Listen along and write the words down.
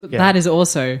Yeah. That is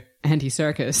also Andy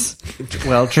Serkis.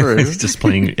 Well, true. He's just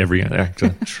playing every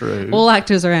actor. True. All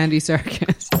actors are Andy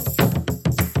Serkis.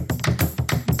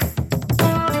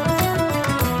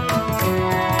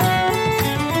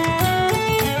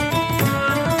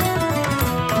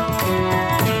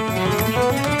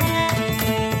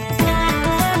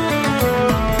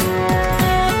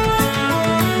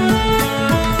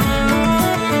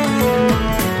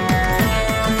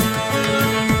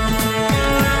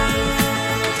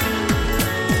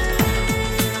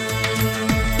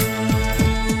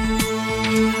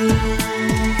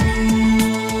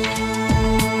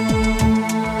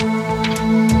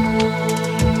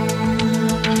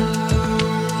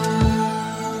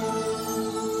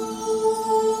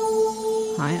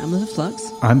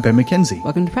 I'm Ben McKenzie.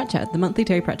 Welcome to Pratchett, the monthly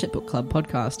Terry Pratchett Book Club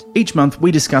podcast. Each month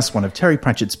we discuss one of Terry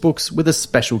Pratchett's books with a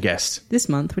special guest. This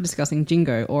month we're discussing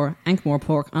Jingo, or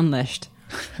Ankh-Morpork Unleashed.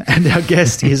 And our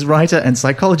guest is writer and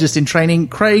psychologist in training,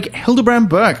 Craig Hildebrand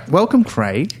Burke. Welcome,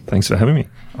 Craig. Thanks for having me.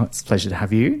 Oh, it's a pleasure to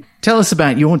have you. Tell us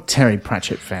about your Terry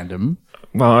Pratchett fandom.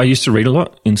 Well, I used to read a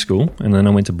lot in school, and then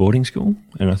I went to boarding school,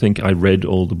 and I think I read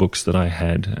all the books that I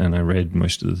had, and I read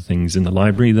most of the things in the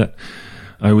library that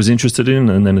I was interested in,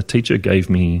 and then a teacher gave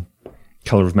me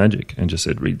Colour of Magic and just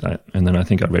said, read that. And then I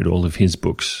think I read all of his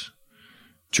books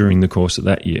during the course of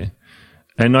that year.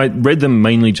 And I read them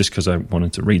mainly just because I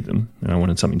wanted to read them, and I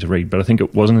wanted something to read. But I think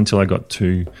it wasn't until I got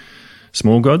to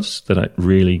Small Gods that it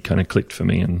really kind of clicked for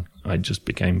me, and I just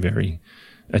became very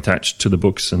attached to the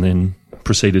books and then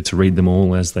proceeded to read them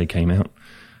all as they came out.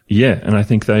 Yeah, and I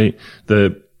think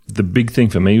the big thing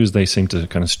for me was they seemed to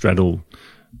kind of straddle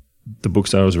the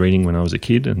books I was reading when I was a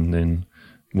kid and then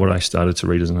what I started to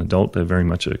read as an adult. They're very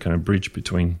much a kind of bridge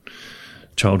between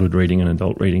childhood reading and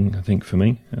adult reading, I think, for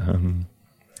me.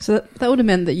 So that would have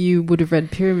meant that you would have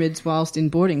read Pyramids whilst in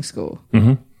boarding school.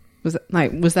 Mm-hmm.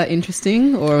 Was that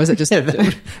interesting, or was it just...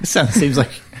 It seems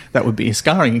like that would be a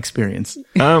scarring experience.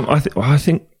 I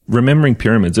think remembering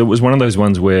Pyramids, it was one of those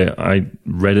ones where I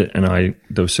read it and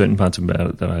there were certain parts about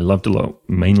it that I loved a lot,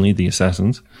 mainly the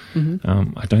assassins.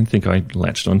 Mm-hmm. I don't think I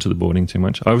latched onto the boarding too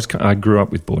much. I grew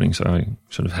up with boarding, so I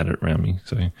sort of had it around me.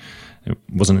 So it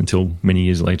wasn't until many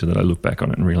years later that I looked back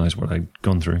on it and realised what I'd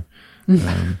gone through.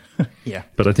 Yeah.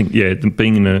 But I think,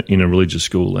 being in a religious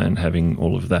school and having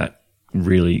all of that,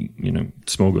 really,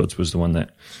 Small Gods was the one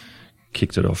that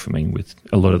kicked it off for me with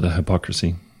a lot of the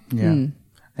hypocrisy. Yeah.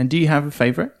 And do you have a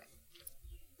favourite?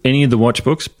 Any of the Watch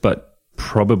books, but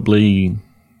probably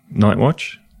Night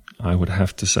Watch, I would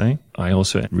have to say. I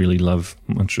also really love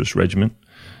Monstrous Regiment,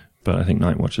 but I think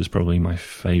Night Watch is probably my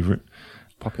favourite.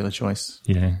 Popular choice.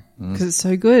 Yeah. Because it's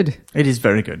so good. It is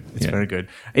very good. It's very good.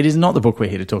 It is not the book we're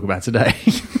here to talk about today.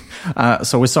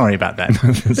 So we're sorry about that.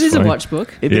 It is a watch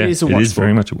book. It is a watch book. It is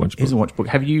very much a watch book. It is a watch book.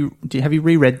 Have you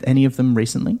reread any of them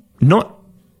recently? Not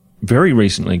very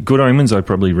recently. Good Omens I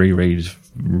probably reread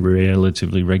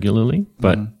relatively regularly,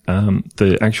 but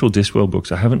the actual Discworld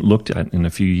books I haven't looked at in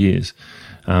a few years.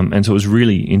 And so it was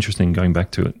really interesting going back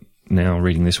to it now,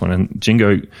 reading this one. And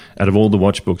Jingo, out of all the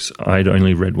Watch books, I'd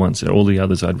only read once. All the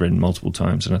others I'd read multiple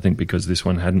times, and I think because this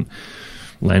one hadn't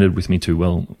landed with me too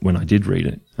well when I did read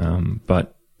it.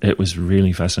 But it was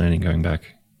really fascinating going back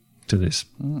to this,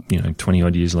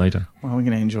 20-odd years later. Well, we're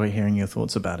going to enjoy hearing your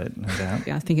thoughts about it, no doubt.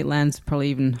 Yeah, I think it lands probably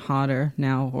even harder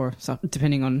now, or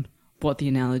depending on what the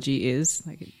analogy is.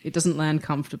 Like, it doesn't land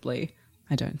comfortably,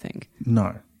 I don't think.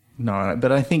 No,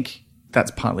 but I think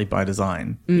that's partly by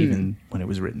design, even when it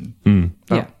was written.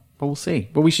 But we'll see.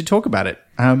 But we should talk about it.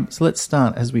 So let's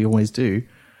start, as we always do,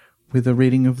 with a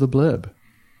reading of the blurb.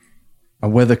 A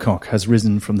weathercock has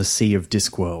risen from the sea of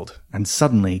Discworld, and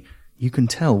suddenly you can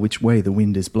tell which way the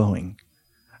wind is blowing.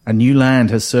 A new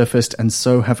land has surfaced, and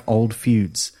so have old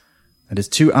feuds. And as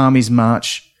two armies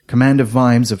march, Commander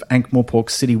Vimes of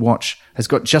Ankh-Morpork City Watch has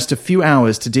got just a few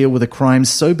hours to deal with a crime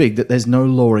so big that there's no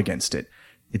law against it.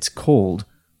 It's called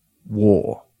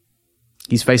war.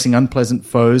 He's facing unpleasant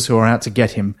foes who are out to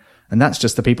get him, and that's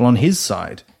just the people on his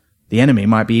side. The enemy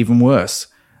might be even worse,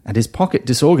 and his pocket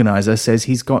disorganizer says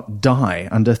he's got die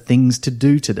under things to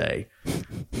do today.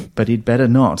 But he'd better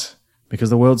not,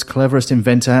 because the world's cleverest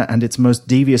inventor and its most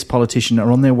devious politician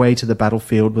are on their way to the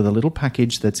battlefield with a little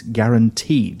package that's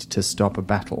guaranteed to stop a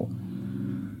battle.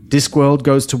 Discworld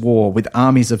goes to war with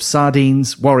armies of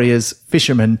sardines, warriors,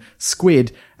 fishermen,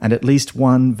 squid, and at least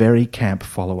one very camp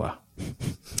follower.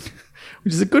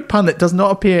 Which is a good pun that does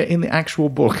not appear in the actual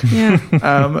book.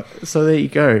 Yeah. So there you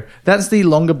go. That's the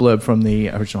longer blurb from the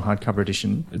original hardcover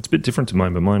edition. It's a bit different to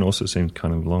mine, but mine also seems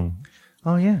kind of long.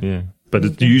 Oh, yeah. Yeah. But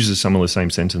it uses some of the same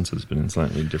sentences, but in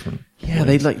slightly different. Yeah,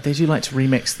 ways. they do like to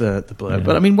remix the blurb.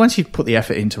 But I mean, once you've put the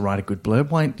effort in to write a good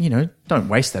blurb, why, don't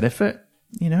waste that effort.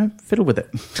 Fiddle with it.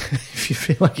 If you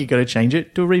feel like you've got to change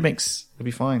it, do a remix. It'll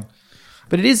be fine.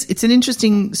 But it's an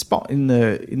interesting spot in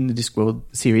the Discworld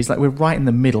series. Like, we're right in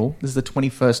the middle. This is the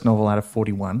 21st novel out of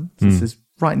 41. So this is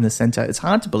right in the center. It's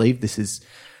hard to believe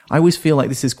I always feel like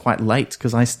this is quite late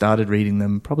because I started reading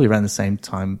them probably around the same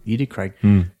time you did, Craig,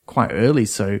 quite early.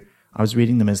 So I was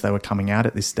reading them as they were coming out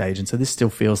at this stage. And so this still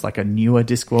feels like a newer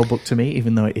Discworld book to me,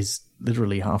 even though it is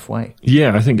literally halfway.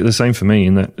 Yeah, I think the same for me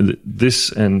in that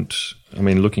this and, I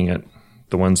mean, looking at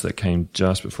the ones that came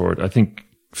just before it, I think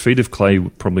Feet of Clay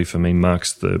probably for me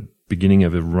marks the beginning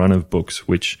of a run of books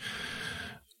which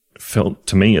felt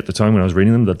to me at the time when I was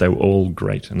reading them that they were all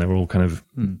great and they were all kind of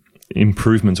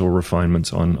improvements or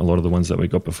refinements on a lot of the ones that we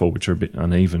got before, which are a bit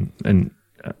uneven. And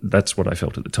that's what I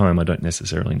felt at the time. I don't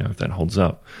necessarily know if that holds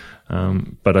up.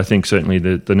 But I think certainly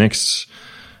the next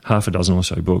half a dozen or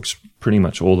so books, pretty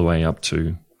much all the way up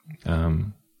to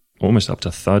almost up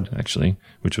to Thud, actually,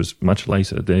 which was much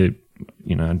later.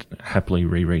 I'd happily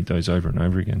reread those over and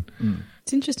over again.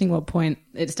 It's interesting what point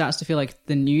it starts to feel like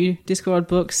the new Discworld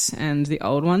books and the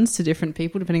old ones to different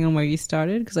people, depending on where you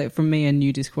started. Because like for me, a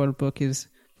new Discworld book is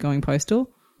Going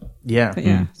Postal. Yeah. But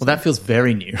yeah. Well, that feels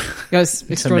very new. It was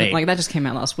extraordinary. Like that just came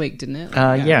out last week, didn't it?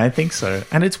 Yeah, I think so.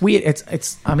 And it's weird.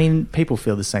 I mean, people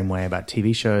feel the same way about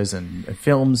TV shows and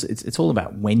films. It's all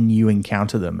about when you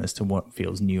encounter them as to what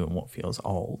feels new and what feels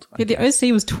old. Yeah, the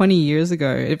OC was 20 years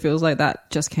ago. It feels like that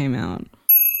just came out.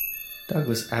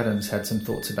 Douglas Adams had some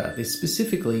thoughts about this,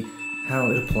 specifically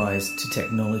how it applies to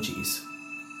technologies.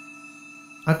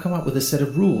 I've come up with a set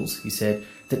of rules, he said,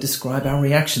 that describe our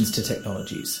reactions to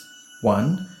technologies.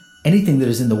 1. Anything that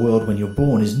is in the world when you're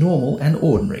born is normal and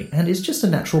ordinary and is just a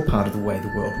natural part of the way the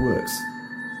world works.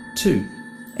 2.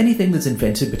 Anything that's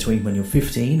invented between when you're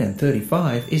 15 and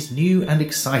 35 is new and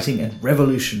exciting and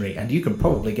revolutionary and you can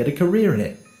probably get a career in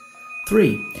it.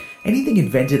 3. Anything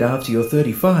invented after you're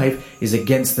 35 is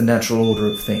against the natural order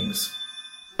of things.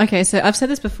 Okay, so I've said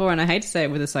this before and I hate to say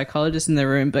it with a psychologist in the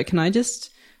room, but can I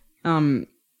just...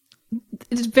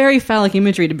 it's very phallic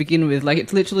imagery to begin with. Like,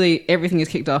 it's literally everything is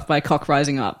kicked off by a cock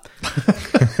rising up.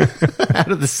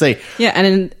 Out of the sea. Yeah,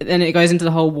 and then it goes into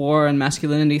the whole war and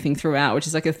masculinity thing throughout, which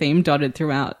is like a theme dotted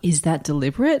throughout. Is that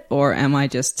deliberate, or am I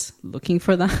just looking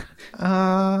for that?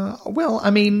 Well, I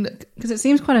mean... Because it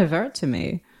seems quite overt to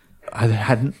me. I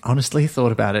hadn't honestly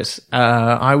thought about it.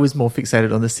 I was more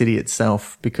fixated on the city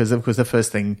itself because, of course, the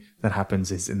first thing that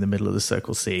happens is in the middle of the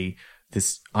Circle Sea,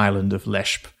 this island of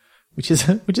Leshp, which is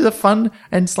a fun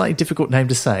and slightly difficult name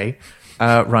to say,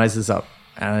 rises up.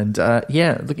 And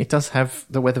look, it does have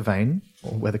the weather vane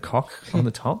or weather cock on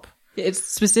the top. It's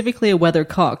specifically a weather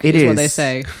cock, is what they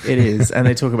say. It is. And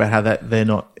they talk about how that they're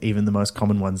not even the most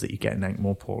common ones that you get in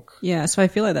Ankh-Morpork. Yeah, so I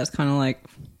feel like that's kind of like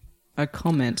a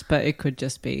comment, but it could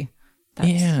just be...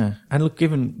 Yeah. And look,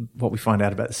 given what we find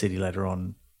out about the city later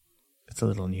on, it's a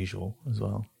little unusual as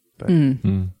well. But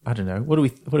I don't know. What do we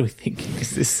think?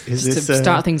 Is this to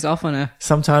start things off on a...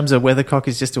 Sometimes a weathercock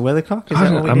is just a weathercock? Is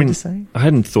that what we need to say? I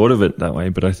hadn't thought of it that way,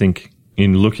 but I think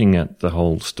in looking at the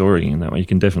whole story in that way, you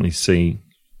can definitely see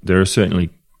there are certainly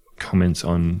comments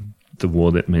on the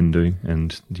war that men do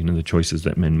and, you know, the choices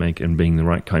that men make and being the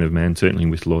right kind of man. Certainly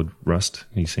with Lord Rust,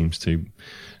 he seems to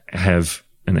have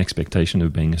an expectation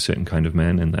of being a certain kind of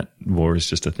man, and that war is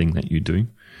just a thing that you do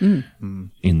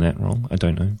in that role. I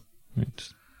don't know.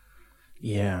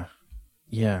 Yeah.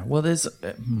 Well, there's,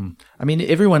 I mean,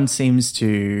 everyone seems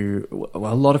to, a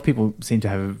lot of people seem to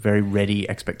have a very ready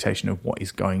expectation of what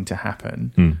is going to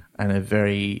happen and a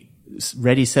very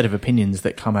ready set of opinions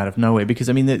that come out of nowhere. Because,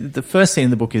 I mean, the first scene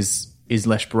in the book is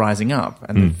Leshp rising up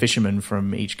and the fishermen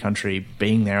from each country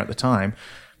being there at the time.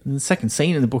 And the second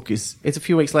scene in the book it's a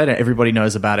few weeks later. Everybody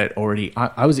knows about it already.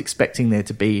 I was expecting there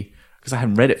to be, because I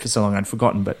hadn't read it for so long, I'd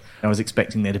forgotten, but I was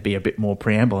expecting there to be a bit more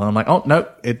preamble. And I'm like, oh, no,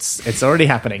 it's already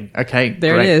happening. Okay,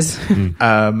 there great. it is.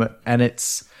 And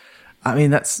it's, I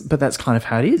mean, that's kind of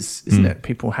how it is, isn't it?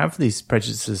 People have these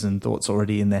prejudices and thoughts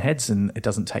already in their heads, and it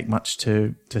doesn't take much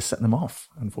to set them off,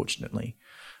 unfortunately.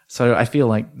 So I feel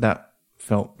like that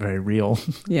felt very real,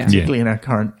 particularly in our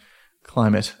current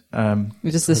climate.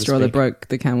 It's just the straw that broke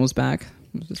the camel's back.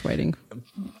 I was just waiting.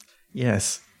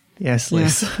 Yes,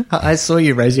 Liz. Yeah. I saw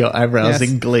you raise your eyebrows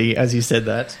in glee as you said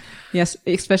that. Yes,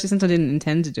 especially since I didn't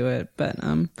intend to do it. But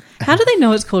how do they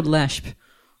know it's called Leshp?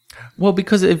 Well,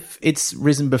 because it's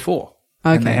risen before,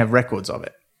 and they have records of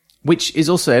it, which is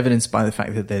also evidenced by the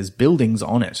fact that there's buildings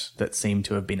on it that seem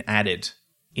to have been added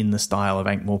in the style of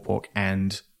Ankh-Morpork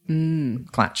and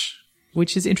Clatch.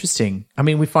 which is interesting. I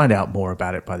mean, we find out more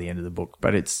about it by the end of the book,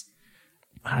 but it's,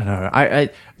 I don't know.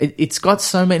 It's got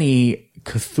so many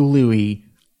Cthulhu-y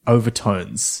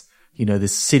overtones. You know,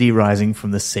 this city rising from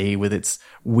the sea with its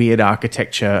weird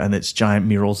architecture and its giant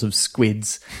murals of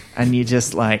squids. And you're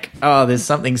just like, oh, there's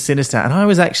something sinister. And I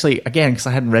was actually, again, because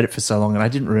I hadn't read it for so long and I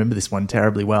didn't remember this one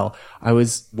terribly well, I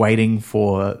was waiting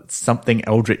for something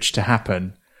eldritch to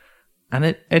happen. And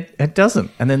it doesn't.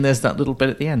 And then there's that little bit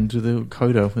at the end with the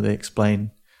coda where they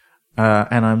explain.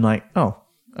 And I'm like, oh,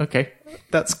 okay,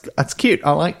 that's cute.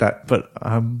 I like that. But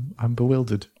I'm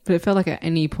bewildered. But it felt like at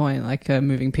any point, like a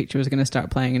moving picture was going to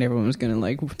start playing and everyone was going to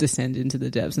like descend into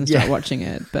the depths and start watching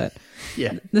it. But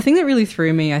yeah, the thing that really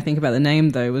threw me, I think, about the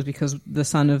name though, was because the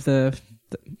son of the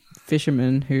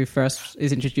fisherman who first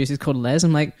is introduced is called Les.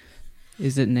 I'm like,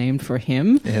 is it named for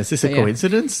him? Yeah, is this a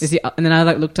coincidence? And then I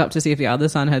like looked up to see if the other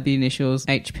son had the initials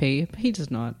HP, but he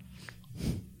does not.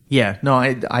 Yeah, no,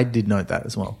 I did note that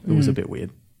as well. It was a bit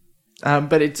weird.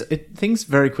 But things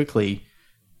very quickly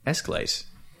escalate.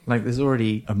 Like, there's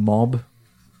already a mob,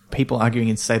 people arguing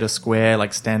in Sator Square,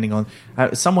 like standing on.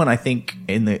 Someone, I think,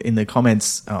 in the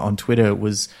comments on Twitter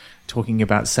was talking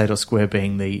about Sator Square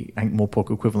being the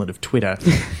Ankh-Morpork equivalent of Twitter,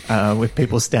 with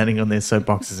people standing on their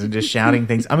soapboxes and just shouting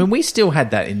things. I mean, we still had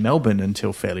that in Melbourne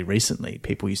until fairly recently.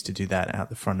 People used to do that out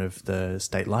the front of the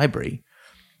State Library.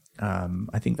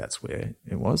 I think that's where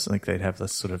it was. Like, they'd have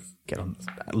this sort of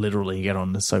literally get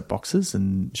on the soapboxes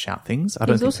and shout things. I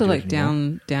don't think also like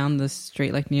down the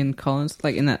street, like near Collins,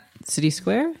 like in that city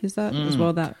square. Is that as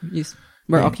well? That is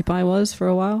where Occupy was for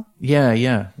a while.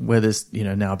 Yeah. Where there's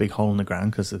now a big hole in the ground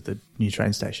because of the new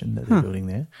train station that they're building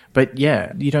there. But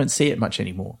yeah, you don't see it much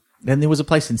anymore. And there was a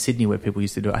place in Sydney where people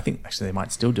used to do it. I think actually they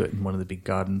might still do it in one of the big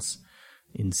gardens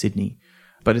in Sydney,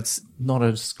 but it's not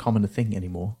as common a thing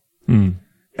anymore.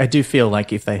 I do feel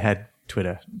like if they had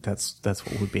Twitter, that's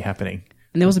what would be happening.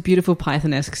 And there was a beautiful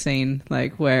Python-esque scene,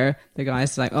 like where the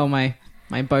guy's like, "Oh, my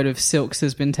boat of silks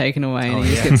has been taken away," and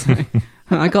he just gets like,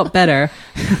 "I got better."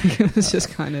 It was just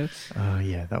kind of. Oh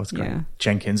yeah, that was great. Yeah.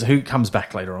 Jenkins, who comes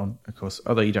back later on, of course,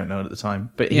 although you don't know it at the time,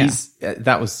 but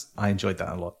I enjoyed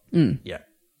that a lot. Yeah.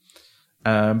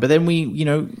 But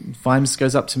then Vimes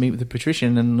goes up to meet with the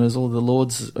patrician, and there's all the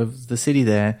lords of the city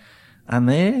there, and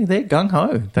they're gung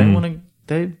ho. They want to.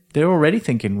 They're already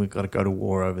thinking we've got to go to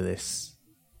war over this.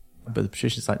 But the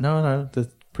patrician's like, no, the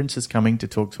prince is coming to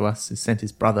talk to us. He sent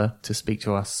his brother to speak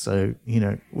to us. So,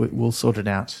 we'll sort it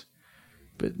out.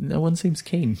 But no one seems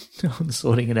keen on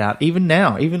sorting it out. Even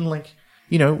now, even like,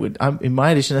 in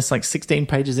my edition, that's like 16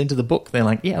 pages into the book. They're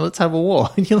like, yeah, let's have a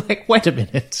war. And you're like, wait a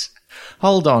minute,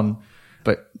 hold on.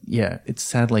 But yeah, it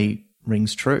sadly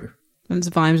rings true. And it's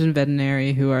Vimes and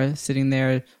Veterinary who are sitting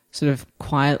there sort of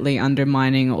quietly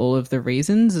undermining all of the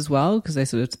reasons as well, because they're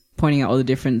sort of pointing out all the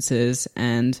differences,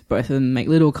 and both of them make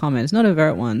little comments, not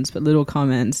overt ones, but little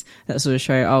comments that sort of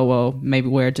show, oh, well, maybe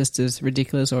we're just as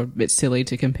ridiculous or a bit silly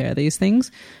to compare these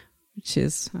things, which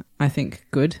is, I think,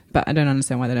 good. But I don't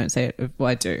understand why they don't say it. Well,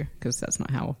 I do, because that's not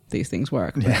how these things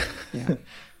work. But, yeah.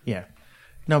 Yeah.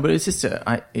 No, but it's just,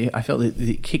 I felt that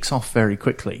it kicks off very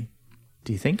quickly.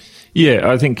 Do you think? Yeah,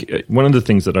 I think one of the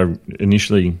things that I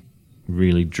initially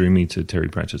really drew me to Terry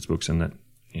Pratchett's books, and that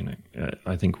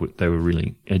I think they were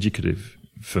really educative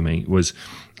for me, was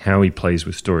how he plays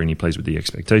with story, and he plays with the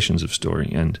expectations of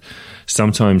story. And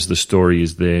sometimes the story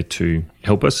is there to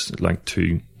help us, like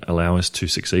to allow us to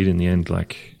succeed in the end.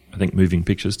 Like, I think Moving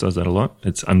Pictures does that a lot.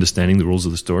 It's understanding the rules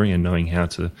of the story and knowing how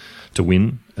to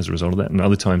win as a result of that. And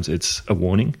other times it's a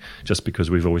warning, just because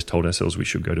we've always told ourselves we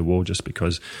should go to war, just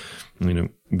because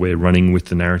we're running with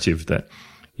the narrative that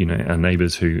our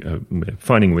neighbours who we're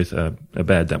fighting with are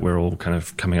bad, that we're all kind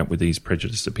of coming up with these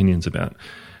prejudiced opinions about.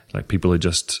 Like, people are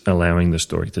just allowing the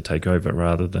story to take over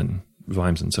rather than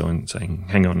Vimes and so on saying,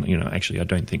 hang on, actually, I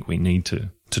don't think we need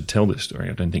to tell this story.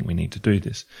 I don't think we need to do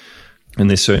this. And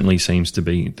there certainly seems to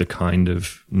be the kind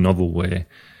of novel where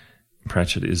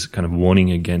Pratchett is kind of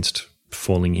warning against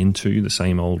falling into the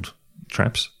same old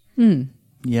traps.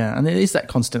 Yeah, and there is that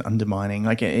constant undermining.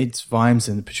 Like, it's Vimes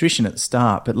and the patrician at the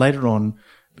start, but later on,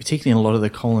 particularly in a lot of the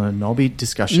Colin and Nobby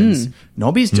discussions,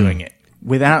 Nobby's doing it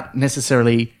without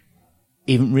necessarily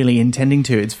even really intending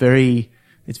to.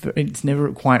 It's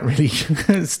never quite really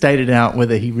stated out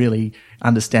whether he really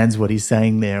understands what he's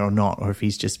saying there or not, or if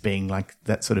he's just being like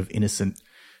that sort of innocent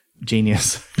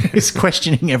genius who's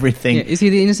questioning everything. Yeah, is he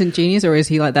the innocent genius, or is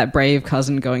he like that brave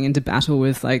cousin going into battle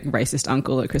with like racist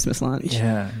uncle at Christmas lunch?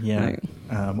 Yeah.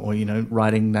 Or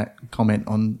writing that comment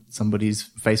on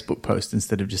somebody's Facebook post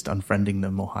instead of just unfriending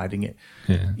them or hiding it.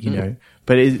 Yeah.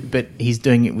 But he's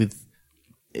doing it with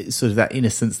sort of that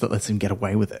innocence that lets him get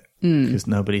away with it. Because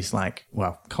nobody's like,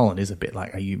 well, Colin is a bit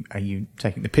like, are you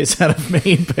taking the piss out of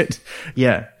me? But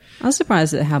yeah. I was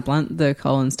surprised at how blunt the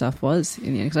Colin stuff was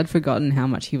in the end, because I'd forgotten how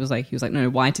much he was like, no,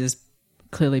 White is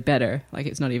clearly better. Like,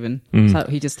 it's not even, so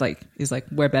he just like, is like,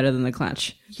 we're better than the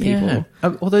Clatch people.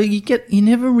 Although you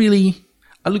never really,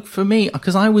 look, for me,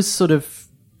 because I was sort of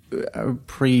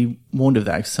pre-warned of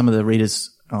that. Some of the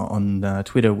readers on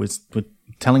Twitter were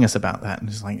telling us about that, and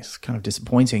it's kind of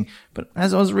disappointing. But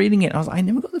as I was reading it, I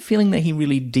never got the feeling that he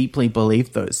really deeply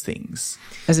believed those things.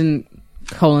 As in,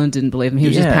 Colin didn't believe them. He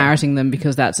was just parroting them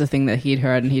because that's the thing that he'd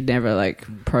heard, and he'd never like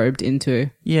probed into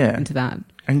that.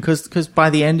 And because by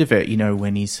the end of it,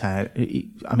 when he's had,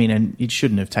 and it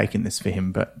shouldn't have taken this for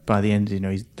him, but by the end,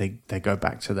 they go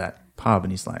back to that pub,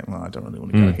 and he's like, well, I don't really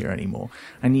want to go here anymore.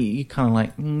 And you kind of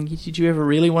like, did you ever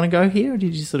really want to go here, or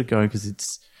did you sort of go because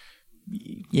it's,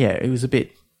 it was a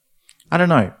bit, I don't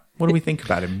know. What do we think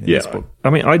about him in this book?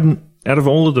 Out of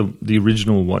all of the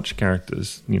original Watch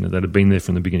characters, that have been there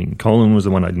from the beginning, Colin was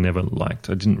the one I'd never liked.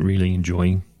 I didn't really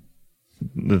enjoy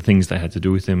the things they had to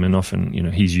do with him, and often,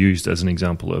 he's used as an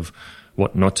example of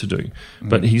what not to do.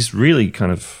 But he's really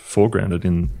kind of foregrounded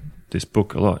in this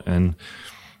book a lot, and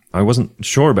I wasn't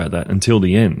sure about that until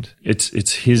the end.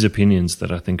 It's his opinions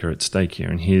that I think are at stake here,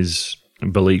 and his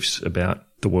beliefs about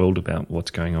the world, about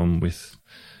what's going on with,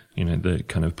 the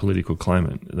kind of political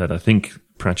climate that I think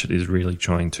Pratchett is really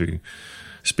trying to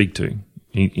speak to.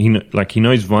 He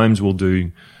knows Vimes will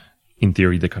do, in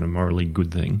theory, the kind of morally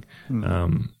good thing.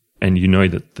 And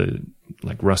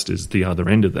that Rust is the other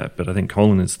end of that, but I think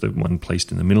Colin is the one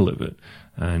placed in the middle of it.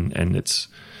 And it's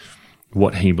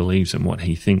what he believes and what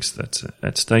he thinks that's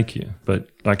at stake here. But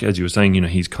like, as you were saying,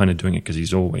 he's kind of doing it because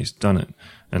he's always done it.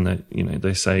 And that,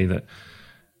 they say that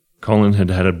Colin had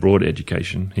had a broad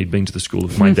education. He'd been to the school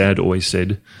of, my dad always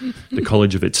said, the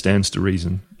college of it stands to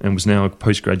reason, and was now a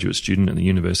postgraduate student at the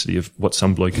University of what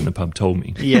some bloke in the pub told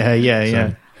me.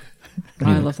 Yeah.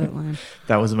 I love that line.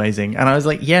 That was amazing. And I was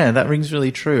like, yeah, that rings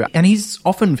really true. And he's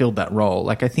often filled that role.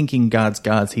 Like, I think in Guards,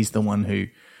 he's the one who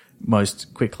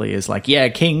most quickly is like, yeah,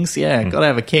 kings, gotta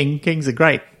have a king. Kings are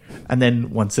great. And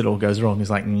then once it all goes wrong, he's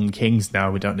like, kings, no,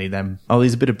 we don't need them. Oh,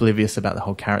 he's a bit oblivious about the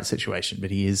whole carrot situation,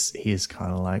 but he is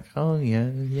kind of like, oh, yeah.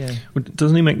 Well,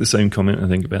 doesn't he make the same comment, I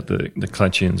think, about the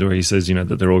Clatchians, where he says,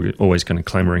 that they're always kind of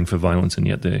clamoring for violence, and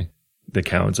yet they're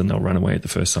cowards and they'll run away at the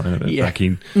first sign of it. Yeah. Like,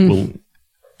 he will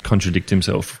contradict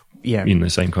himself in the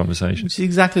same conversation. Which is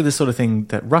exactly the sort of thing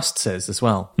that Rust says as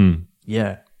well.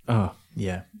 Yeah. Oh,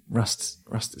 yeah. Rust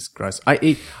is gross.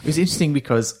 It was interesting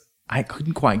because I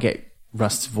couldn't quite get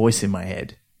Rust's voice in my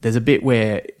head. There's a bit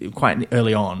where, quite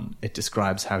early on, it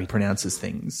describes how he pronounces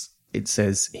things. It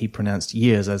says he pronounced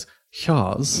years as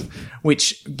Yars,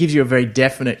 which gives you a very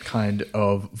definite kind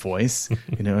of voice.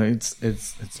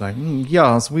 It's like,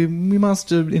 yes, we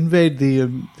must invade the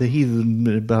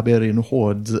heathen barbarian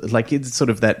hordes. Like, it's sort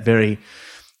of that very,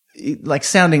 like,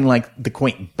 sounding like the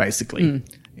Queen, basically,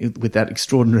 with that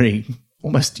extraordinary,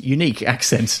 almost unique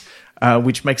accent,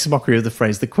 which makes a mockery of the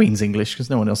phrase the Queen's English, because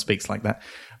no one else speaks like that.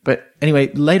 But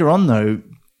anyway, later on, though,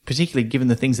 particularly given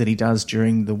the things that he does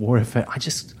during the war effort, I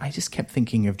just kept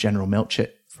thinking of General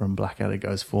Melchett from Blackadder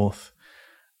Goes Forth.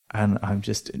 And I'm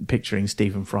just picturing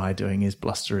Stephen Fry doing his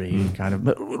blustery kind of,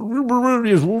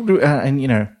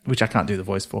 and which I can't do the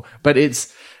voice for. But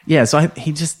it's, so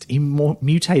he more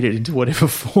mutated into whatever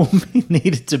form he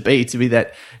needed to be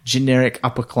that generic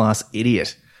upper class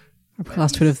idiot. Upper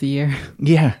class twit of the year.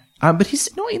 Yeah. But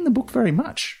he's not in the book very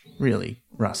much, really,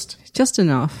 Rust. Just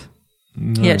enough.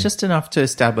 No. Yeah, just enough to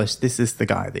establish this is the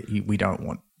guy that we don't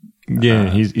want. Yeah,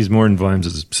 he's more in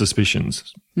Vimes'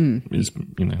 suspicions.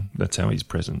 That's how he's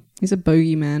present. He's a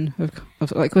bogeyman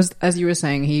of like, because as you were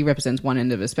saying, he represents one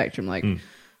end of a spectrum. Like,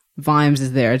 Vimes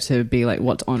is there to be like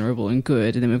what's honorable and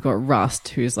good, and then we've got Rust,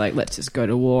 who's like, let's just go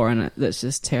to war and let's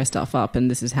just tear stuff up, and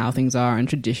this is how things are, and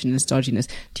tradition and stodginess.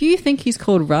 Do you think he's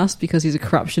called Rust because he's a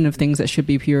corruption of things that should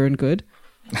be pure and good?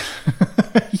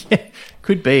 Yeah,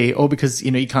 could be, or because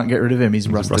you can't get rid of him. He's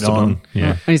rusted on.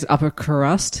 Yeah, and he's upper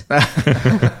crust. I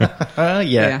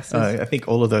think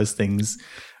all of those things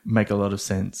make a lot of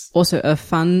sense. Also, a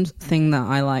fun thing that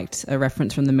I liked, a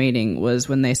reference from the meeting, was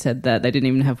when they said that they didn't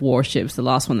even have warships. The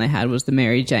last one they had was the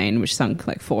Mary Jane, which sunk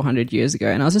like 400 years ago.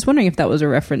 And I was just wondering if that was a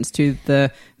reference to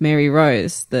the Mary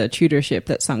Rose, the Tudor ship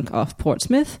that sunk off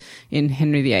Portsmouth in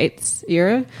Henry VIII's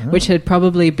era, which had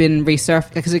probably been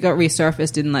resurfaced, because it got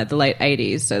resurfaced in like the late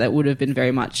 80s. So that would have been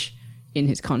very much in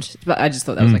his conscience. But I just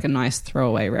thought that was like a nice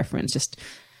throwaway reference. Just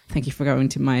thank you for going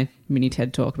to my mini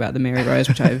TED talk about the Mary Rose,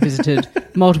 which I visited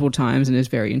multiple times and is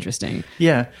very interesting.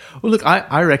 Yeah. Well, look,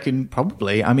 I reckon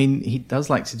probably, I mean, he does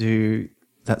like to do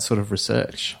that sort of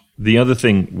research. The other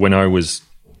thing, when I was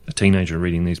a teenager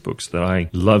reading these books, that I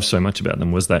loved so much about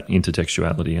them was that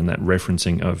intertextuality and that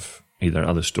referencing of either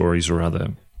other stories or other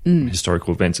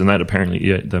historical events. And that apparently,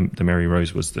 the Mary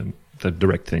Rose was the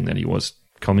direct thing that he was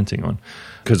commenting on.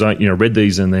 Because I read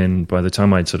these, and then by the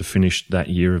time I'd sort of finished that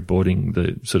year of boarding,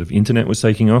 the sort of internet was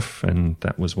taking off, and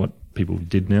that was what people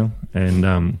did now.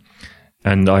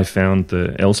 And I found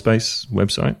the L-Space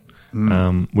website,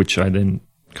 which I then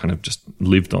kind of just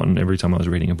lived on every time I was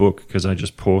reading a book, because I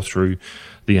just pour through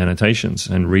the annotations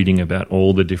and reading about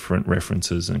all the different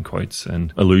references and quotes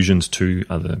and allusions to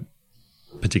other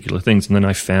particular things. And then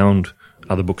I found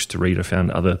other books to read. I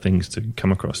found other things to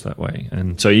come across that way.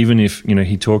 And so even if,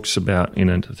 he talks about,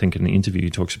 I think in the interview, he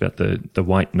talks about the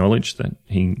white knowledge that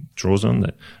he draws on,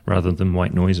 that rather than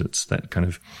white noise, it's that kind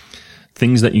of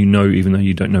things that even though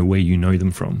you don't know where you know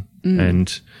them from.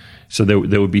 And so there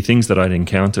would be things that I'd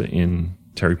encounter in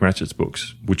Terry Pratchett's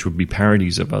books, which would be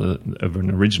parodies of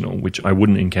an original, which I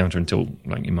wouldn't encounter until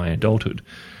like in my adulthood.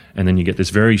 And then you get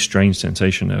this very strange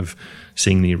sensation of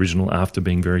seeing the original after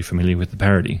being very familiar with the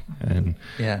parody.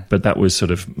 But that was sort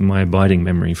of my abiding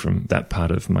memory from that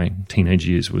part of my teenage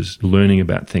years, was learning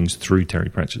about things through Terry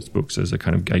Pratchett's books as a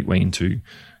kind of gateway into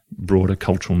broader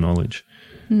cultural knowledge.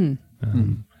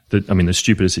 The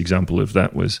stupidest example of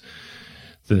that was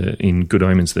in Good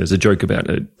Omens, there's a joke about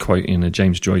a quote in a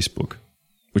James Joyce book,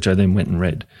 which I then went and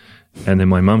read. And then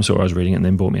my mum saw I was reading it and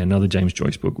then bought me another James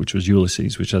Joyce book, which was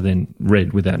Ulysses, which I then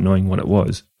read without knowing what it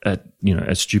was at,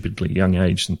 a stupidly young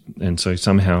age. And so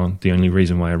somehow the only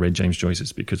reason why I read James Joyce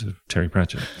is because of Terry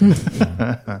Pratchett.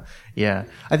 Yeah.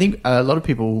 I think a lot of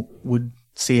people would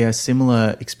see a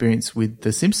similar experience with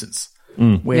The Simpsons,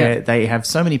 where they have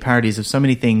so many parodies of so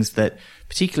many things that,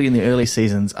 particularly in the early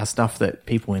seasons, are stuff that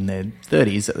people in their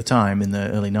 30s at the time, in the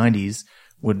early 90s,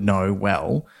 would know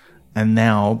well. And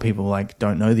now people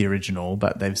don't know the original,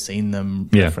 but they've seen them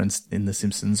referenced in The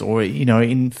Simpsons or,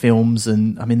 in films.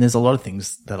 And I mean, there's a lot of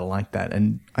things that are like that.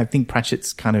 And I think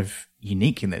Pratchett's kind of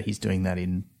unique in that he's doing that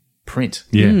in print.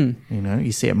 Yeah.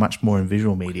 You see it much more in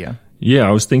visual media. Yeah,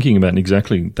 I was thinking about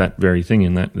exactly that very thing,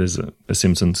 in that there's a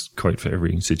Simpsons quote for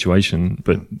every situation.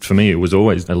 But for me, it was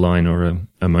always a line or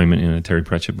a moment in a Terry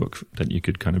Pratchett book that you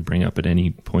could kind of bring up at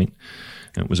any point,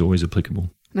 and it was always applicable.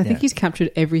 And I think he's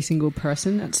captured every single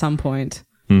person at some point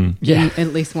in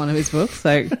at least one of his books.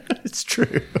 So It's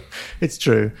true. It's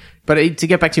true. But to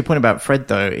get back to your point about Fred,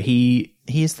 though, he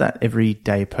is that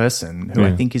everyday person who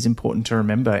I think is important to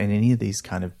remember in any of these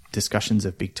kind of discussions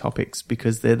of big topics,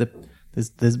 because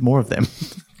there's more of them.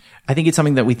 I think it's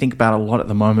something that we think about a lot at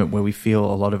the moment, where we feel,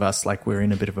 a lot of us, like we're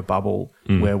in a bit of a bubble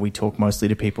where we talk mostly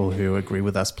to people who agree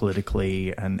with us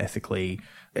politically and ethically.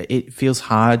 It feels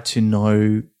hard to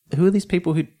know who are these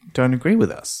people who don't agree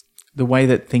with us. The way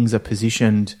that things are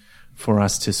positioned for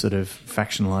us to sort of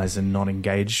factionalize and not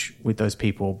engage with those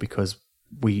people, because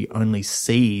we only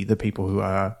see the people who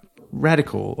are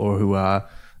radical or who are,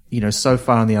 so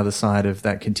far on the other side of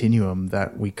that continuum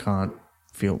that we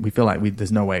feel like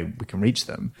there's no way we can reach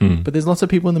them. But there's lots of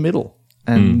people in the middle,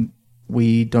 and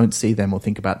we don't see them or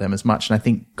think about them as much. And I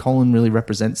think Colin really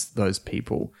represents those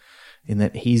people, in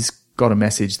that he's got a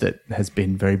message that has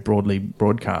been very broadly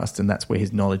broadcast, and that's where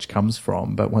his knowledge comes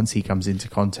from. But once he comes into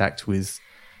contact with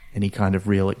any kind of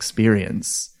real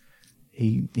experience,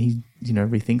 he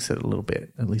rethinks it a little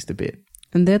bit, at least a bit.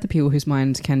 And they're the people whose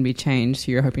minds can be changed,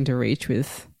 who you're hoping to reach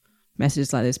with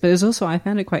messages like this. But there's also, I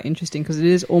found it quite interesting, because it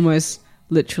is almost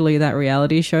literally that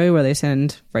reality show where they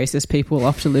send racist people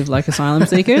off to live like asylum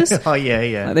seekers. Oh,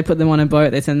 yeah. Like, they put them on a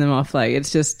boat, they send them off. Like,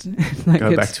 it's just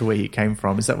go back to where you came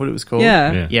from. Is that what it was called?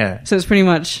 Yeah. So it's pretty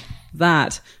much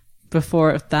that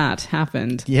before that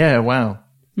happened. Yeah. Wow.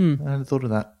 I hadn't thought of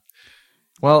that.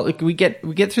 Well, we get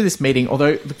through this meeting,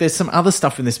 although there's some other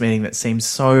stuff in this meeting that seems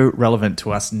so relevant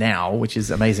to us now, which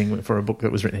is amazing for a book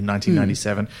that was written in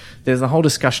 1997. There's a whole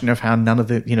discussion of how none of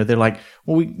the, they're like,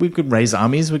 well, we could raise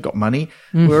armies, we've got money,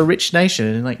 we're a rich nation.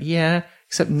 And like, yeah,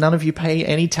 except none of you pay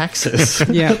any taxes.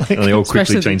 Yeah. And they all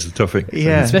quickly change the topic.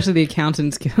 Yeah. Especially the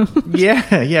accountants guild.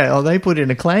 Yeah. Oh, they put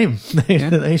in a claim.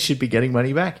 They should be getting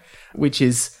money back, which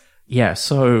is,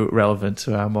 so relevant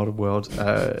to our modern world.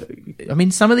 I mean,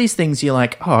 some of these things you're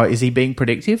like, oh, is he being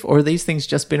predictive? Or are these things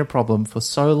just been a problem for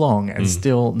so long and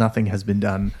still nothing has been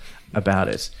done about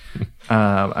it?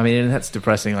 I mean, and that's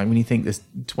depressing. Like, when you think there's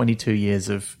 22 years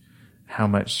of how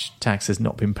much tax has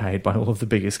not been paid by all of the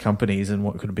biggest companies and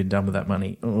what could have been done with that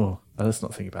money. Oh, let's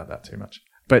not think about that too much.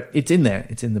 But it's in there.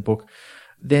 It's in the book.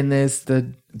 Then there's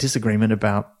the disagreement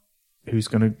about who's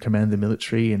going to command the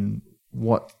military and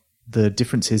what the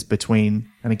difference is between,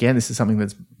 and again, this is something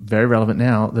that's very relevant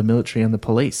now, the military and the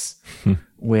police.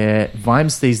 where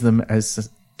Vimes sees them as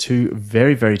two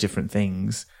very, very different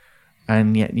things.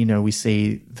 And yet, we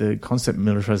see the constant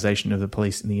militarization of the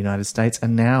police in the United States.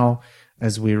 And now,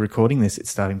 as we're recording this, it's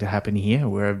starting to happen here,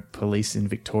 where police in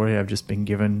Victoria have just been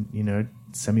given,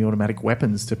 semi-automatic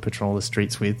weapons to patrol the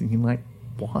streets with. And you're like,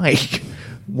 why?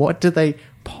 What do they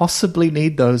possibly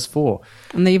need those for?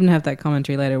 And they even have that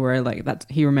commentary later where that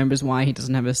he remembers why he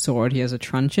doesn't have a sword. He has a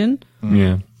truncheon.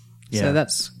 Yeah. So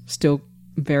that's still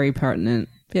very pertinent.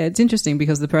 Yeah, it's interesting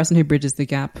because the person who bridges the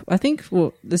gap, I think,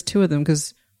 there's two of them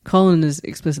because Colin is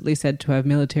explicitly said to have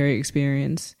military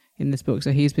experience in this book,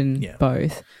 so he's been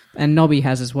both. And Nobby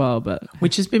has as well, but...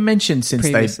 Which has been mentioned since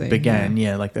they began,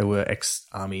 like they were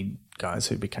ex-army guys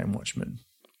who became watchmen.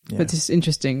 Yeah. But it's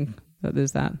interesting that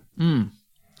there's that.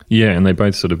 Yeah, and they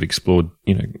both sort of explored,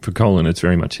 for Colin, it's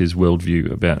very much his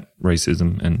worldview about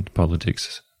racism and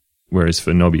politics, whereas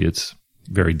for Nobby, it's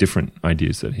very different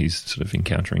ideas that he's sort of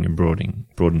encountering and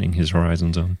broadening his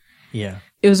horizons on. Yeah.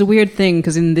 It was a weird thing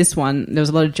because in this one, there was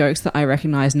a lot of jokes that I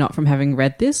recognized not from having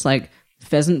read this, like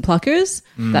pheasant pluckers.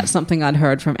 That's something I'd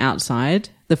heard from outside.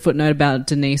 The footnote about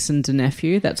Denise and the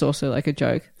nephew, that's also like a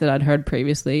joke that I'd heard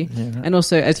previously. Yeah. And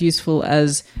also as useful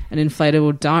as an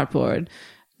inflatable dartboard.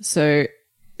 So,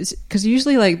 because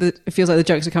usually it feels like the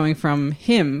jokes are coming from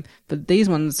him, but these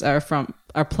ones are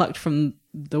plucked from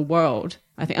the world.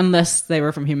 I think unless they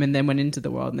were from him and then went into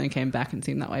the world and then came back and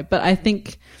seemed that way. But I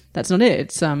think that's not it.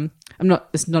 It's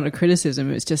it's not a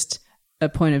criticism. It's just a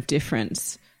point of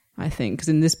difference, I think. Because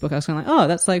in this book, I was kind of like, oh,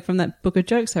 that's like from that book of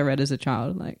jokes I read as a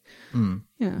child.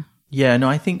 Yeah. Yeah, no,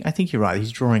 I think you're right.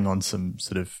 He's drawing on some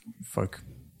sort of folk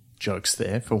jokes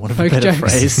there, for want of a better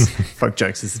phrase. Folk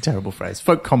jokes is a terrible phrase.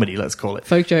 Folk comedy, let's call it.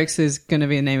 Folk jokes is going to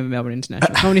be the name of Melbourne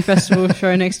International Comedy Festival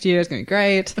show next year. It's going to be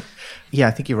great. Yeah,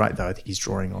 I think you're right, though. I think he's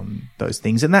drawing on those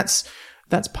things. And that's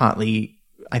partly,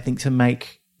 I think, to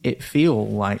make it feel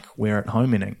like we're at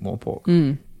home in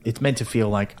Ankh-Morpork. It's meant to feel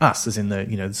like us, as in the,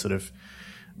 the sort of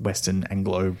Western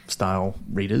Anglo-style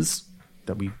readers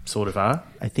that we sort of are.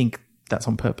 I think that's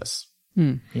on purpose.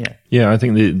 Yeah. Yeah, I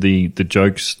think the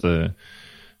jokes, the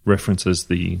references,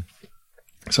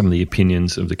 some of the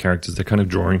opinions of the characters, they're kind of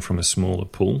drawing from a smaller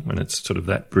pool, and it's sort of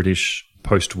that British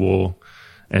post-war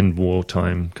and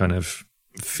wartime kind of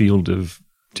field of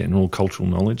general cultural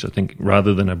knowledge. I think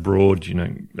rather than a broad,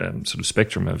 sort of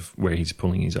spectrum of where he's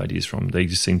pulling his ideas from, they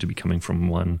just seem to be coming from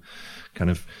one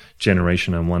kind of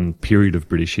generation and one period of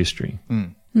British history.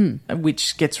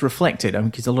 Which gets reflected,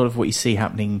 because a lot of what you see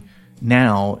happening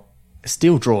now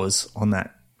still draws on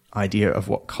that idea of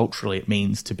what culturally it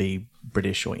means to be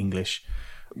British or English,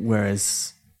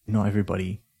 whereas not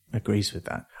everybody agrees with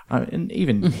that. And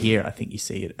even here, I think you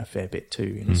see it a fair bit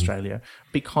too in Australia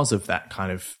because of that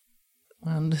kind of,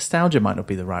 nostalgia might not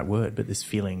be the right word, but this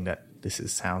feeling that this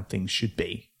is how things should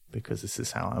be because this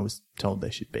is how I was told they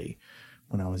should be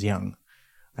when I was young.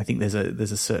 I think there's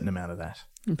a certain amount of that.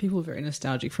 And people are very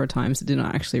nostalgic for times that did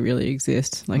not actually really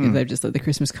exist. Like if they've just the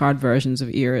Christmas card versions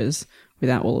of eras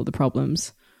without all of the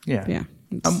problems. Yeah.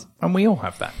 And we all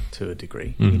have that to a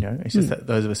degree, It's just that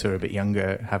those of us who are a bit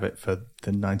younger have it for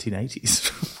the 1980s,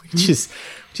 which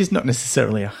is not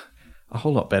necessarily a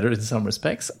whole lot better in some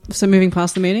respects. So moving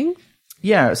past the meeting?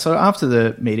 Yeah, so after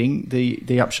the meeting,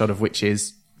 the upshot of which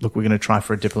is, look, we're going to try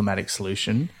for a diplomatic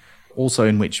solution, also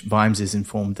in which Vimes is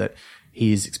informed that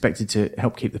he is expected to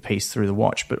help keep the peace through the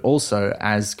watch, but also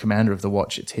as commander of the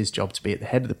watch, it's his job to be at the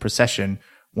head of the procession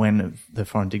when the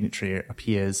foreign dignitary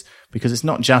appears, because it's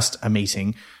not just a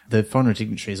meeting. The foreign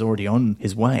dignitary is already on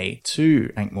his way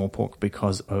to Ankh-Morpork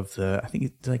because of I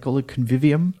think they call it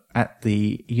convivium at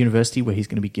the university where he's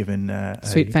going to be given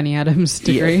Sweet Fanny Adams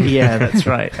degree. Yeah, that's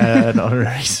right. An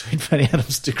honorary Sweet Fanny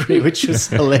Adams degree, which was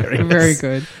hilarious. Very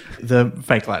good. The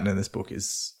fake Latin in this book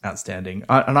is outstanding.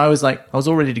 I was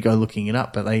all ready to go looking it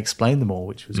up, but they explained them all,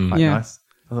 which was quite nice.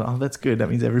 I thought, that's good. That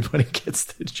means everybody gets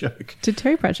the joke. Did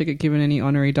Terry Pratchett get given any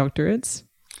honorary doctorates?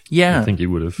 Yeah. I think he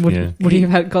would have. Would he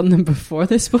have gotten them before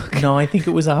this book? No, I think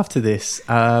it was after this.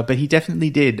 But he definitely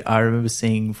did. I remember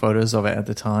seeing photos of it at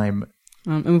the time.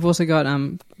 And we've also got,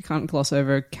 can't gloss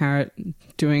over Carrot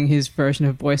doing his version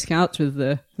of Boy Scouts with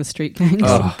the street gangs.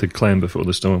 Oh, the Clan Before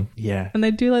the Storm. Yeah. And they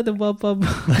do like the wub wub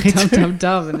dum dum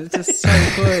dum, and it's just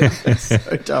so good. It's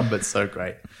so dumb, but so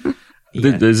great.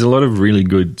 Yeah. There's a lot of really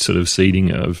good sort of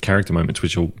seeding of character moments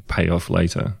which will pay off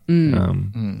later.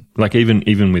 Like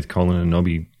even with Colin and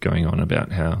Nobby going on about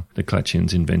how the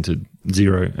Clatchians invented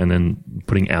zero and then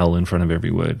putting L in front of every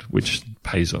word, which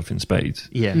pays off in spades.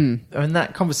 Yeah. And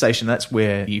that conversation, that's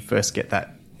where you first get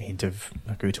that hint of,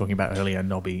 like we were talking about earlier,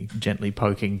 Nobby gently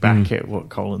poking back at what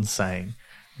Colin's saying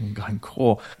and going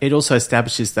core. It also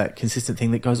establishes that consistent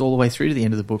thing that goes all the way through to the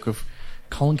end of the book of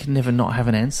Colin can never not have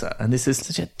an answer. And this is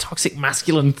such a toxic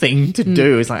masculine thing to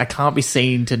do. It's like, I can't be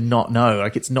seen to not know.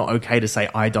 Like, it's not okay to say,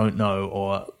 I don't know,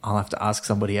 or I'll have to ask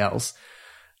somebody else.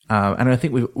 And I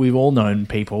think we've all known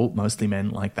people, mostly men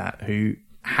like that, who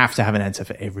have to have an answer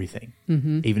for everything,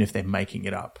 even if they're making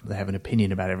it up. They have an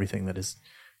opinion about everything that is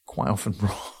quite often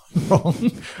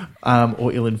wrong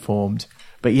or ill-informed.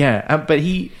 But yeah, but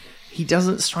he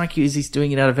doesn't strike you as he's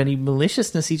doing it out of any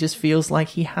maliciousness. He just feels like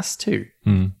he has to.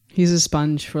 He's a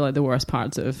sponge for like the worst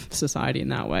parts of society in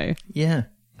that way. Yeah.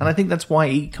 And I think that's why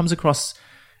he comes across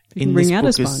in this book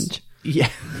a sponge. Yeah.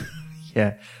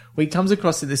 Yeah. Well, he comes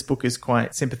across in this book as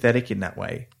quite sympathetic in that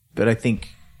way, but I think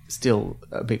still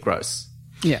a bit gross.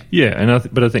 Yeah. Yeah,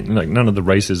 and but I think like none of the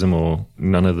racism or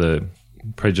none of the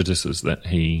prejudices that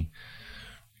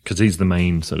because he's the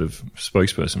main sort of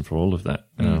spokesperson for all of that.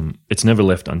 It's never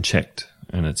left unchecked,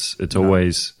 and it's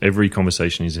always every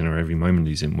conversation he's in or every moment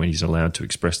he's in when he's allowed to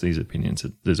express these opinions.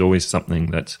 There's always something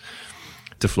that's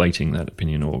deflating that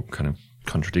opinion or kind of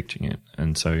contradicting it,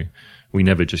 and so we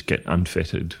never just get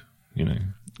unfettered, you know.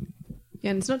 Yeah,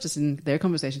 and it's not just in their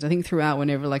conversations. I think throughout,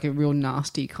 whenever like a real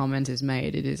nasty comment is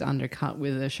made, it is undercut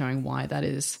with showing why that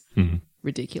is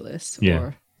ridiculous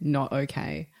or not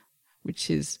okay, which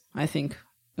is, I think,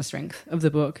 a strength of the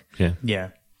book.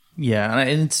 Yeah.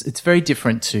 And it's very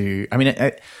different to, I mean,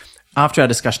 after our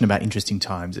discussion about interesting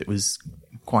times, it was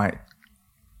quite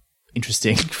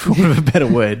interesting, for want of a better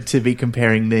word, to be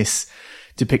comparing this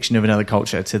depiction of another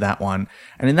culture to that one.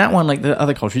 And in that one, like, the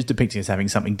other culture is depicting as having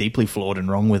something deeply flawed and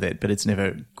wrong with it, but it's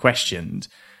never questioned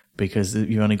because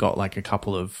you've only got like a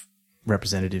couple of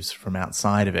representatives from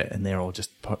outside of it, and they're all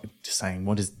just saying,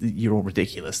 you're all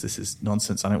ridiculous, this is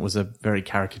nonsense. And it was a very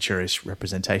caricaturish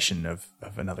representation of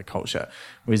another culture.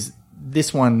 Whereas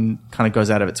this one kind of goes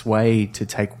out of its way to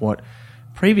take what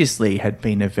previously had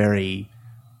been a very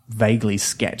vaguely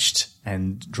sketched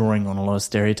and drawing on a lot of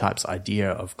stereotypes idea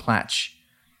of Clatch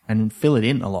and fill it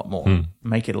in a lot more,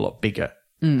 make it a lot bigger.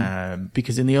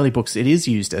 Because in the early books, it is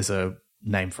used as a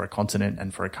name for a continent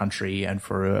and for a country and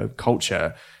for a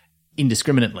culture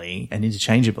indiscriminately and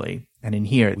interchangeably. And in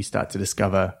here, we start to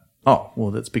discover, oh,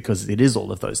 well, that's because it is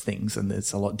all of those things and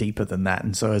it's a lot deeper than that.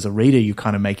 And so as a reader, you're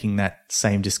kind of making that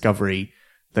same discovery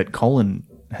that Colin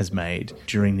has made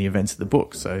during the events of the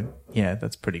book. So yeah,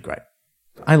 that's pretty great.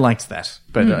 I liked that,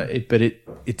 but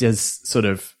it does sort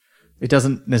of, it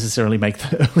doesn't necessarily make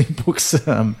the early books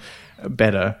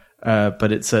better,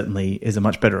 but it certainly is a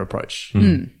much better approach.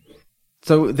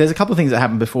 So there's a couple of things that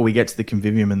happen before we get to the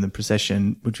convivium and the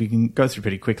procession, which we can go through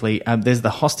pretty quickly. There's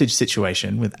the hostage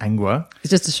situation with Angua.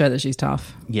 It's just to show that she's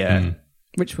tough. Yeah.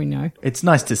 Which we know. It's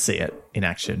nice to see it in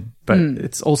action, but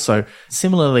it's also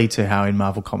similarly to how in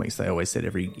Marvel Comics they always said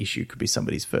every issue could be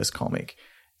somebody's first comic.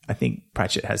 I think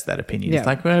Pratchett has that opinion. It's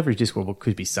like, well, every Discworld book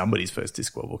could be somebody's first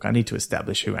Discworld book. I need to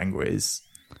establish who Angua is.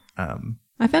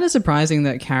 I found it surprising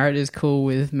that Carrot is cool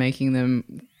with making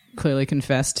them clearly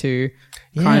confess to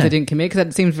crimes they didn't commit, because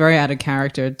that seems very out of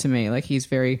character to me. Like, he's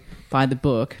very by the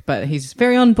book, but he's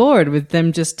very on board with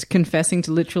them just confessing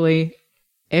to literally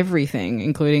everything,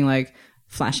 including like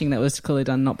flashing that was clearly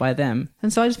done not by them.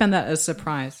 And so I just found that a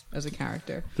surprise as a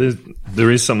character.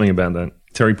 There is something about that.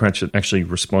 Terry Pratchett actually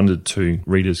responded to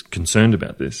readers concerned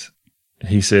about this.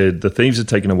 He said, the thieves had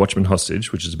taken a watchman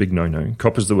hostage, which is a big no-no.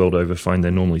 Coppers the world over find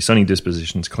their normally sunny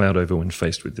dispositions cloud over when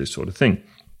faced with this sort of thing.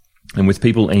 And with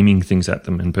people aiming things at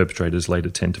them, and perpetrators later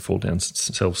tend to fall down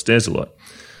self-stairs a lot.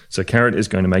 So Carrot is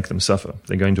going to make them suffer.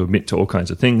 They're going to admit to all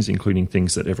kinds of things, including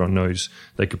things that everyone knows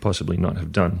they could possibly not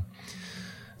have done.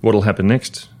 What'll happen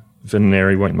next?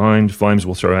 Veterinary won't mind. Vimes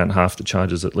will throw out half the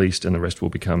charges at least, and the rest will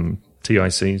become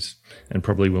TICs and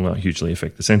probably will not hugely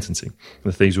affect the sentencing.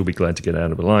 The thieves will be glad to get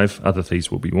out of it alive. Other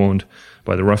thieves will be warned.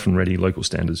 By the rough and ready local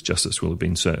standards, justice will have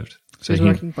been served. So he's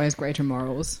working by his greater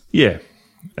morals. Yeah.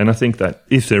 And I think that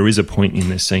if there is a point in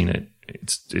this scene,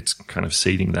 it's kind of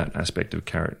seeding that aspect of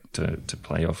Carrot to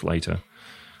play off later.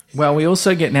 Well, we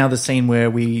also get now the scene where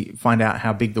we find out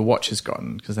how big the watch has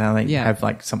gotten, because now they have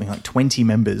like something like 20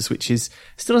 members, which is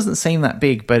still doesn't seem that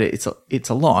big, but it's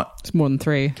a lot. It's more than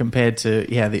 3 compared to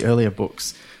the earlier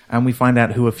books. And we find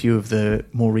out who a few of the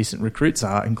more recent recruits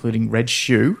are, including Red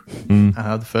Shoe,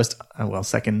 the first,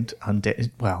 second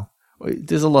undead. Well,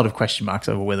 there's a lot of question marks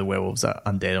over whether werewolves are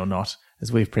undead or not.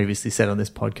 As we've previously said on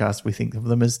this podcast, we think of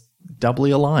them as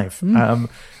doubly alive.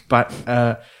 But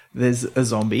there's a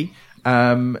zombie.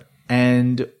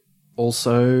 And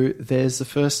also there's the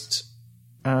first,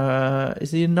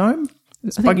 is he a gnome?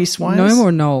 It's Buggy Swires. Gnome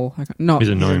or Knoll? No, he's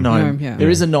a gnome. Yeah. There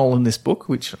is a Knoll in this book,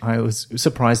 which I was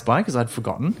surprised by because I'd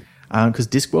forgotten. Because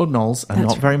Discworld Knolls are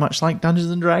not very much like Dungeons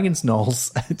and Dragons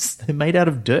Knolls. They're made out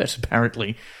of dirt,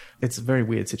 apparently. It's a very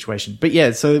weird situation. But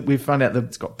yeah, so we find out that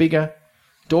it's got bigger.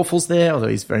 Dorfal's there, although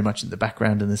he's very much in the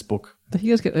background in this book. He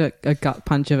does get a gut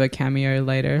punch of a cameo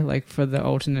later, like for the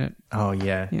alternate. Oh,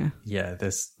 yeah. Yeah. Yeah,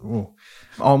 there's... Ooh.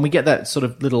 Oh, and we get that sort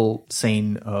of little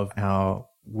scene of our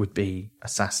would-be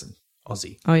assassin,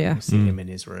 Ozzy. Oh, yeah. We see him in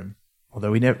his room.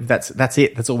 Although we never... That's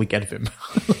it. That's all we get of him.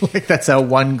 Like, that's our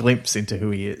one glimpse into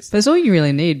who he is. That's all you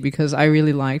really need, because I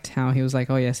really liked how he was like,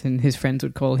 oh yes, and his friends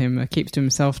would call him a keeps to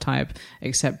himself type,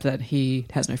 except that he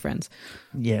has no friends.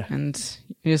 Yeah. And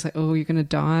you're just like, oh, you're going to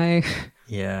die.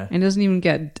 Yeah. And doesn't even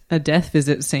get a death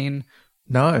visit scene.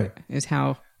 No. Is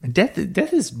how... And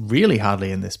death is really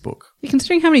hardly in this book.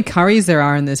 Considering how many curries there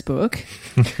are in this book.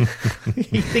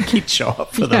 You think he'd show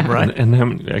up for them, right?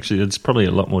 And actually, it's probably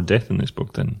a lot more death in this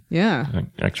book than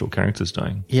actual characters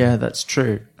dying. Yeah, that's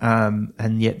true.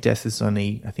 And yet death is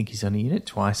only... I think he's only in it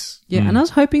twice. Yeah, and I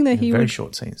was hoping that he Very would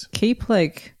short scenes. keep,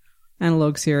 like,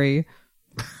 Analog Siri,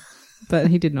 but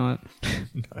he did not.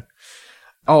 No.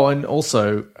 Oh, and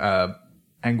also,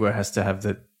 Angua has to have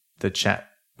the chat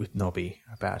with Nobby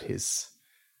about his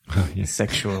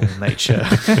sexual nature.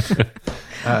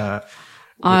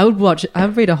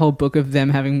 I'd read a whole book of them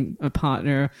having a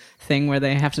partner thing where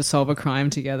they have to solve a crime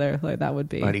together. Like, that would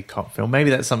be... Buddy cop film. Maybe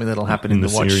that's something that'll happen in the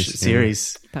Watch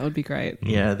series. That would be great.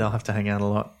 Yeah, they'll have to hang out a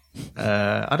lot.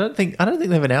 I don't think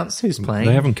they've announced who's playing.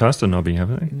 They haven't cast a Nobby, have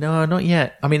they? No, not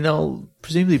yet. I mean, they'll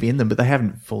presumably be in them, but they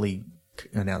haven't fully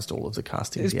announced all of the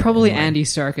castings It's yet. probably anyway. Andy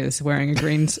Serkis wearing a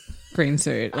green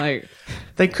suit. Like,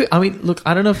 They could. I mean, look.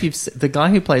 I don't know if you've the guy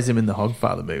who plays him in the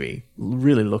Hogfather movie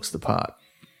really looks the part,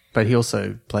 but he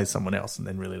also plays someone else and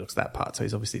then really looks that part. So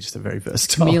he's obviously just a very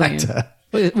versatile chameleon. actor.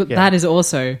 Well, that is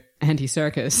also Andy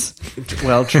Serkis.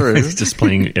 Well, true, He's just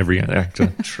playing every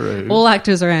actor. true. All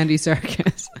actors are Andy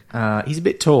Serkis. He's a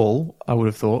bit tall, I would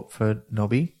have thought, for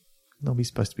Nobby. Nobby's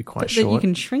supposed to be quite But you short.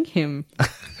 can shrink him.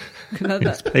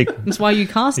 Big. That's why you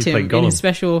cast He's him playing in his Gollum.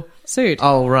 special suit.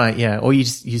 Oh, right, yeah. Or you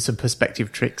just use some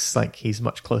perspective tricks, like he's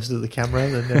much closer to the camera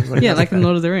than everybody Yeah, else. like in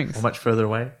Lord of the Rings. Or much further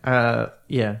away.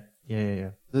 Yeah.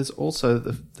 There's also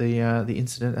the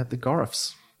incident at the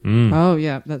Gorofs. Oh,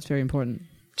 yeah, that's very important.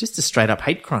 Just a straight up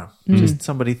hate crime. Just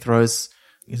somebody throws,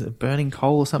 is it burning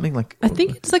coal or something? Like I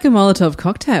think it's like a Molotov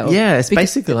cocktail. yeah, it's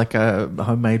basically like a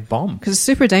homemade bomb. Because it's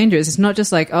super dangerous. It's not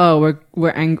just like, oh,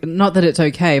 we're angry. Not that it's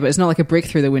okay, but it's not like a brick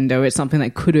through the window. It's something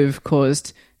that could have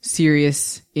caused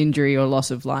serious injury or loss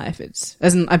of life. It's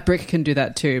as in a brick can do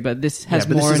that too, but this has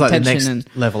but more this is like the intention next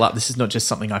and level up. This is not just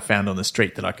something I found on the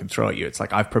street that I can throw at you. It's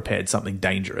like I've prepared something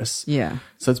dangerous. yeah.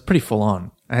 So it's pretty full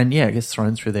on. And yeah, it gets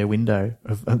thrown through their window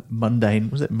of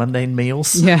mundane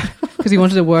meals? Yeah, because he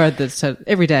wanted a word that said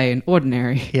everyday and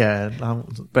ordinary. Yeah.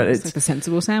 But It's like a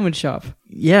sensible sandwich shop.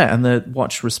 yeah, and the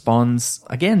watch responds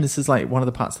again. This is like one of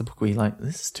the parts of the book where you're like,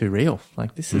 this is too real.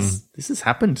 Like this has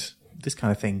happened. This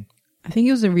kind of thing. I think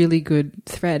it was a really good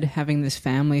thread having this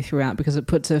family throughout because it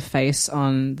puts a face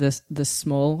on the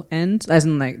small end, as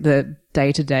in like the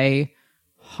day-to-day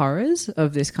horrors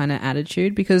of this kind of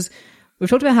attitude. Because we've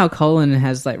talked about how Colin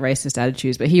has like racist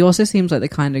attitudes, but he also seems like the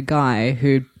kind of guy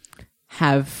who'd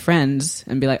have friends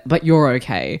and be like, but you're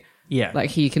okay. Yeah. Like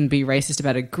he can be racist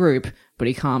about a group, but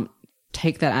he can't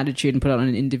take that attitude and put it on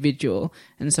an individual.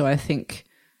 And so I think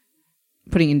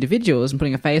putting individuals and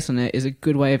putting a face on it is a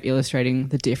good way of illustrating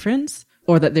the difference,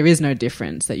 or that there is no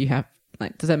difference that you have.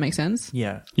 Like, does that make sense?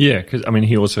 Yeah. Yeah, because I mean,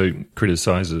 he also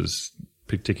criticizes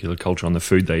particular culture on the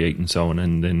food they eat and so on.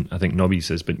 And then I think Nobby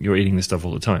says, but you're eating this stuff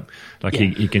all the time. Like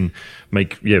he can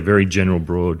make, very general,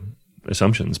 broad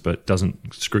assumptions, but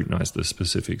doesn't scrutinize the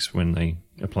specifics when they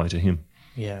apply to him.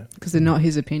 Yeah. Because they're not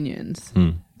his opinions.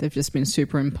 They've just been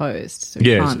superimposed, so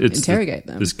you can't interrogate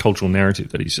them. This cultural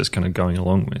narrative that he's just kind of going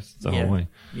along with the whole way.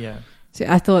 Yeah. See,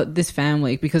 I thought this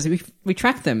family, because we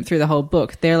track them through the whole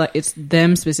book, they're like, it's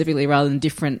them specifically rather than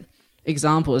different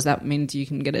examples. That means you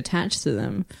can get attached to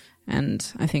them.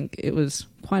 And I think it was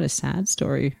quite a sad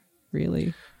story,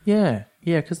 really. Yeah.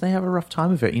 Yeah, because they have a rough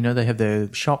time of it. You know, they have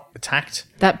their shop attacked.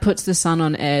 That puts the son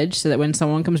on edge so that when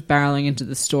someone comes barreling into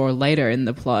the store later in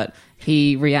the plot,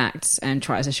 he reacts and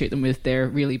tries to shoot them with their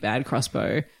really bad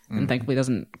crossbow and thankfully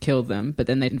doesn't kill them. But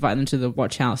then they invite them to the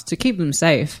watch house to keep them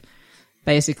safe,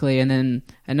 basically. And then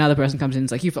another person comes in and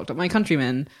is like, you fucked up my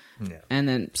countrymen. Yeah. And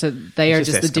then, so they are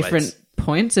just the different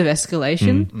points of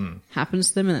escalation happens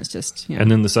to them, and it's just,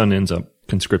 And then the son ends up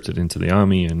conscripted into the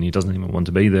army, and he doesn't even want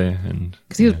to be there. And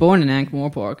because he was born in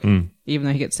Ankh-Morpork, even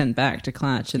though he gets sent back to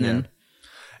Clatch, and then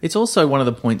It's also one of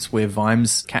the points where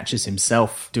Vimes catches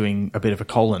himself doing a bit of a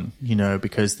colon, you know,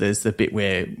 because there's the bit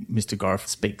where Mr. Goroff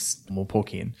speaks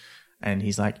Morporkian and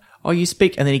he's like, oh, you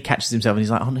speak, and then he catches himself and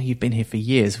he's like, oh no, you've been here for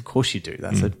years. Of course you do.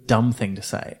 That's a dumb thing to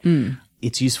say.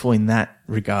 it's useful in that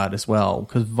regard as well.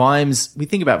 Because Vimes, we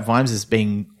think about Vimes as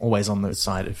being always on the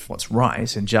side of what's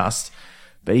right and just,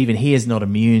 but even he is not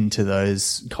immune to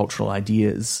those cultural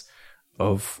ideas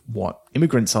of what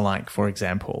immigrants are like, for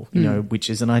example, you know, which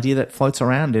is an idea that floats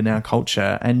around in our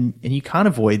culture, and you can't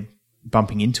avoid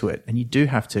bumping into it, and you do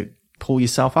have to pull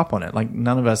yourself up on it. Like,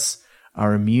 none of us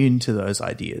are immune to those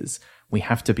ideas. We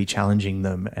have to be challenging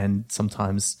them, and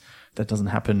sometimes that doesn't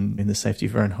happen in the safety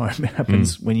of your own home. It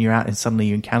happens when you're out and suddenly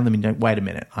you encounter them and you don't, wait a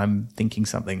minute, I'm thinking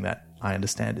something that I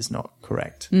understand is not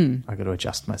correct. I've got to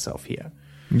adjust myself here.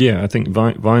 Yeah, I think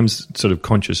Vimes sort of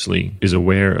consciously is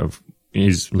aware of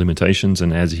his limitations,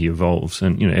 and as he evolves,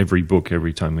 and, you know, every book,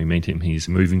 every time we meet him, he's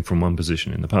moving from one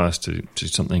position in the past to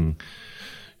something,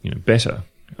 you know, better.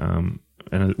 And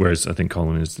whereas I think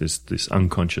Colin is this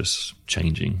unconscious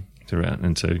changing throughout,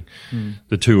 and so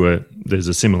the two there's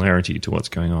a similarity to what's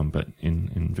going on, but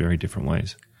in very different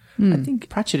ways. I think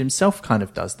Pratchett himself kind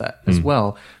of does that as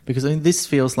well, because I mean, this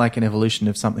feels like an evolution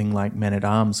of something like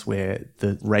Men-at-Arms, where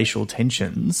the racial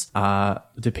tensions are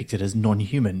depicted as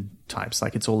non-human types,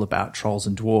 like it's all about trolls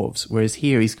and dwarves, whereas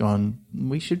here he's gone,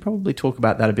 we should probably talk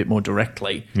about that a bit more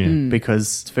directly,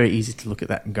 because it's very easy to look at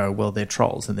that and go, well, they're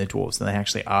trolls and they're dwarves, and they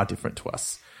actually are different to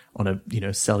us on a, you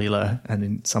know, cellular and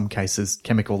in some cases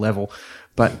chemical level,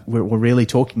 but we're really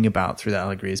talking about through the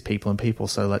allegory as people and people,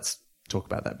 so let's talk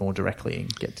about that more directly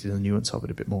and get to the nuance of it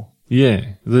a bit more. Yeah,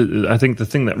 I think the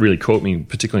thing that really caught me,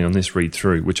 particularly on this read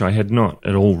through, which I had not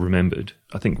at all remembered,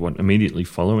 I think what immediately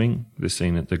following the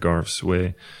scene at the Gorfs,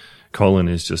 where Colin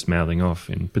is just mouthing off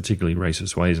in particularly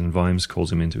racist ways, and Vimes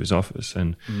calls him into his office,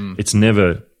 and it's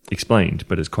never explained,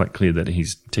 but it's quite clear that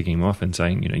he's ticking him off and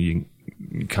saying, you know, you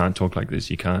can't talk like this,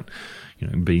 you can't, you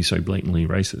know, be so blatantly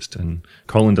racist. And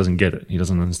Colin doesn't get it. He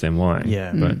doesn't understand why.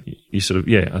 Yeah. But you sort of,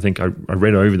 I think I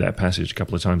read over that passage a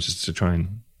couple of times just to try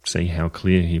and see how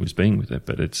clear he was being with it.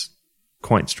 But it's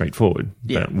quite straightforward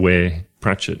about where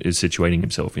Pratchett is situating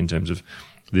himself in terms of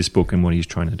this book and what he's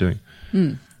trying to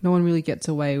do. No one really gets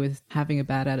away with having a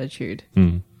bad attitude.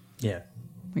 Yeah.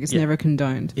 Like, it's never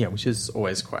condoned. Yeah, which is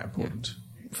always quite important.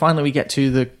 Finally, we get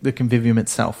to the convivium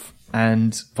itself,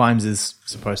 and Vimes is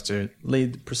supposed to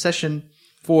lead the procession.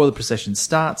 Before the procession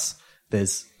starts,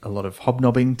 there's a lot of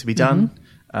hobnobbing to be done,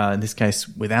 in this case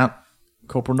without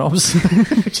Corporal Nobbs,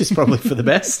 which is probably for the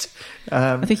best.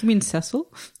 I think you mean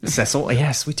Cecil? Cecil,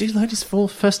 yes. We do learn his full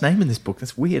first name in this book.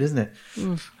 That's weird, isn't it?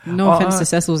 No offense to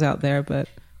Cecils out there, but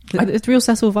it's real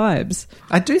Cecil vibes.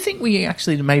 I do think we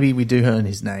actually, maybe we do learn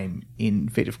his name in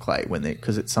Feet of Clay,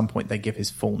 because at some point they give his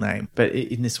full name. But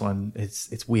in this one,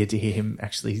 it's weird to hear him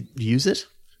actually use it.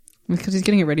 Because he's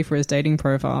getting it ready for his dating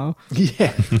profile.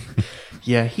 Yeah.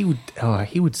 Yeah, he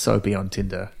would so be on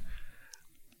Tinder.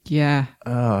 Yeah.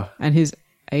 And his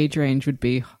age range would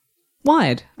be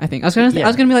wide, I think. I was going to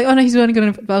be like, oh no, he's only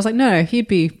going to, but I was like, no, he'd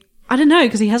be, I don't know,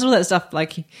 because he has all that stuff,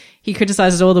 like he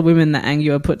criticizes all the women that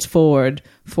Angua puts forward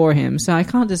for him, so I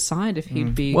can't decide if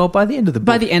he'd be... Well, by the end of the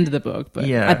book. But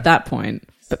at that point.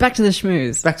 But back to the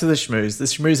schmooze. The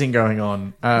schmoozing going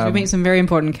on. We meet some very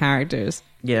important characters.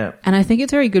 Yeah. And I think it's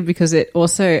very good because it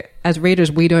also, as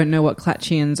readers, we don't know what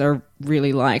Clatchians are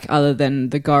really like other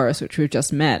than the Gorfs, which we've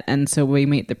just met. And so we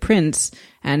meet the prince,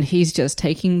 and he's just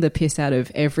taking the piss out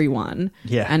of everyone.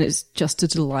 Yeah. And it's just a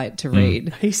delight to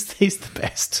read. He's the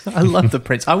best. I love the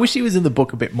prince. I wish he was in the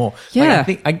book a bit more. Yeah. Like, I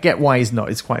think I get why he's not.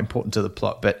 It's quite important to the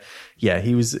plot, but yeah,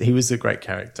 he was a great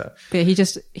character. But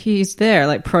he's there,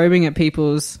 like, probing at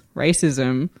people's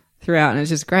racism throughout, and it's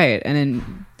just great. And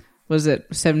then, was it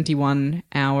 71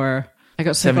 Hour? I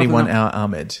got 71 Hour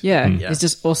Ahmed. Yeah, he's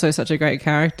just also such a great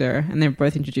character, and they're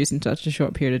both introduced in such a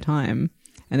short period of time.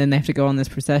 And then they have to go on this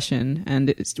procession, and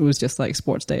it was just like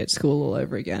sports day at school all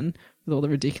over again, with all the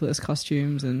ridiculous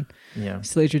costumes and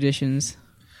silly traditions.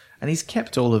 And he's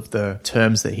kept all of the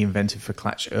terms that he invented for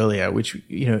Clatch earlier, which,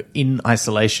 you know, in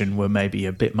isolation were maybe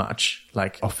a bit much,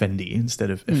 like offendy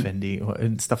instead of effendi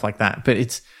and stuff like that. But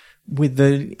it's with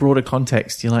the broader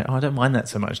context, you're like, oh, I don't mind that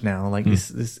so much now. Like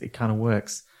this, it kind of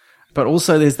works. But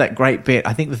also there's that great bit.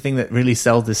 I think the thing that really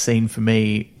sells the scene for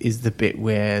me is the bit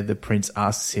where the prince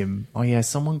asks him, oh yeah,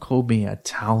 someone called me a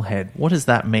towelhead. What does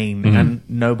that mean? And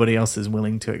nobody else is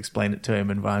willing to explain it to him.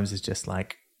 And Vimes is just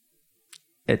like,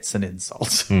 it's an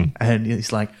insult. And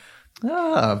he's like,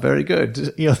 very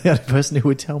good. You're the only person who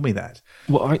would tell me that.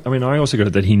 Well, I mean, I also got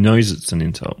it that he knows it's an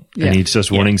insult. Yeah. And he's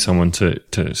just wanting someone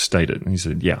to state it. And he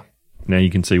said, now you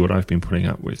can see what I've been putting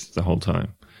up with the whole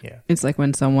time. Yeah. It's like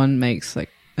when someone makes like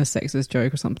a sexist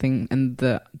joke or something, and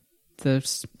the the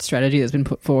strategy that's been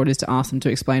put forward is to ask them to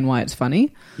explain why it's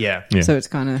funny. Yeah. Yeah. So it's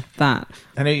kind of that.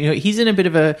 And he's in a bit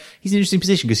of he's in an interesting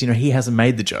position because he hasn't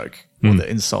made the joke or the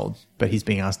insult, but he's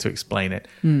being asked to explain it,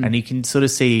 and you can sort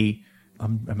of see.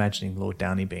 I'm imagining Lord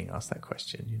Downey being asked that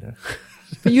question.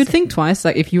 But you'd think twice,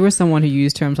 like if you were someone who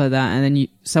used terms like that, and then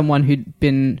someone who'd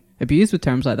been abused with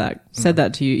terms like that said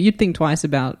that to you, you'd think twice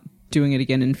about doing it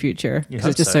again in future because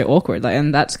it's just so awkward. Like,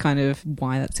 and that's kind of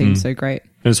why that seems so great.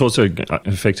 And it's also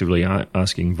effectively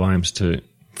asking Vimes to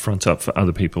front up for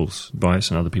other people's bias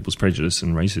and other people's prejudice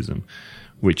and racism,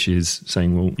 which is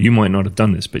saying, well, you might not have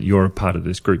done this, but you're a part of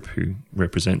this group who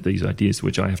represent these ideas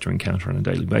which I have to encounter on a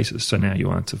daily basis. So now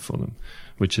you answer for them,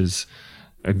 which is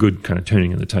a good kind of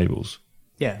turning of the tables.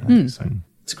 Yeah, I think so.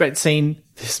 It's a great scene.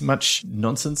 There's much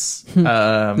nonsense.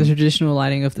 The traditional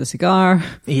lighting of the cigar.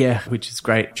 Yeah, which is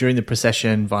great. During the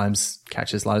procession, Vimes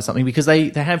catches light of something because they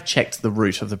have checked the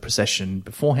route of the procession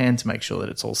beforehand to make sure that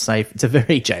it's all safe. It's a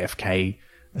very JFK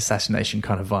assassination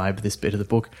kind of vibe, this bit of the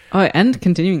book. Oh, and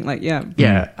continuing,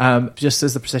 Yeah. Just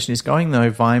as the procession is going, though,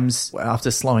 Vimes,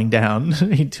 after slowing down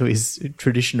into his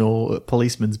traditional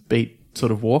policeman's beat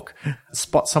sort of walk,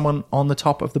 spots someone on the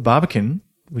top of the Barbican,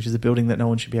 which is a building that no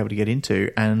one should be able to get into,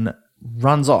 and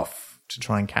runs off to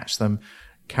try and catch them.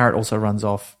 Carrot also runs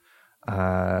off.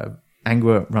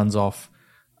 Angua runs off.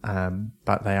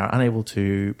 But they are unable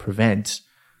to prevent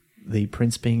the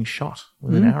prince being shot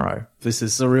with an arrow. This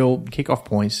is a real kickoff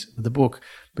point of the book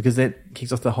because that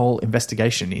kicks off the whole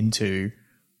investigation into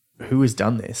who has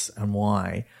done this and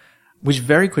why, which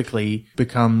very quickly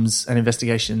becomes an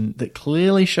investigation that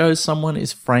clearly shows someone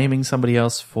is framing somebody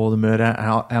else for the murder.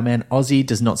 Our man Ozzy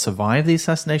does not survive the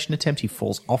assassination attempt. He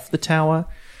falls off the tower.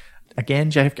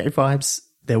 Again, JFK vibes.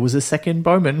 There was a second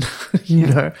Bowman,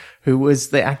 who was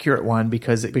the accurate one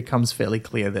because it becomes fairly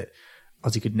clear that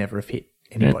Ozzy could never have hit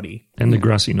anybody. And the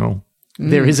grassy knoll.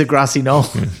 There is a grassy knoll.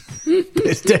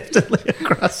 There's definitely a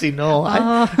grassy knoll.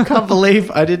 I can't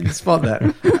believe I didn't spot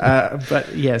that.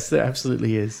 But yes, there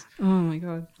absolutely is. Oh my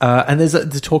God. And there's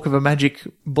the talk of a magic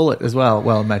bullet as well.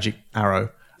 Well, magic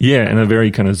arrow. Yeah, and a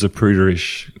very kind of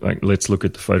Zapruder-ish, like, let's look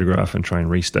at the photograph and try and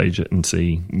restage it and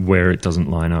see where it doesn't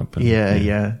line up. And, Yeah.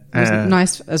 It was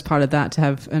nice as part of that to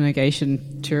have a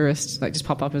negation tourist just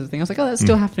pop up as a thing. I was like, oh, that's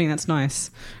still happening. That's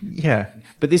nice. Yeah.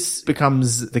 But this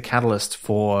becomes the catalyst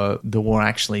for the war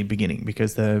actually beginning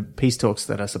because the peace talks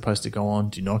that are supposed to go on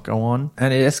do not go on.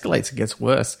 And it escalates. It gets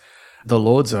worse. The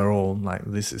lords are all like,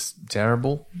 this is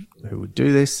terrible. Who would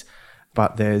do this?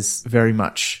 But there's very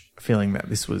much feeling that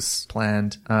this was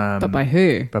planned. But by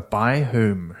who? But by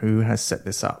whom? Who has set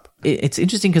this up? It's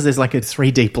interesting because there's like a 3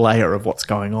 deep layer of what's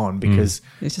going on because...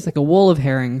 It's just like a wall of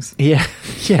herrings. Yeah.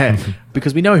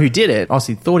 Because we know who did it.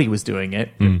 Ozzy thought he was doing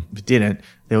it, but didn't.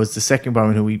 There was the second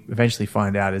Bowman who we eventually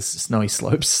find out is Snowy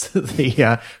Slopes,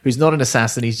 who's not an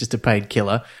assassin, he's just a paid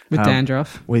killer. With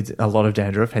dandruff. With a lot of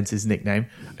dandruff, hence his nickname,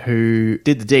 who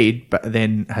did the deed but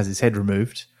then has his head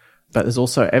removed. But there's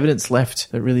also evidence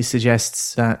left that really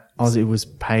suggests that Ozzy was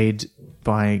paid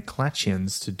by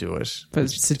Clatchians to do it. But it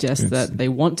suggests that they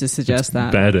want to suggest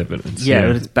that. Bad evidence. Yeah,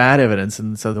 but it's bad evidence,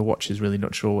 and so the Watch is really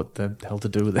not sure what the hell to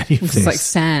do with any of this. It's like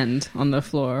sand on the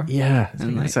floor. Yeah.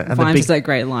 And like, and Vimes has that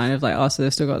great line of like, oh, so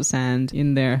they've still got sand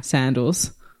in their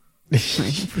sandals.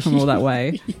 Like, from all that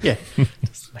way. Yeah.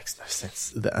 Just makes no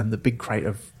sense. And the big crate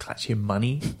of Clatchian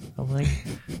money, I'm like,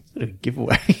 sort of a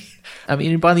giveaway. I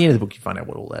mean, by the end of the book, you find out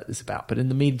what all that is about. But in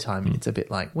the meantime, it's a bit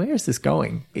like, where is this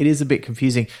going? It is a bit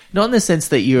confusing. Not in the sense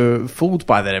that you're fooled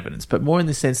by that evidence, but more in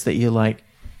the sense that you're like,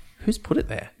 who's put it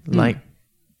there? Like,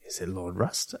 is it Lord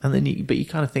Rust? And then you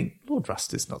kind of think, Lord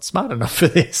Rust is not smart enough for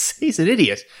this. He's an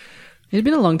idiot. It had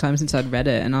been a long time since I'd read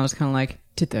it, and I was kind of like,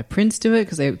 did the prince do it?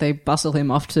 Because they bustle him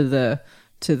off to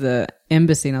the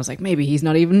embassy, and I was like, maybe he's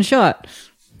not even shot.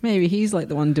 Maybe he's like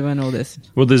the one doing all this.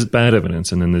 Well, there's bad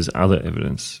evidence, and then there's other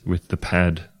evidence with the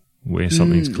pad where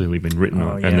something's clearly been written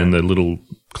on, and then the little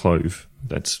clove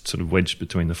that's sort of wedged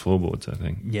between the floorboards, I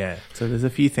think. Yeah. So there's a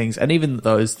few things, and even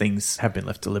those things have been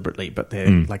left deliberately, but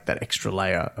they're like that extra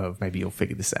layer of maybe you'll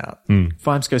figure this out.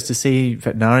 Vimes goes to see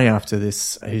Vetinari after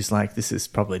this, who's like, this is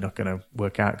probably not going to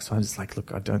work out. So I'm just like,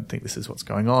 look, I don't think this is what's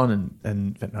going on.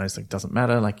 And Vetinari's like, doesn't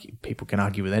matter. Like, people can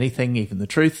argue with anything, even the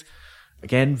truth.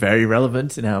 Again, very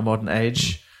relevant in our modern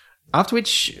age. After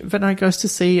which, Vetinari goes to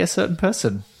see a certain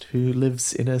person who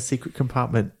lives in a secret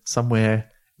compartment somewhere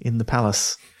in the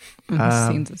palace. The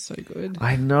scenes are so good.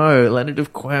 I know. Leonard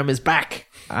of Quirm is back.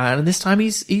 And this time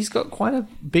he's got quite a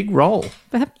big role.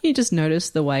 But haven't you just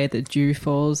noticed the way that dew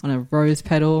falls on a rose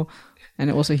petal? And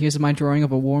it also uses my drawing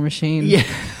of a war machine. Yeah.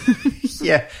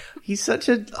 Yeah. He's such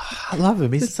I love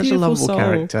him. He's such a lovable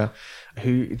character.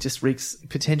 who just wreaks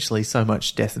potentially so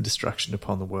much death and destruction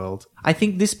upon the world. I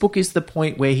think this book is the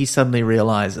point where he suddenly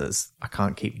realizes, I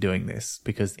can't keep doing this,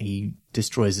 because he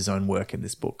destroys his own work in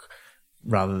this book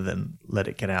rather than let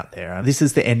it get out there. This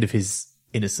is the end of his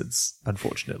innocence,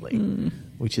 unfortunately,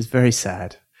 which is very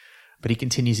sad. But he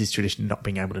continues his tradition of not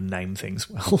being able to name things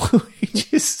well,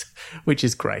 which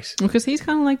is great. Because he's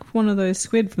kind of like one of those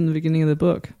squid from the beginning of the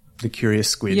book. The curious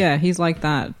squid. Yeah, he's like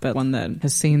that, but one that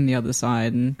has seen the other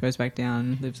side and goes back down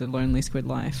and lives a lonely squid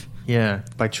life. Yeah,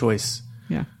 by choice.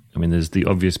 Yeah. I mean, there's the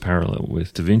obvious parallel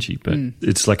with Da Vinci, but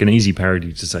it's like an easy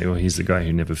parody to say, oh, he's the guy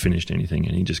who never finished anything,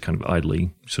 and he just kind of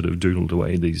idly sort of doodled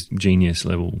away these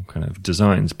genius-level kind of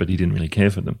designs, but he didn't really care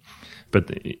for them.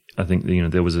 But I think,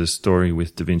 there was a story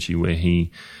with Da Vinci where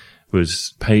he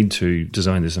was paid to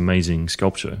design this amazing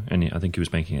sculpture, and I think he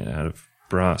was making it out of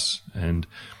brass, and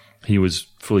he was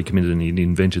fully committed, and he'd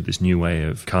invented this new way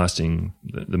of casting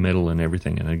the metal and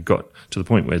everything, and it got to the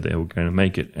point where they were going to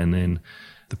make it, and then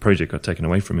the project got taken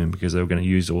away from him because they were going to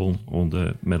use all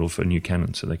the metal for new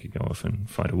cannons so they could go off and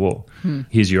fight a war.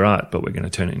 Here's your art, but we're going to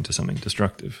turn it into something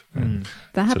destructive.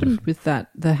 That happened with the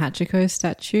Hachiko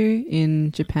statue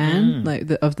in Japan,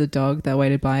 of the dog that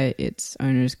waited by its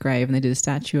owner's grave, and they did a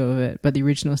statue of it, but the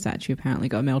original statue apparently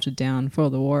got melted down for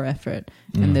the war effort,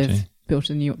 and they've built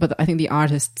a new, but I think the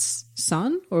artist's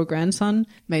son or grandson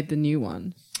made the new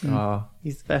one. Oh,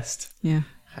 he's the best. Yeah.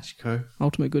 Hachiko.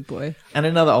 Ultimate good boy. And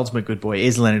another ultimate good boy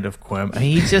is Leonard of Quirm. And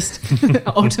he just...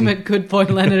 Ultimate good boy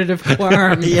Leonard of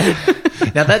Quirm. Yeah.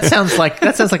 Now that sounds like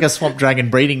a swamp dragon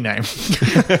breeding name.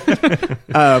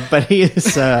 But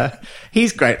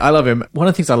he's great. I love him. One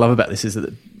of the things I love about this is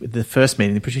that the first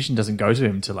meeting, the patrician doesn't go to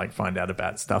him to find out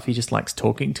about stuff. He just likes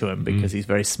talking to him because he's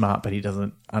very smart, but he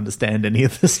doesn't understand any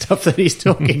of the stuff that he's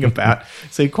talking about.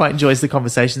 So he quite enjoys the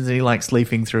conversations, and he likes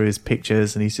leafing through his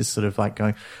pictures, and he's just sort of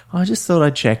going, oh, I just thought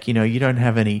I'd check, you don't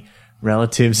have any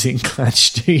relatives in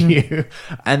Clatch, do you?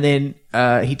 And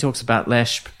then he talks about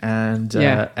Leshp,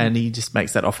 and he just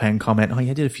makes that offhand comment, oh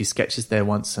yeah, I did a few sketches there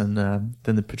once, and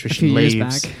then the patrician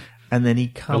leaves, and then he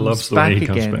comes back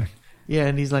again. Yeah,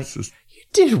 and he's like, you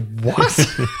did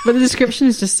what? But the description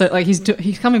is just so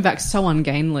he's coming back so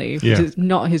ungainly, which is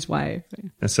not his way.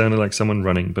 It sounded like someone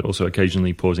running, but also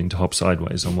occasionally pausing to hop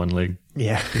sideways on one leg.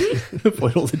 Yeah,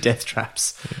 avoid all the death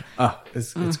traps.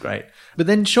 It's great. But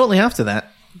then shortly after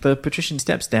that, the patrician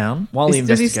steps down while the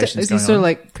investigation is going on. Is he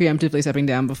sort of preemptively stepping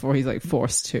down before he's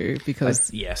forced to?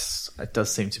 Because yes, it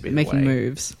does seem to be making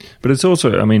moves. But it's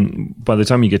also, by the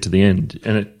time you get to the end,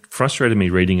 and it frustrated me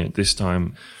reading it this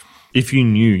time. If you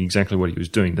knew exactly what he was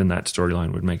doing, then that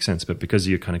storyline would make sense. But because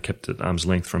you're kind of kept at arm's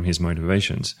length from his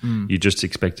motivations, you just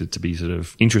expected to be sort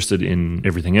of interested in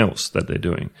everything else that they're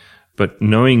doing. But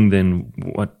knowing then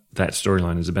what that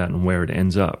storyline is about and where it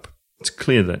ends up, it's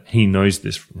clear that he knows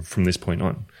this from this point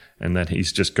on, and that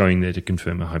he's just going there to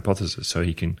confirm a hypothesis so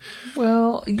he can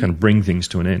kind of bring things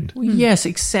to an end. Well, yes,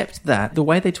 except that the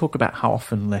way they talk about how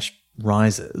often Leshp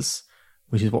rises,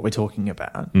 which is what we're talking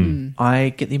about,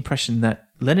 I get the impression that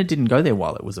Leonard didn't go there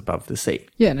while it was above the sea.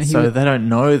 Yeah, no, so they don't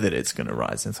know that it's going to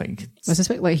rise. And I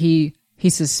suspect he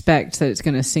suspects that it's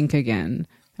going to sink again,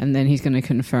 and then he's going to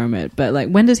confirm it.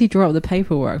 But when does he draw up the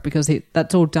paperwork? Because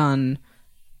that's all done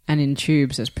and in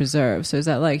tubes as preserved. So is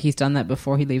that he's done that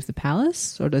before he leaves the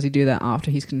palace, or does he do that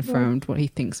after he's confirmed what he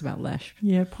thinks about Leshp?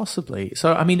 Yeah, possibly.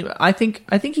 So I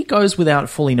think he goes without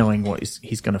fully knowing what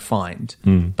he's going to find,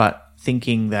 but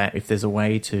thinking that if there's a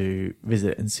way to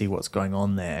visit and see what's going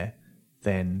on there,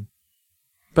 then...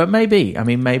 But maybe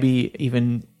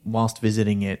even whilst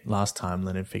visiting it last time,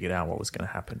 Leonard figured out what was going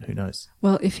to happen. Who knows?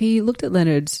 Well, if he looked at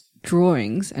Leonard's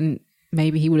drawings, and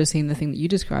maybe he would have seen the thing that you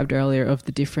described earlier of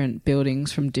the different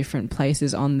buildings from different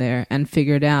places on there and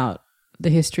figured out the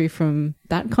history from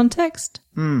that context.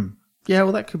 Yeah,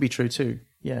 well, that could be true too.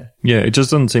 Yeah. Yeah, it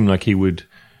just doesn't seem like he would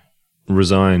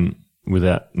resign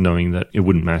without knowing that it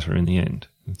wouldn't matter in the end.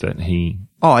 That he...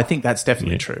 Oh, I think that's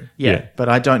definitely true. Yeah, but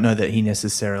I don't know that he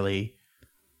necessarily...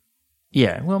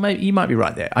 Yeah, well, maybe you might be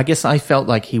right there. I guess I felt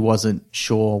like he wasn't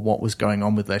sure what was going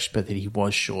on with Leshp, but that he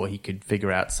was sure he could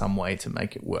figure out some way to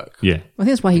make it work. Yeah. Well, I think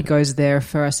that's why he goes there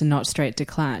first and not straight to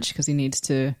Clatch, because he needs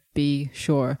to be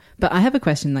sure. But I have a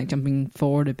question, jumping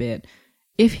forward a bit.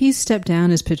 If he's stepped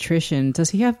down as patrician, does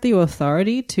he have the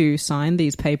authority to sign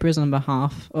these papers on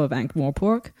behalf of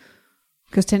Ankh-Morpork?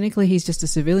 Because technically he's just a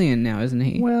civilian now, isn't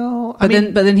he? Well, but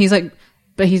then he's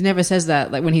but he never says that.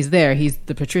 When he's there, he's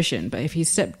the patrician. But if he's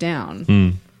stepped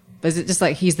down, is it just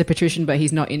he's the patrician, but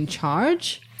he's not in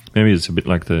charge? Maybe it's a bit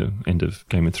like the end of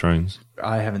Game of Thrones.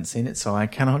 I haven't seen it, so I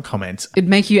cannot comment. It'd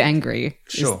make you angry.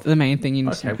 Sure. Is the main thing you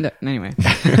need Okay. to... No, anyway.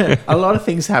 A lot of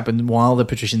things happen while the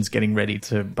patrician's getting ready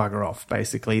to bugger off,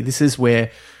 basically. This is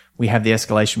where we have the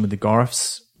escalation with the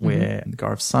Goroffs, where the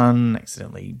Goroff's son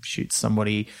accidentally shoots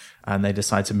somebody and they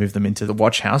decide to move them into the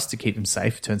watch house to keep them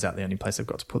safe. Turns out the only place they've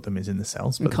got to put them is in the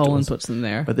cells. And Colin puts them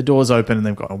there. But the door's open and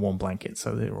they've got a warm blanket,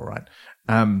 so they're all right.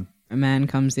 A man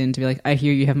comes in to be like, I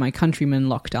hear you have my countrymen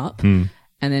locked up. And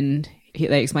then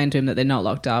they explain to him that they're not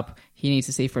locked up. He needs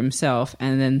to see for himself.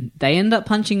 And then they end up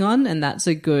punching on, and that's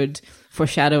a good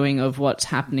foreshadowing of what's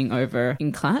happening over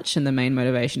in Clatch and the main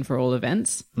motivation for all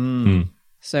events.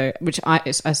 So, which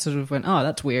I sort of went, oh,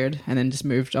 that's weird, and then just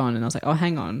moved on. And I was like, oh,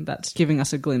 hang on, that's giving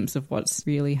us a glimpse of what's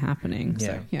really happening. Yeah.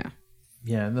 So, yeah.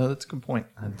 Yeah, no, that's a good point.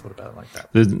 I hadn't thought about it like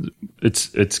that.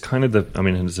 It's kind of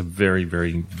it's a very,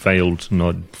 very veiled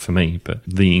nod for me, but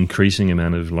the increasing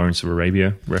amount of Lawrence of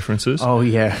Arabia references. Oh,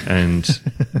 yeah. And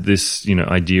this,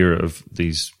 idea of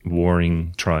these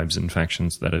warring tribes and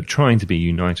factions that are trying to be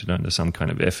united under some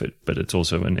kind of effort, but it's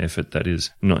also an effort that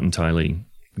is not entirely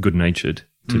good-natured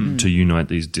to unite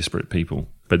these disparate people.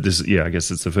 But this, I guess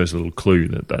it's the first little clue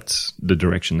that that's the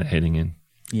direction they're heading in.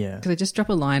 Yeah. Because I just dropped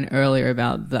a line earlier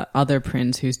about the other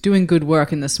prince who's doing good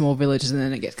work in the small villages, and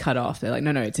then it gets cut off. They're like,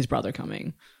 no, it's his brother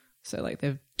coming. So, like,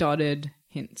 they've dotted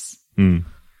hints.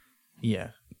 Yeah.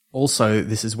 Also,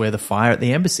 this is where the fire at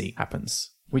the embassy happens,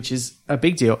 which is a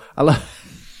big deal. I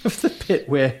love the bit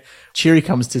where Cheery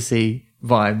comes to see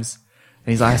Vimes,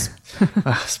 and he's like,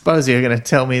 I suppose you're going to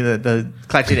tell me that the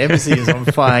Clatchet embassy is on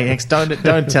fire next.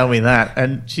 Don't tell me that.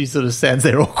 And she sort of stands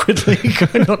there awkwardly,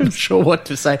 not sure what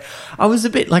to say. I was a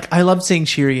bit like, I loved seeing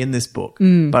Cheery in this book,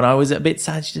 but I was a bit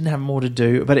sad she didn't have more to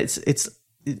do. But it's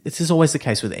just always the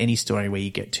case with any story where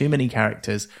you get too many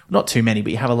characters, not too many,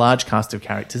 but you have a large cast of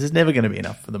characters. There's never going to be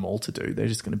enough for them all to do. They're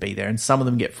just going to be there. And some of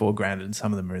them get foregrounded and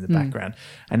some of them are in the background.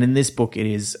 And in this book, it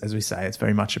is, as we say, it's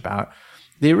very much about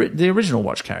the original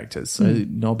Watch characters. So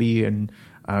Nobby and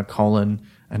Colin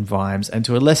and Vimes, and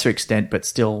to a lesser extent, but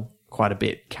still quite a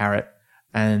bit, Carrot,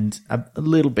 and a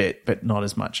little bit, but not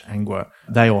as much, Angua.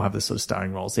 They all have the sort of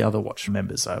starring roles. The other Watch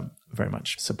members are very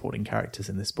much supporting characters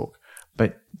in this book.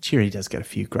 But Cheery does get a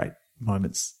few great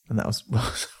moments, and that was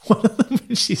one of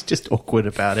them. She's just awkward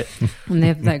about it. And they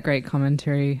have that great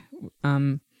commentary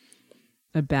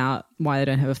about why they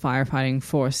don't have a firefighting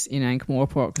force in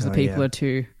Ankh-Morpork, because the people are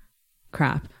too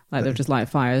crap. Like, they've just light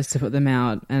fires to put them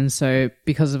out. And so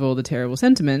because of all the terrible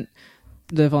sentiment,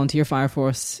 the volunteer fire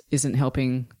force isn't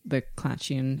helping the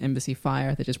Clatchian embassy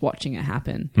fire. They're just watching it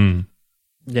happen.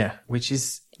 Yeah, which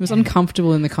is... It was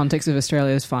uncomfortable in the context of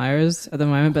Australia's fires at the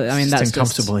moment, but I mean, that's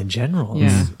uncomfortable in general.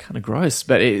 Yeah. It's kind of gross.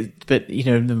 But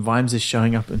the Vimes is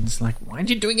showing up and it's like, why aren't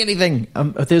you doing anything?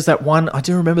 There's that one, I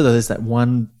do remember though, there's that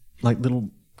one like little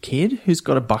kid who's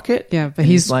got a bucket. Yeah, but and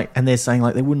he's like, and they're saying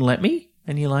like, they wouldn't let me.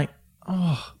 And you're like,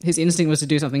 oh. His instinct was to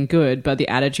do something good, but the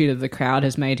attitude of the crowd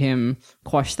has made him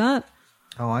quash that.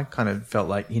 Oh, I kind of felt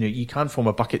like, you can't form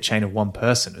a bucket chain of one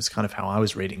person. It's kind of how I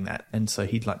was reading that. And so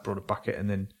he'd like brought a bucket and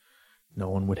then no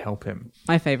one would help him.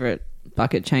 My favourite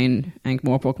bucket chain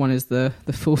Ankh-Morpork one is the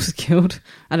Fool's Guild.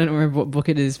 I don't remember what book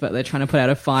it is, but they're trying to put out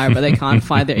a fire, but they can't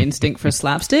find their instinct for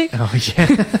slapstick. Oh, yeah.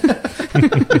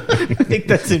 I think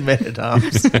that's in Men at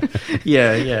Arms.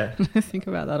 Yeah. I think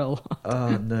about that a lot.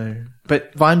 Oh, no.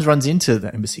 But Vimes runs into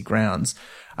the embassy grounds,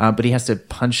 but he has to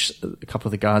punch a couple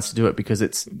of the guards to do it because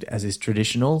it's, as is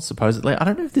traditional, supposedly. I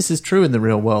don't know if this is true in the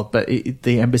real world, but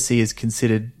the embassy is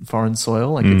considered foreign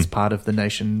soil, like it's part of the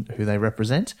nation who they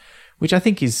represent, which I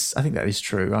think that is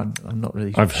true. I'm not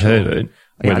really I've sure. heard it.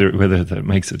 Whether that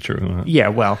makes it true or not. Yeah,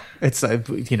 well, it's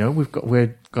we've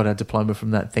got our diploma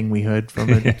from that thing we heard from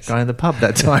a guy in the pub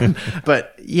that time.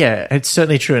 But yeah, it's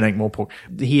certainly true in Ankh-Morpork.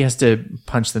 He has to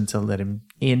punch them to let him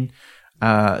in,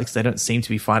 because they don't seem to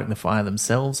be fighting the fire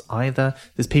themselves either.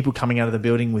 There's people coming out of the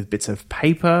building with bits of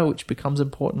paper, which becomes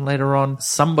important later on.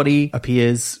 Somebody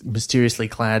appears mysteriously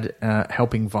clad,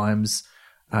 helping Vimes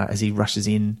as he rushes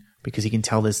in, because he can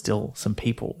tell there's still some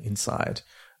people inside.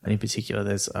 And in particular,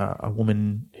 there's a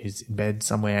woman who's in bed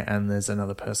somewhere, and there's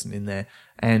another person in there,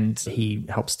 and he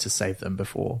helps to save them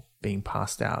before being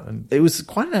passed out. And it was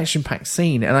quite an action-packed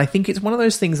scene, and I think it's one of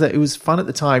those things that it was fun at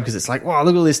the time, because it's like, wow,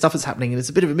 look at all this stuff that's happening, and it's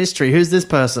a bit of a mystery. Who's this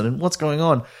person, and what's going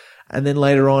on? And then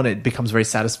later on, it becomes very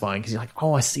satisfying, because you're like,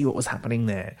 oh, I see what was happening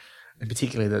there. And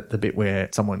particularly the bit where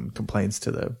someone complains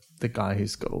to the guy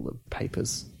who's got all the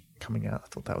papers coming out. I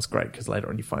thought that was great, because later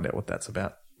on you find out what that's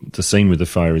about. The scene with the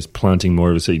fire is planting more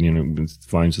of a seed, with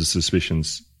Vimes'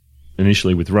 suspicions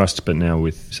initially with Rust, but now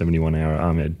with 71 Hour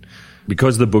Ahmed.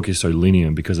 Because the book is so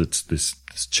linear, because it's this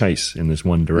chase in this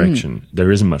one direction,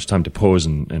 there isn't much time to pause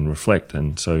and reflect.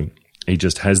 And so he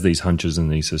just has these hunches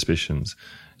and these suspicions,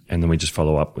 and then we just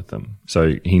follow up with them.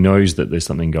 So he knows that there's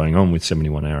something going on with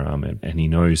 71 Hour Ahmed, and he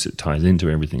knows it ties into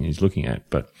everything he's looking at,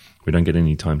 but we don't get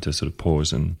any time to sort of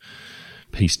pause and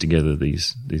piece together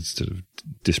these sort of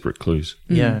disparate clues.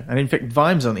 Yeah, and in fact,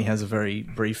 Vimes only has a very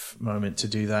brief moment to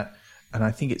do that, and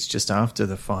I think it's just after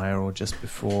the fire or just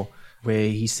before, where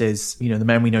he says, the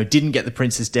man we know didn't get the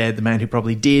princess dead. The man who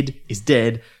probably did is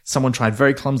dead. Someone tried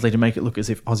very clumsily to make it look as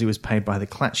if Ozzy was paid by the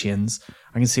Clatchians.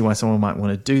 I can see why someone might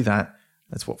want to do that.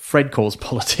 That's what Fred calls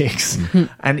politics.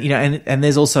 And, and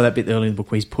there's also that bit early in the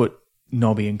book where he's put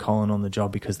Nobby and Colin on the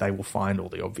job because they will find all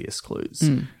the obvious clues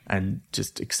and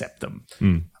just accept them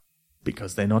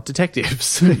because they're not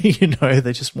detectives.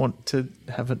 They just want to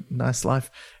have a nice life.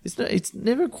 It's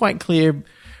never quite clear.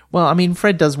 Well, I mean,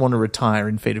 Fred does want to retire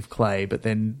in Feet of Clay, but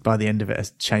then by the end of it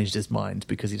has changed his mind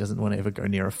because he doesn't want to ever go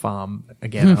near a farm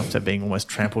again after being almost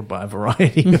trampled by a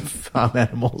variety of farm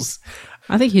animals.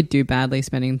 I think he'd do badly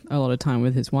spending a lot of time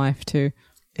with his wife too.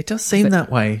 It does seem that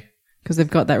way. Because they've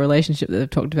got that relationship that they've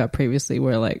talked about previously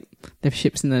where, like, they've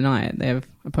ships in the night. They have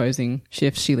opposing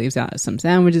shifts. She leaves out some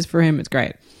sandwiches for him. It's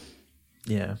great.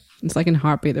 Yeah. It's like in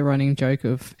Heartbeat, the running joke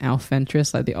of Alf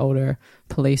Ventress, like the older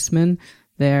policeman.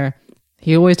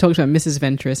 He always talks about Mrs.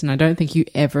 Ventress, and I don't think you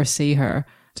ever see her.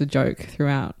 It's a joke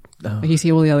throughout. Oh. Like you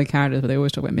see all the other characters, but they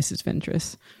always talk about Mrs.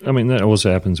 Ventress. I mean, that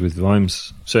also happens with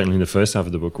Vimes, certainly in the first half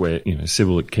of the book where,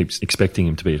 Sybil keeps expecting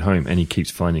him to be at home and he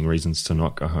keeps finding reasons to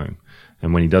not go home.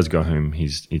 And when he does go home,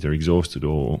 he's either exhausted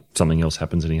or something else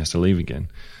happens and he has to leave again.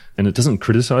 And it doesn't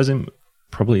criticize him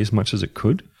probably as much as it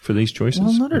could for these choices.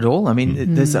 Well, not at all. I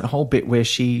mean, there's that whole bit where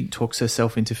she talks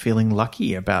herself into feeling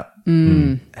lucky about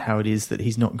how it is that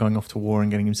he's not going off to war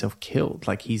and getting himself killed.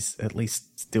 Like, he's at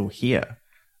least still here.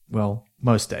 Well,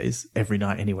 most days, every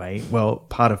night anyway. Well,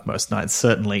 part of most nights,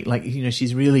 certainly. Like,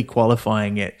 she's really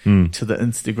qualifying it to the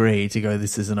nth degree to go,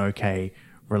 this is an okay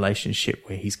relationship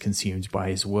where he's consumed by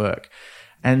his work.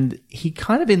 And he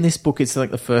kind of, in this book, it's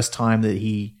like the first time that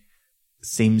he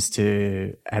seems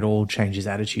to at all change his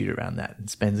attitude around that and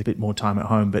spends a bit more time at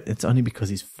home, but it's only because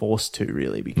he's forced to,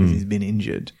 really, because he's been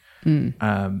injured. And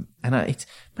it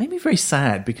made me very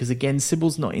sad because, again,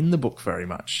 Sybil's not in the book very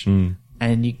much.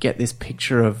 And you get this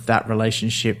picture of that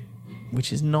relationship,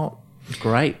 which is not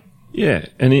great. Yeah,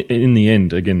 and in the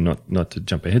end, again, not to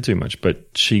jump ahead too much, but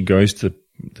she goes to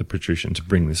the patrician to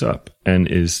bring this up and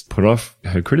is put off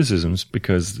her criticisms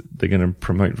because they're going to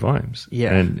promote Vimes.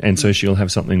 Yeah. And so she'll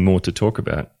have something more to talk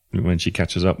about when she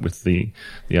catches up with the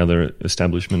other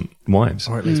establishment wives.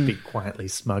 Or at least be quietly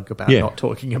smug about not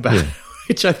talking about it,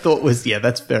 which I thought was,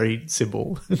 that's very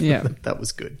Sybil. Yeah. That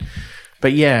was good.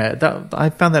 But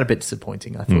I found that a bit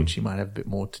disappointing. I thought she might have a bit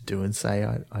more to do and say.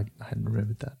 I hadn't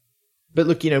remembered that. But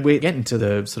look, we're getting to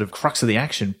the sort of crux of the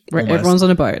action. Where everyone's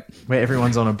on a boat. Where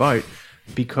everyone's on a boat.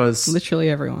 Because literally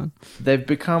everyone. They've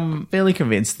become fairly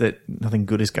convinced that nothing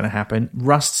good is going to happen.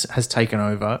 Rust has taken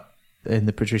over in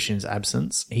the patrician's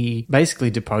absence. He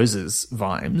basically deposes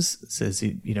Vimes, says,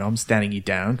 I'm standing you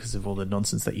down because of all the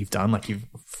nonsense that you've done. Like, you've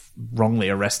wrongly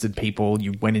arrested people.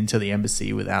 You went into the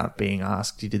embassy without being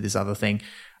asked. You did this other thing.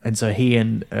 And so he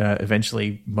and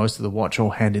eventually most of the watch all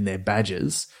hand in their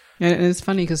badges. And it's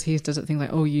funny because he does it thing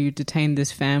like, you detained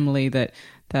this family that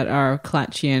are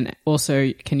Clatchian.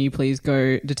 Also, can you please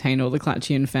go detain all the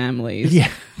Clatchian families? Yeah.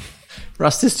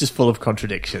 Rust is just full of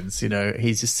contradictions. He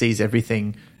just sees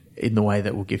everything in the way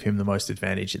that will give him the most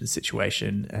advantage in the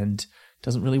situation and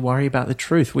doesn't really worry about the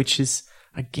truth, which is,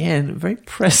 again, a very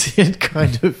prescient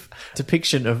kind of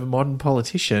depiction of a modern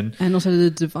politician. And also the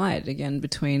divide, again,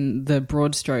 between the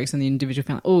broad strokes and the individual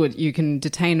family. You can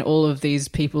detain all of these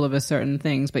people of a certain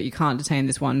things, but you can't detain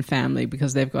this one family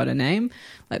because they've got a name.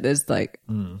 Like, there's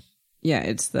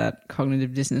it's that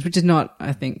cognitive dissonance, which is not,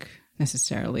 I think,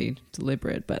 necessarily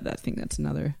deliberate, but I think that's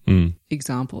another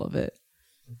example of it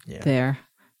there.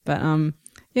 But,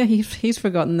 he's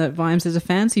forgotten that Vimes is a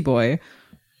fancy boy.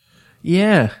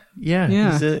 Yeah.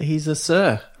 He's a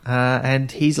sir.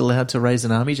 And he's allowed to raise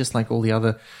an army just like all the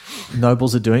other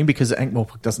nobles are doing because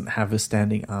Ankh-Morpork doesn't have a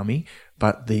standing army,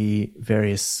 but the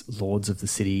various lords of the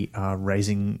city are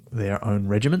raising their own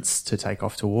regiments to take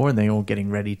off to war and they're all getting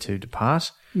ready to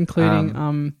depart.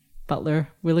 Including Butler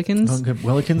Willikins.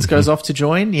 Willikins goes off to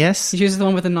join, yes. He chooses the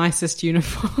one with the nicest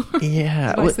uniform.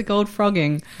 Yeah. It's the gold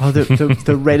frogging. Oh,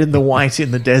 the red and the white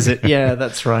in the desert. Yeah,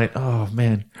 that's right. Oh,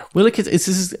 man. Willikins,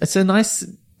 it's a nice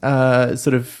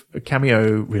sort of a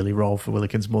cameo really role for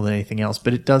Willikins more than anything else,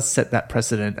 but it does set that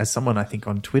precedent. As someone I think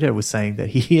on Twitter was saying that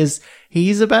he is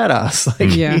a badass. Like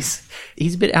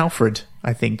he's a bit Alfred,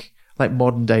 I think, like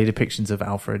modern day depictions of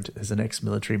Alfred as an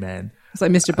ex-military man. It's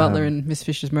like Mr. Butler and Miss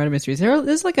Fisher's Murder Mysteries.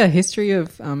 There's like a history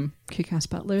of kick-ass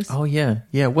butlers. Oh yeah.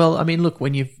 Well, I mean, look,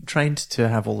 when you've trained to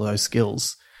have all those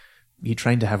skills, you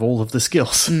train to have all of the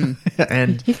skills,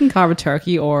 and he can carve a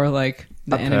turkey or like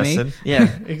the enemy. Person.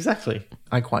 Yeah, exactly.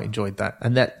 I quite enjoyed that.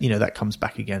 And that, that comes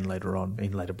back again later on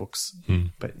in later books.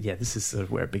 But yeah, this is sort of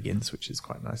where it begins, which is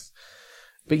quite nice.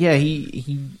 But yeah,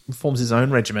 he forms his own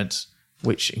regiment,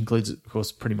 which includes, of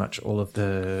course, pretty much all of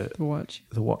the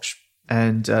watch.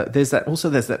 And there's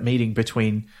that meeting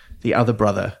between the other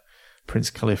brother,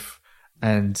 Prince Caliph,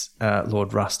 and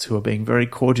Lord Rust, who are being very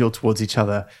cordial towards each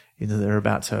other, that they're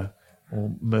about to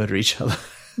all murder each other.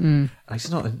 He's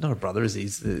not a brother, is he?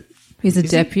 He's a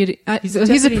deputy. He's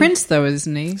a prince, though,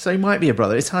 isn't he? So he might be a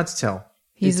brother. It's hard to tell.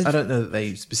 I don't know that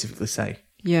they specifically say.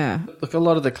 Yeah. Look, a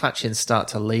lot of the Clatchians start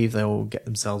to leave. They all get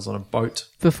themselves on a boat.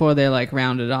 Before they're like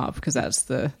rounded up, because that's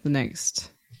the next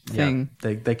thing.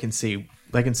 Yeah, they can see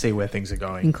where things are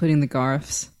going. Including the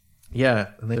Garths.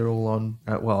 Yeah, and they're all on,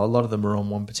 a lot of them are on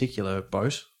one particular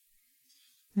boat.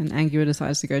 And Angua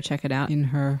decides to go check it out in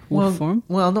her wolf form.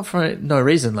 Well, not for no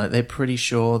reason. Like, they're pretty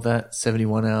sure that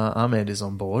 71-hour Ahmed is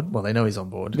on board. Well, they know he's on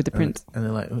board. With the prince. And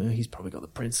they're like, he's probably got the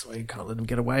prince, so we can't let him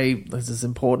get away. This is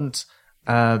important.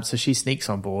 So she sneaks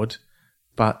on board,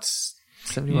 but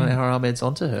 71-hour Ahmed's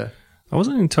onto her. I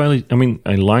wasn't entirely... I mean,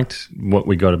 I liked what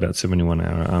we got about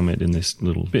 71-hour Ahmed in this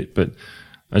little bit, but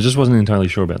I just wasn't entirely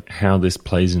sure about how this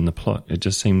plays in the plot. It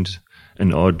just seemed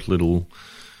an odd little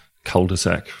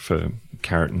cul-de-sac for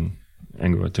Carrot and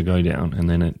Angua to go down, and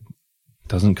then it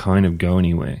doesn't kind of go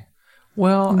anywhere.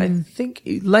 Well, I think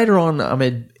later on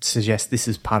Ahmed suggests this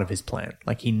is part of his plan.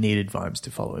 Like, he needed Vimes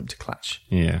to follow him to Clatch.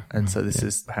 Yeah. And so this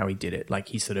is how he did it. Like,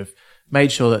 he sort of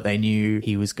made sure that they knew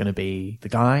he was going to be the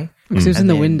guy. Because he was in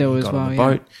the window as well, on the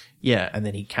boat. Yeah, and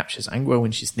then he captures Angua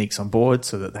when she sneaks on board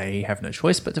so that they have no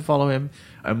choice but to follow him.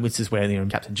 And this is where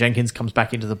Captain Jenkins comes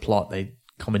back into the plot. They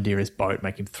commandeer his boat,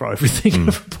 make him throw everything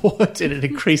overboard in an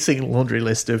increasing laundry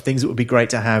list of things that would be great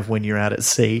to have when you're out at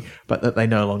sea, but that they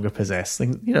no longer possess.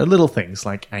 Things, little things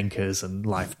like anchors and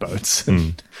lifeboats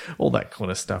and all that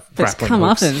kind of stuff. It's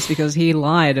comeuppance because he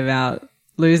lied about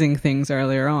losing things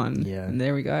earlier on. Yeah. And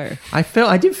there we go.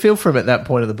 I did feel for him at that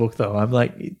point of the book, though. I'm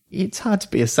like, it's hard to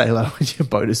be a sailor when your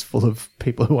boat is full of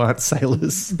people who aren't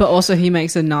sailors. But also he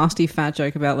makes a nasty fat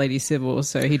joke about Lady Sybil,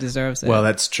 so he deserves it. Well,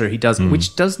 that's true. He does,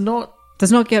 which does not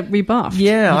get rebuffed.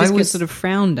 Yeah, he just gets sort of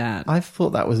frowned at. I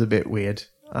thought that was a bit weird.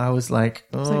 I was like,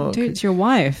 it's like, dude, it's your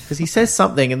wife. Because he says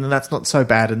something and then that's not so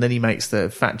bad, and then he makes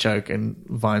the fat joke and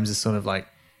Vimes is sort of like,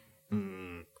 I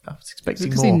was expecting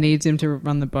more. Because he needs him to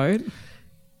run the boat?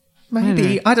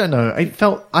 Maybe. I don't know.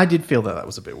 I did feel that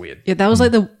was a bit weird. Yeah, that was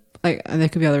and there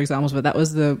could be other examples, but that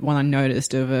was the one I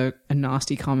noticed of a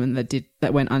nasty comment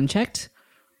that went unchecked.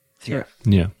 Yeah.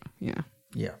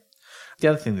 The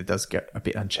other thing that does get a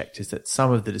bit unchecked is that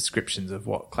some of the descriptions of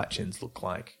what Clatchians look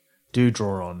like do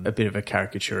draw on a bit of a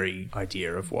caricature-y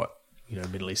idea of what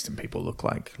Middle Eastern people look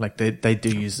like. Like they do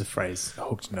use the phrase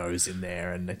hooked nose in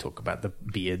there, and they talk about the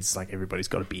beards, like everybody's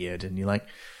got a beard, and you're like,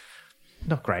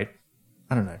 not great.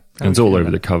 I don't know. And it's all over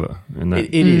the cover. And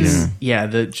it is. Yeah,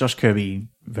 the Josh Kirby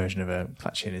version of a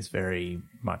Clatchian is very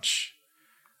much...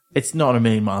 It's not a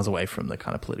million miles away from the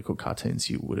kind of political cartoons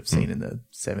you would have seen in the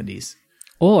 70s.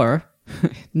 Or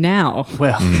now.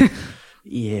 Well,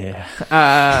 yeah.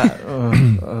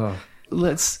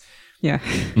 Let's... Yeah.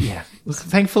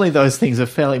 Thankfully, those things are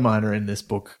fairly minor in this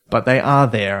book, but they are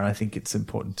there. I think it's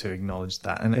important to acknowledge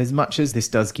that. And as much as this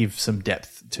does give some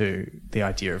depth to the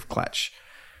idea of Clatch,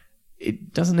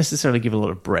 it doesn't necessarily give a lot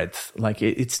of breadth. Like,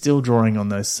 it's still drawing on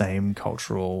those same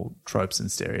cultural tropes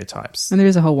and stereotypes. And there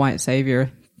is a whole white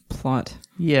savior plot.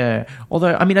 Yeah.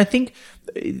 Although, I mean, I think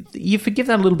you forgive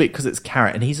that a little bit because it's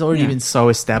Carrot, and he's already been so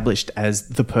established as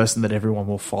the person that everyone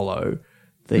will follow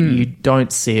that you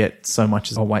don't see it so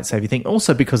much as a white savior thing.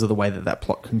 Also because of the way that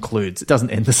plot concludes. It doesn't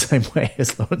end the same way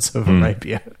as Lawrence of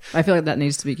Arabia. I feel like that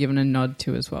needs to be given a nod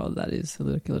to as well. That is a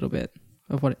little bit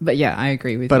of what... But yeah, I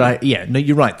agree with you. No,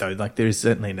 you're right, though. Like, there is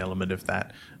certainly an element of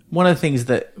that. One of the things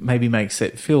that maybe makes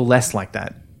it feel less like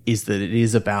that is that it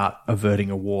is about averting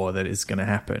a war that is going to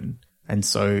happen. And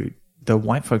so the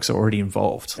white folks are already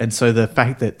involved. And so the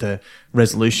fact that the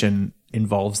resolution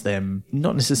involves them,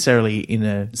 not necessarily in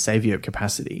a savior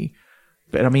capacity,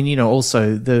 but I mean,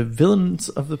 also the villains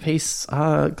of the piece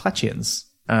are Clatchians,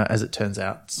 as it turns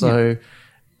out. So,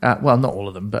 well, not all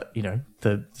of them, but,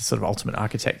 the sort of ultimate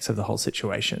architects of the whole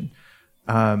situation.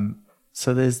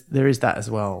 So there is that as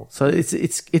well. So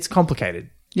it's complicated.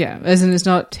 Yeah, as in it's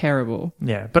not terrible.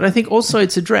 Yeah, but I think also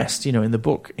it's addressed, in the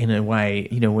book in a way,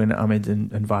 when Ahmed and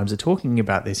Vibes are talking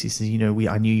about this, he says,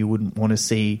 I knew you wouldn't want to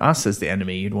see us as the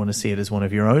enemy. You'd want to see it as one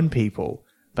of your own people.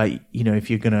 But, if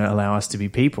you're going to allow us to be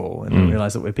people and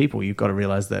realize that we're people, you've got to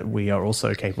realize that we are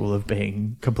also capable of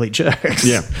being complete jerks.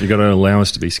 Yeah, you've got to allow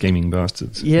us to be scheming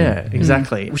bastards. Yeah,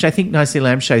 exactly. Which I think nicely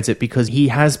lampshades it because he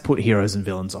has put heroes and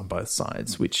villains on both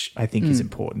sides, which I think is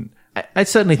important. I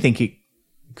certainly think it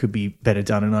could be better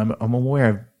done, and I'm aware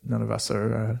of none of us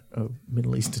are of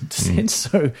Middle Eastern descent,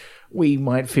 so we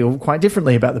might feel quite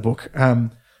differently about the book.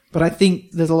 But I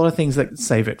think there's a lot of things that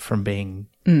save it from being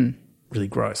really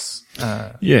gross.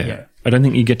 Yeah. I don't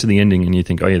think you get to the ending and you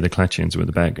think, oh yeah, the Klatchians were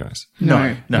the bad guys.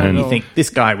 No. You think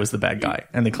this guy was the bad guy,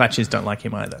 and the Klatchians don't like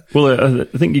him either. Well,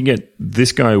 I think you get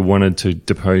this guy wanted to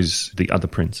depose the other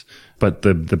prince, but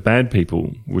the bad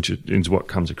people, which is what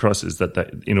comes across, is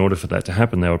that in order for that to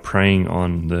happen, they were preying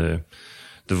on the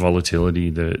volatility,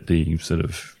 the sort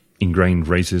of ingrained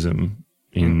racism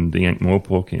in the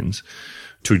Ankh-Morporkins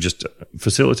to just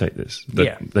facilitate this.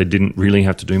 They didn't really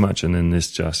have to do much, and then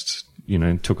this just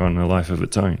took on a life of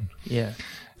its own. Yeah.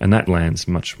 And that lands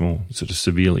much more sort of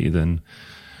severely than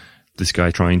this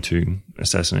guy trying to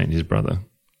assassinate his brother.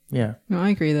 Yeah. No, I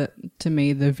agree that to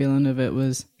me the villain of it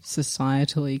was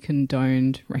societally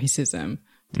condoned racism,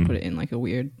 to put it in like a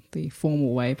weirdly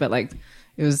formal way. But like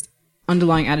it was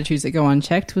underlying attitudes that go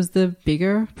unchecked was the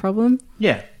bigger problem.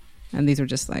 Yeah. And these were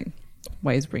just like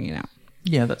ways of bringing it out.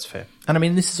 Yeah, that's fair. And I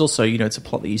mean, this is also, it's a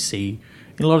plot that you see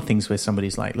in a lot of things where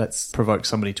somebody's like, let's provoke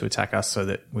somebody to attack us so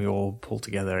that we all pull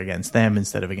together against them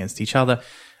instead of against each other.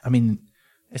 I mean,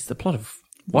 it's the plot of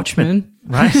Watchmen,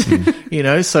 right?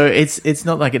 So it's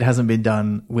not like it hasn't been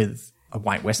done with a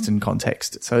white Western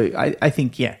context. So I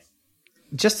think,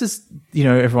 just as,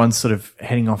 everyone's sort of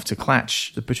heading off to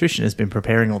Klatch, the patrician has been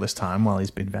preparing all this time while he's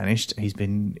been vanished. He's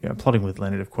been plotting with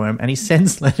Leonard of Quirm, and he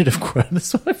sends Leonard of Quirm,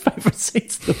 that's one of my favourite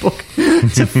scenes in the book,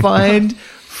 to find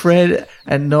Fred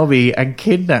and Nobby and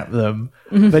kidnap them.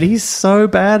 But he's so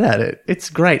bad at it. It's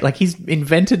great. Like, he's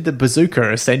invented the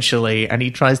bazooka, essentially, and he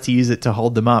tries to use it to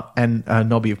hold them up. And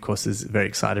Nobby, of course, is very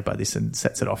excited by this and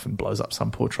sets it off and blows up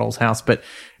some poor troll's house. But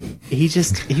he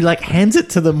hands it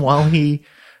to them while he's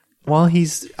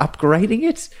upgrading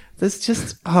it. There's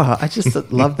just, I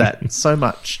just love that so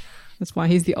much. That's why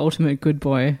he's the ultimate good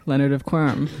boy, Leonard of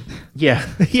Quirm. Yeah,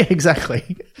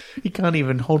 exactly. He can't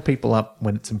even hold people up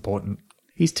when it's important.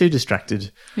 He's too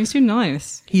distracted. He's too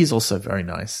nice. He is also very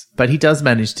nice. But he does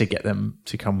manage to get them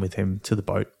to come with him to the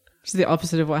boat. Which is the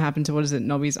opposite of what happened to,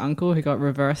 Nobby's uncle, who got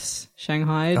reverse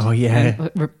shanghaied. Oh, yeah.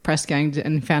 And press ganged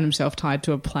and found himself tied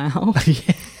to a plough.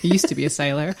 Yeah. He used to be a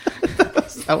sailor.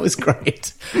 That was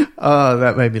great. Oh,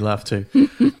 that made me laugh too.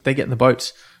 They get in the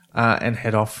boat and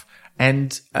head off.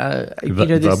 And,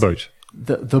 the boat.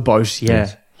 The boat, yeah.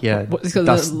 Yes. Yeah. It's got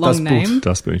a long name.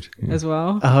 Das Boot. Yeah. As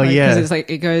well. Oh, yeah. Because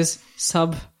it goes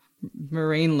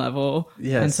submarine level.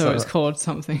 Yeah. And so it's called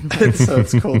something. So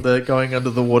it's called the going under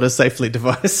the water safely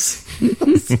device.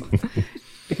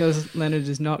 Because Leonard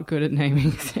is not good at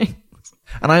naming things.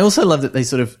 And I also love that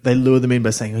they lure them in by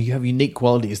saying, oh, you have unique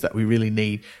qualities that we really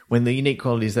need. When the unique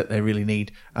qualities that they really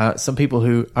need, some people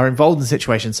who are involved in the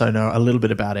situation so know a little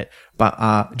bit about it, but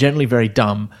are generally very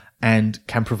dumb and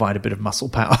can provide a bit of muscle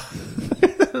power.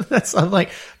 I'm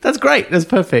like, that's great. That's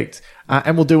perfect.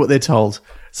 And we'll do what they're told.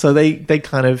 So they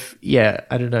kind of,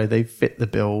 I don't know, they fit the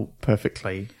bill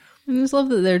perfectly. And I just love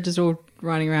that they're just all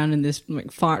running around in this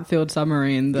like fart-filled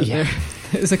submarine that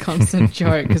there's a constant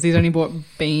joke because he's only bought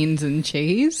beans and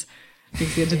cheese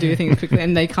because he had to do things quickly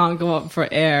and they can't go up for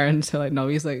air. And so like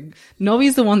Nobby's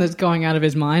the one that's going out of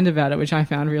his mind about it, which I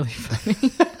found really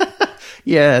funny.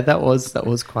 Yeah, that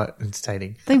was quite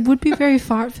entertaining. They would be very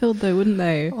fart-filled though, wouldn't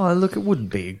they? Oh, look, it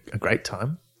wouldn't be a great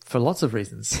time for lots of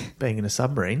reasons, being in a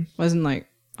submarine. Wasn't like,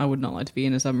 I would not like to be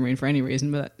in a submarine for any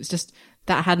reason, but it's just,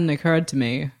 that hadn't occurred to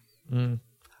me. I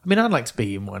mean, I'd like to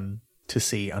be in one to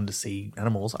see undersea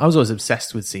animals. I was always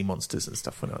obsessed with sea monsters and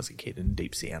stuff when I was a kid and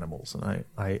deep sea animals. And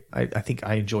I think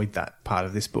I enjoyed that part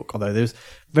of this book, although there's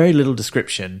very little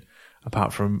description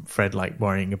apart from Fred like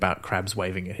worrying about crabs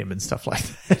waving at him and stuff like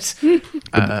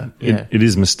that. It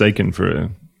is mistaken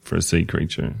for a sea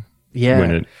creature.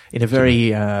 Yeah, in a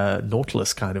very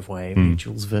Nautilus kind of way,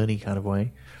 Jules Verne kind of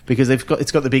way. Because it's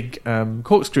got the big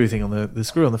corkscrew thing on the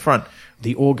screw on the front,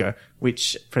 the auger,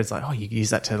 which Fred's like, oh, you can use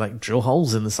that to like drill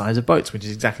holes in the sides of boats, which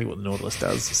is exactly what the Nautilus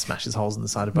does. It smashes holes in the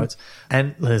side of boats.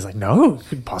 And Leonard's like, no,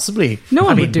 couldn't possibly. No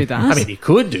one would do that. I mean, he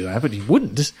could do that, but he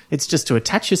wouldn't. It's just to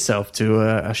attach yourself to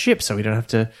a ship so we don't have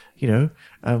to,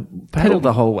 pedal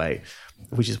the whole way.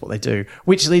 which is what they do,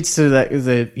 which leads to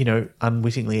the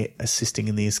unwittingly assisting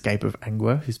in the escape of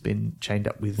Angua, who's been chained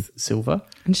up with Silver.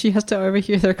 And she has to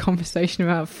overhear their conversation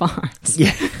about farts.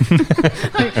 Yeah.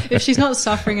 Like, if she's not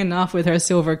suffering enough with her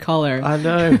silver collar. I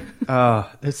know.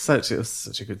 It was such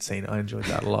a good scene. I enjoyed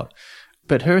that a lot.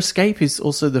 But her escape is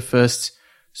also the first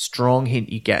strong hint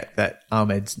you get that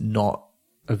Ahmed's not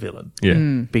a villain.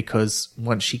 Yeah. Because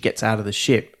once she gets out of the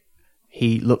ship,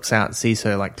 he looks out and sees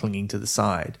her like clinging to the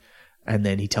side, and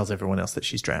then he tells everyone else that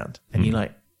she's drowned. And you're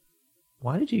like,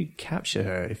 why did you capture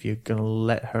her if you're going to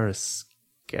let her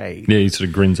escape? Yeah, he sort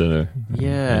of grins at her.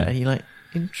 Yeah. And you're like,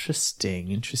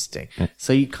 interesting.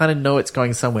 So you kind of know it's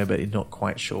going somewhere, but you're not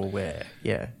quite sure where.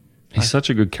 Yeah. He's such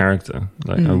a good character.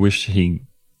 Like, I wish he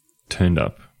turned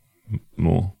up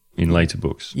more in later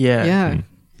books. Yeah. Yeah.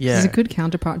 Yeah. He's a good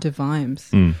counterpart to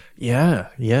Vimes. Yeah.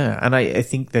 And I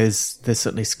think there's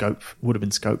certainly would have been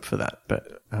scope for that.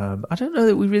 But I don't know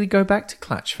that we really go back to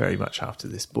Clatch very much after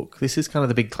this book. This is kind of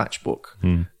the big Clatch book.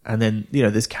 And then,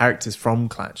 there's characters from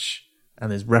Clatch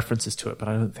and there's references to it, but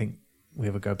I don't think we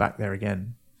ever go back there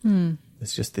again.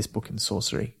 It's just this book and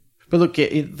sorcery. But look,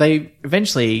 they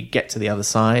eventually get to the other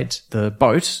side. The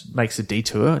boat makes a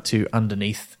detour to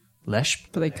underneath Lesh.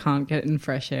 But they can't get in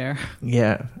fresh air.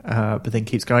 Yeah, but then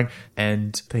keeps going,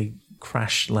 and they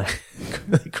crash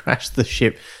the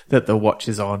ship that the Watch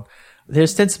is on. They're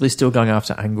ostensibly still going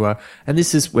after Angua, and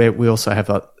this is where we also have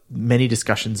many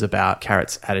discussions about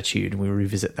Carrot's attitude, and we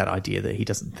revisit that idea that he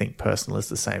doesn't think personal is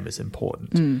the same as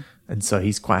important. And so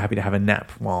he's quite happy to have a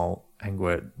nap while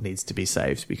Angua needs to be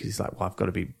saved, because he's like, well, I've got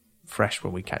to be fresh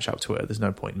when we catch up to her. There's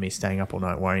no point in me staying up all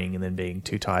night worrying and then being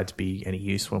too tired to be any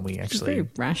use when we actually... It's very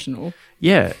rational.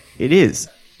 Yeah, it is.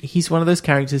 He's one of those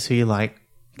characters who you're like,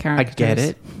 I get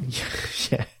it.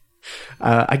 Yeah.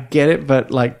 I get it,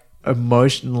 but like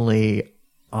emotionally,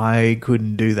 I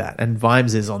couldn't do that. And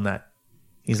Vimes is on that.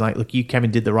 He's like, look, you came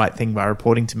and did the right thing by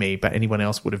reporting to me, but anyone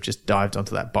else would have just dived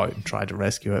onto that boat and tried to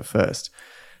rescue her first.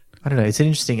 I don't know. It's an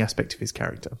interesting aspect of his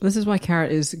character. This is why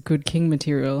Carrot is good king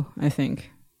material, I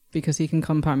think. Because he can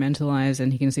compartmentalize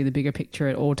and he can see the bigger picture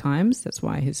at all times. That's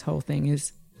why his whole thing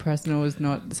is personal is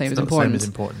not the same as important. The same as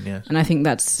important, yeah. And I think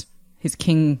that's his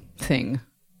king thing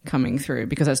coming through,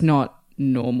 because that's not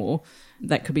normal.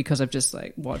 That could be because I've just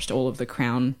like watched all of The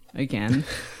Crown again.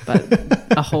 But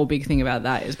a whole big thing about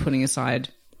that is putting aside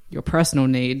your personal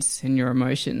needs and your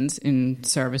emotions in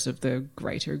service of the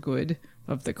greater good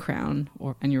of the crown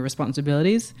and your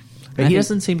responsibilities. But he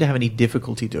doesn't seem to have any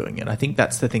difficulty doing it. I think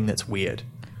that's the thing that's weird.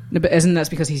 No, but isn't that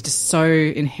because he's just so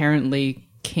inherently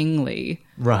kingly,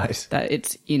 right? That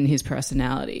it's in his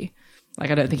personality. Like,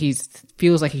 I don't think he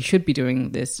feels like he should be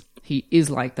doing this. He is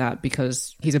like that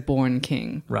because he's a born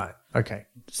king. Right. Okay.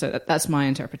 So that's my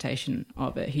interpretation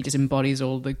of it. He just embodies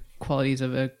all the qualities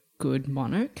of a good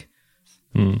monarch.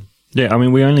 Yeah, I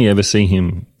mean, we only ever see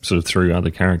him sort of through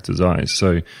other characters' eyes,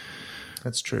 so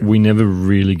that's true. We never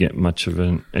really get much of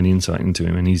an insight into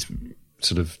him, and he's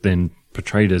sort of then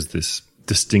portrayed as this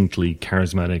distinctly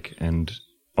charismatic and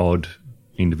odd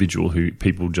individual who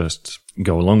people just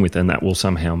go along with, and that will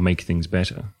somehow make things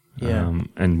better. Yeah.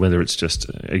 And whether it's just,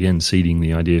 again, seeding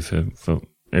the idea for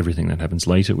everything that happens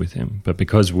later with him. But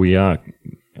because we are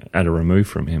at a remove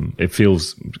from him, it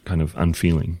feels kind of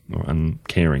unfeeling or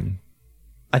uncaring.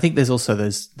 I think there's also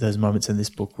those moments in this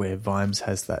book where Vimes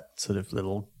has that sort of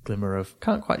little glimmer of,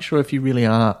 can't quite sure if you really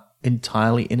are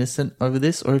entirely innocent over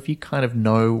this, or if you kind of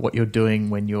know what you're doing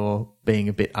when you're being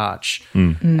a bit arch,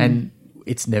 and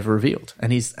it's never revealed.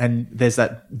 And there's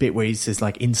that bit where he says,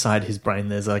 like, inside his brain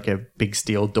there's like a big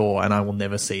steel door, and I will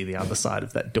never see the other side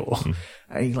of that door.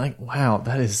 And you're like, wow,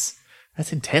 that's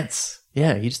intense.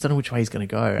 Yeah, you just don't know which way he's going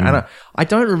to go. And I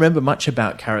don't remember much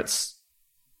about Carrot's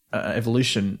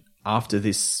evolution after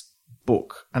this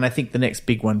book, and I think the next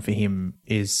big one for him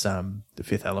is the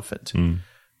Fifth Elephant.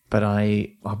 But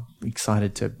I'm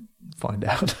excited to find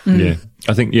out. Yeah.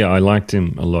 I think, I liked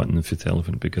him a lot in The Fifth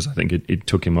Elephant because I think it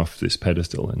took him off this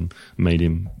pedestal and made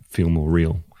him feel more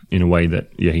real in a way that,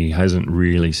 he hasn't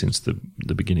really since the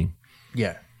beginning.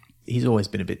 Yeah. He's always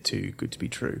been a bit too good to be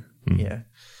true. Yeah.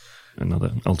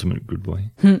 Another ultimate good boy.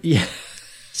 Yeah.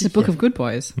 It's a book of good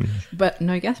boys, but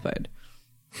no gas boat.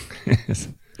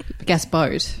 Gas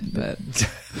boat, but...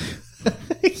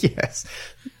 Yes.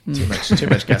 Too much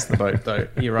gas in the boat, though.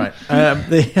 You're right.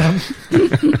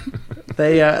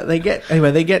 They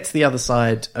get to the other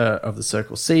side of the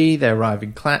Circle C. They arrive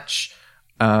in Clatch.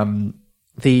 The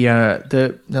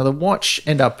Watch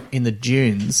end up in the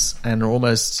dunes and are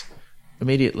almost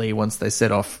immediately, once they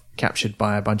set off, captured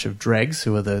by a bunch of dregs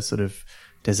who are the sort of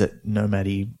desert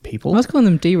nomady people. I was calling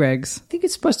them D-regs. I think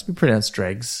it's supposed to be pronounced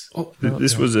dregs.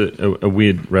 This was a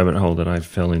weird rabbit hole that I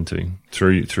fell into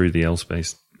through the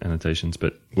L-space annotations,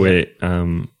 but where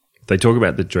they talk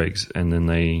about the dregs and then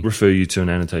they refer you to an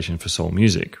annotation for soul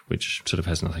music, which sort of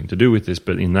has nothing to do with this,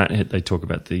 but in that they talk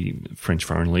about the French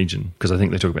Foreign Legion, because I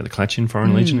think they talk about the Clatchin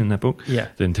Foreign Legion in that book. Yeah.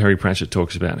 Then Terry Pratchett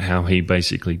talks about how he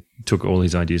basically took all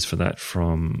his ideas for that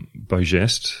from Beau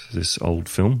Geste, this old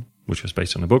film, which was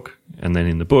based on a book. And then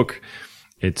in the book,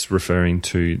 it's referring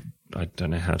to, I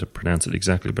don't know how to pronounce it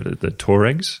exactly, but the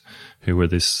Tuaregs, who were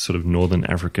this sort of northern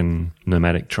African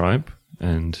nomadic tribe.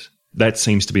 And that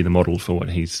seems to be the model for what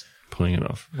he's pulling it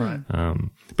off. Right.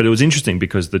 But it was interesting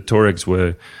because the Tuaregs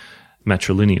were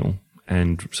matrilineal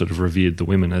and sort of revered the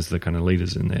women as the kind of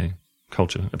leaders in their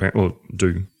culture. Apparently,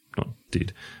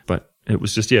 did. But it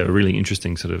was just, a really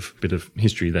interesting sort of bit of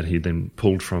history that he then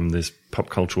pulled from this pop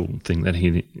cultural thing that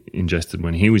he ingested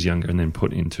when he was younger and then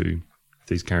put into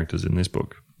these characters in this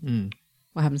book.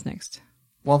 What happens next?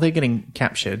 While they're getting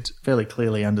captured, fairly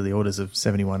clearly under the orders of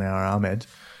 71-hour Ahmed,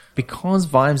 because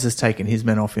Vimes has taken his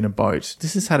men off in a boat,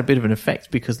 this has had a bit of an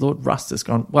effect because Lord Rust has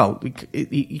gone, well,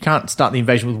 you can't start the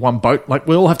invasion with one boat. Like,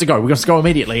 we all have to go. We've got to go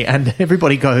immediately. And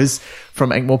everybody goes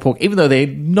from Ankh-Morpork, even though they're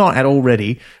not at all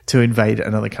ready to invade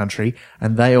another country.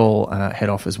 And they all head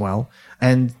off as well.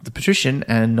 And the patrician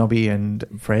and Nobby and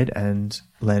Fred and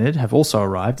Leonard have also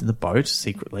arrived in the boat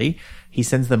secretly. He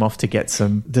sends them off to get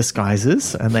some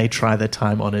disguises, and they try the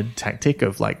time-honored tactic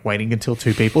of like waiting until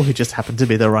two people who just happen to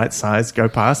be the right size go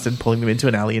past and pulling them into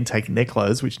an alley and taking their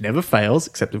clothes, which never fails,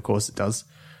 except of course it does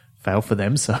fail for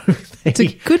them. So it's a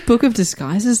good book of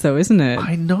disguises, though, isn't it?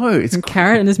 I know. It's and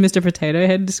Carrot and his Mr. Potato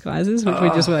Head disguises, which we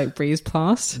just like breezed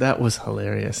past. That was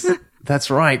hilarious.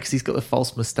 That's right, because he's got the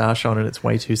false moustache on and it's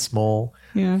way too small.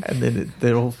 Yeah. And then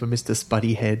they're all for Mr.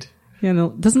 Spuddy Head. Yeah, no,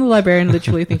 doesn't the librarian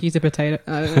literally think he's a potato?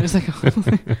 It's like,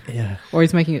 yeah. Or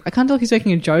he's making, I can't tell if he's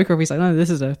making a joke or if he's like, no,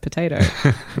 this is a potato.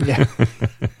 Yeah.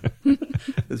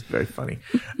 It's very funny.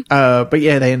 But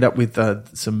yeah, they end up with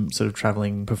some sort of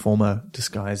traveling performer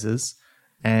disguises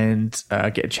and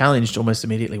get challenged almost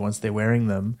immediately once they're wearing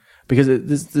them, because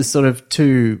there's sort of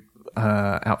two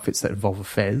outfits that involve a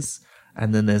fez,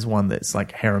 and then there's one that's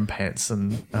like harem pants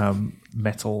and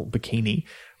metal bikini,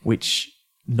 which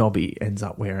Nobby ends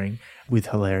up wearing with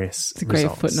hilarious It's a great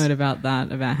results. footnote about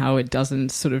that, about how it doesn't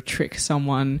sort of trick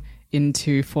someone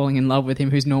into falling in love with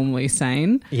him who's normally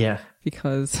sane. Yeah.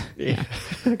 Because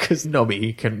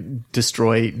Nobby can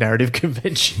destroy narrative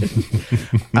convention.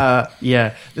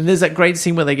 Yeah. Then there's that great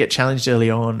scene where they get challenged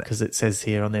early on, because it says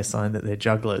here on their sign that they're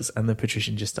jugglers, and the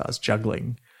patrician just starts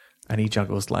juggling, and he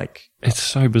juggles like... It's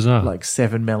so bizarre. Like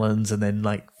 7 melons and then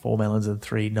like 4 melons and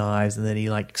 3 knives, and then he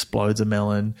like explodes a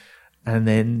melon. And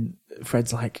then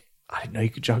Fred's like, I didn't know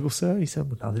you could juggle, sir. He said,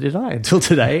 well, neither did I until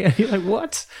today. And you're like,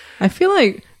 what? I feel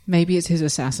like maybe it's his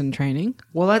assassin training.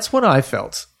 Well, that's what I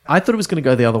felt. I thought it was going to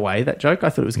go the other way, that joke. I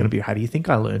thought it was going to be, how do you think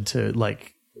I learned to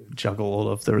like juggle all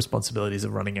of the responsibilities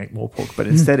of running Ankh-Morpork? But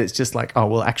instead it's just like, oh,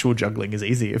 well, actual juggling is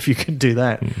easy if you can do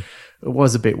that. It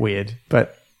was a bit weird,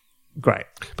 but great.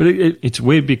 But it's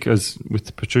weird because with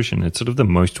the patrician, it's sort of the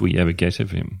most we ever get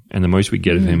of him, and the most we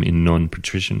get of him in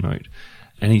non-patrician mode.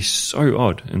 And he's so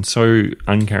odd and so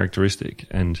uncharacteristic.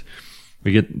 And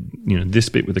we get, this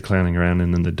bit with the clowning around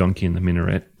and then the donkey and the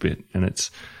minaret bit. And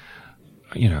it's,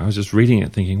 I was just reading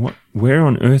it thinking, where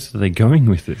on earth are they going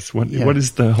with this? What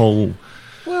is the whole...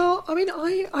 Well, I mean,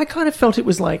 I kind of felt it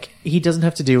was like he doesn't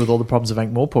have to deal with all the problems of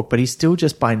Ankh-Morpork, but he's still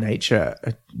just by nature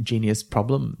a genius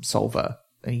problem solver.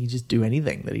 And he can just do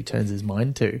anything that he turns his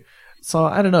mind to. So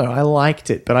I don't know. I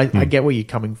liked it, but I get where you're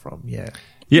coming from. Yeah.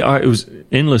 Yeah, it was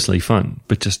endlessly fun,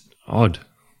 but just odd.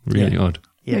 Really odd.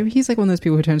 Yeah. Maybe he's like one of those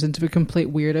people who turns into a complete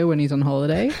weirdo when he's on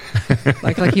holiday.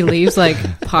 like he leaves like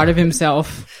part of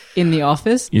himself in the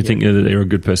office. You think that they're a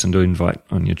good person to invite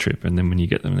on your trip, and then when you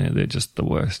get them there, they're just the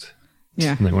worst.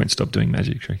 Yeah. And they won't stop doing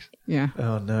magic tricks. Yeah.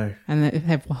 Oh, no. And they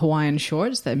have Hawaiian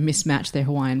shorts that mismatch their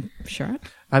Hawaiian shirt.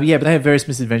 Yeah, but they have various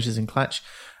misadventures in Clatch,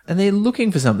 and they're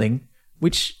looking for something,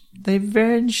 which they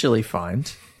eventually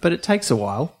find, but it takes a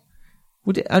while.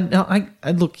 Look,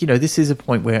 this is a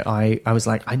point where I was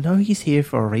like, I know he's here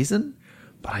for a reason,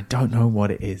 but I don't know what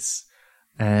it is.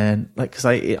 And because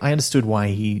I understood why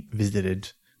he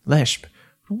visited Leshp,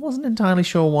 but I wasn't entirely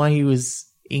sure why he was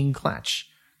in Clatch,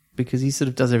 because he sort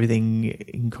of does everything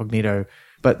incognito.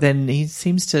 But then he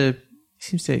seems to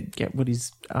get what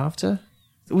he's after.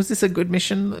 Was this a good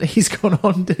mission that he's gone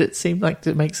on? Did it seem like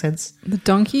to make sense? The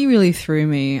donkey really threw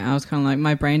me. I was kind of like,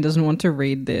 my brain doesn't want to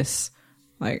read this.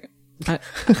 Like,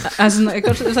 there's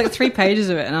like 3 pages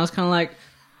of it, and I was kind of like,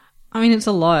 I mean, it's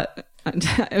a lot.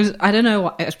 I don't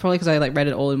know. It's probably because I like read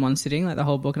it all in one sitting, like the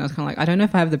whole book, and I was kind of like, I don't know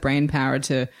if I have the brain power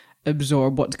to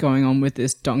absorb what's going on with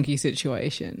this donkey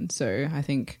situation. So I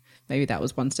think maybe that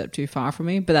was one step too far for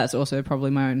me, but that's also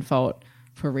probably my own fault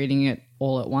for reading it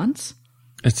all at once.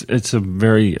 It's a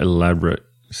very elaborate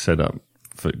setup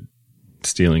for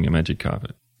stealing a magic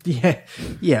carpet. Yeah,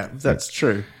 that's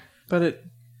true. But it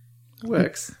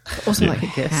works. Also, like,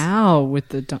 how with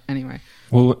the anyway.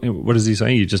 Well, what does he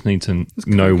say? You just need to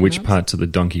know which parts of the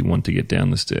donkey want to get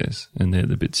down the stairs, and they're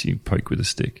the bits you poke with a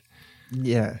stick.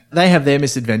 Yeah, they have their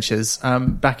misadventures.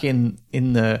 Back in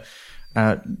the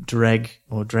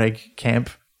Dreg camp,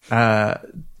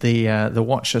 the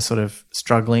Watch are sort of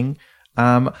struggling.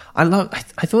 I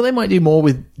thought they might do more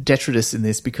with detritus in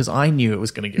this because I knew it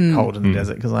was going to get cold in the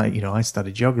desert because I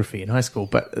studied geography in high school.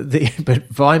 But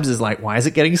Vimes is like, why is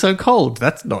it getting so cold?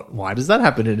 Why does that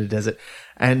happen in a desert?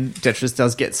 And detritus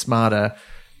does get smarter.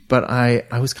 But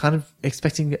I was kind of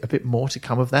expecting a bit more to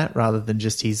come of that rather than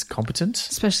just he's competent.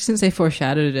 Especially since they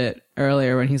foreshadowed it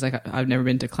earlier when he's like, I've never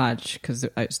been to Clutch because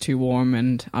it's too warm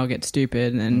and I'll get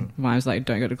stupid. And then Vimes like,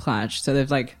 don't go to Clutch. So they've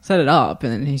like set it up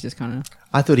and then he's just kind of...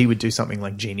 I thought he would do something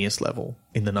like Genius level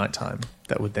in the nighttime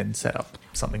that would then set up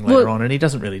something later on. And he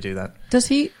doesn't really do that. Does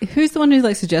he? Who's the one who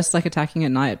like suggests like attacking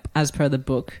at night as per the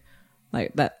book?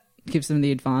 Like that gives them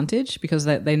the advantage because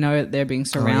they know that they're being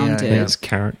surrounded. Yeah, it's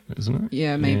Carrot, isn't it?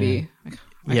 Yeah, maybe.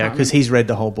 Yeah, because he's read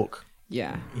the whole book.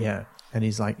 Yeah. Yeah. And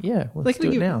he's like, let's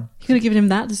do it now. He could have given him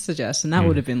that to suggest, and that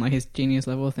would have been like his Genius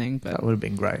level thing. But that would have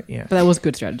been great, yeah. But that was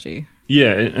good strategy.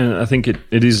 Yeah, and I think it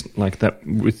is like that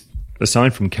with,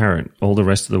 aside from Carrot, all the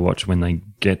rest of the Watch, when they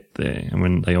get there and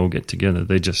when they all get together,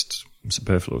 they're just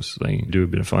superfluous. They do a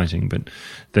bit of fighting, but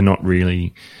they're not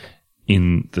really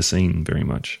in the scene very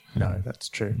much. No, that's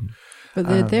true. But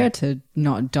they're there to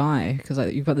not die because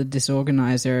like, you've got the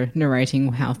disorganizer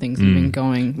narrating how things have been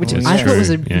going, which I thought was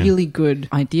a really good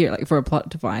idea, like for a plot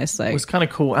device. Like, it was kind of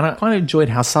cool, and I kind of enjoyed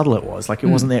how subtle it was. Like it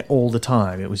wasn't there all the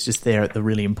time; it was just there at the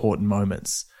really important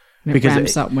moments. It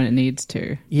ramps up when it needs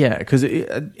to. Yeah, because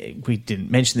we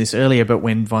didn't mention this earlier, but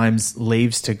when Vimes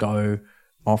leaves to go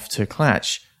off to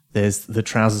Clatch, there's the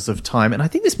Trousers of Time. And I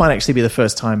think this might actually be the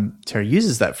first time Terry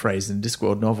uses that phrase in a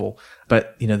Discworld novel.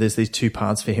 But, there's these two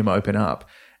paths for him open up.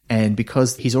 And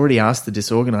because he's already asked the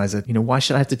Disorganizer, why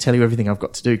should I have to tell you everything I've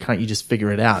got to do? Can't you just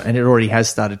figure it out? And it already has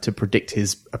started to predict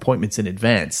his appointments in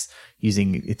advance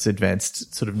using its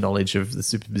advanced sort of knowledge of the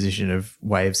superposition of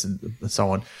waves and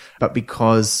so on. But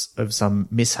because of some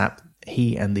mishap,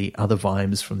 he and the other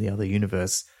Vimes from the other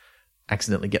universe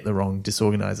accidentally get the wrong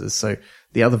Disorganizers. So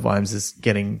the other Vimes is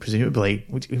getting, presumably,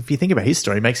 if you think about his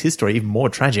story, it makes his story even more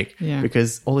tragic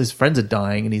because all his friends are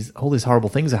dying and all these horrible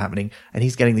things are happening and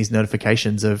he's getting these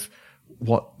notifications of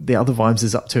what the other Vimes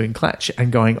is up to in Clatch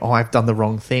and going, oh, I've done the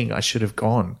wrong thing. I should have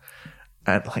gone.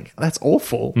 And like, that's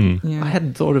awful. I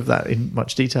hadn't thought of that in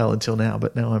much detail until now,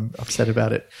 but now I'm upset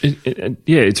about it.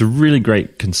 It's a really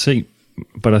great conceit,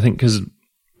 but I think because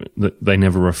they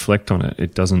never reflect on it,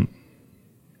 it doesn't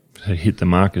hit the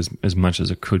mark as much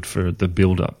as it could for the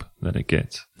build-up that it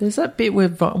gets. There's that bit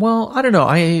where, I don't know.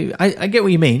 I get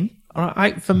what you mean.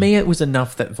 For me, it was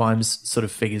enough that Vimes sort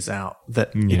of figures out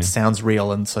that it sounds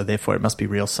real and so therefore it must be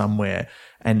real somewhere.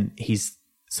 And he's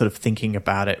sort of thinking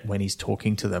about it when he's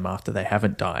talking to them after they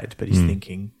haven't died. But he's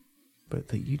thinking, but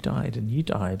that you died and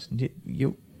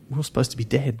we're all supposed to be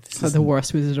dead. This is the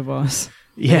worst Wizard of Oz.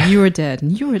 Yeah. You were dead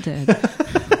and you were dead.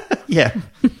 Yeah.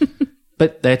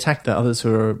 But they attack the others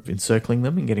who are encircling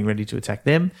them and getting ready to attack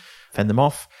them, fend them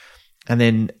off. And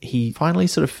then he finally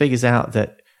sort of figures out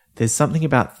that there's something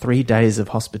about 3 days of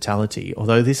hospitality,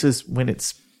 although this is when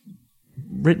it's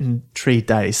written 3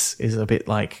 days is a bit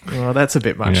like, well, that's a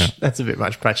bit much. Yeah. That's a bit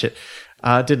much, Pratchett.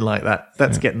 Didn't like that.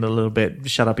 That's getting a little bit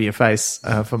shut up your face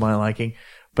for my liking.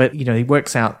 But, he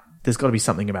works out there's got to be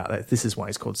something about that. This is why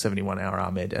he's called 71 Hour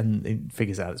Ahmed. And he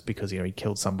figures out it's because, he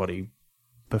killed somebody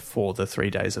before the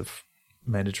 3 days of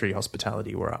mandatory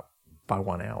hospitality were up by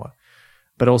 1 hour,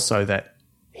 but also that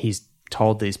he's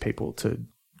told these people to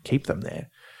keep them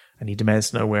there and he demands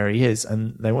to know where he is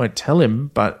and they won't tell him,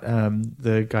 but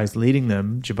the guys leading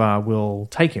them, Jabbar, will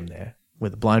take him there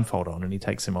with a blindfold on and he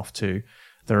takes him off to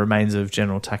the remains of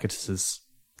General Tacticus's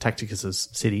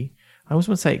city. I always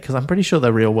want to say, because I'm pretty sure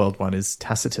the real world one is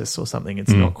Tacitus or something.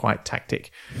 It's not quite Tactic,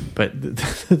 but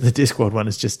the Discworld one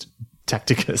is just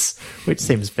Tacticus, which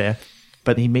seems fair.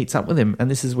 But he meets up with him,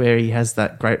 and this is where he has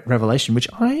that great revelation, which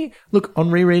on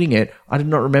rereading it, I did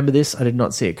not remember this. I did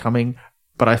not see it coming,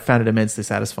 but I found it immensely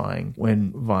satisfying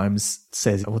when Vimes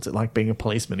says, what's it like being a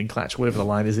policeman in Clatch? Whatever the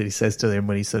line is that he says to them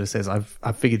when he sort of says,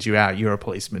 I've figured you out. You're a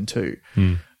policeman too.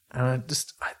 And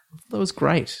That was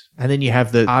great. And then you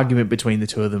have the argument between the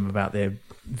two of them about their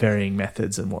varying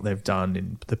methods and what they've done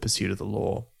in the pursuit of the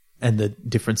law and the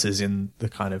differences in the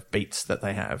kind of beats that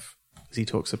they have. Because he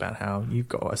talks about how you've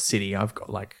got a city, I've got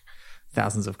like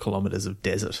thousands of kilometers of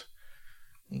desert.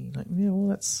 And you're like, yeah, well,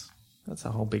 that's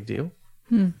a whole big deal.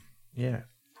 Yeah.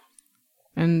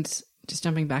 And just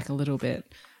jumping back a little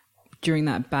bit, during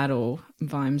that battle,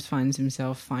 Vimes finds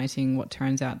himself fighting what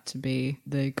turns out to be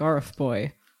the Goroth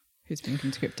boy who's been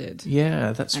conscripted.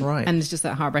 Yeah, that's right. And it's just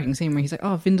that heartbreaking scene where he's like,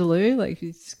 oh, Vindaloo, like,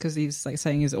 because he's like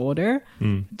saying his order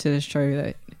to show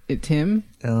that it's him.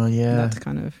 Oh, yeah. That's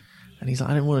kind of... And he's like,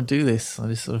 I didn't want to do this. I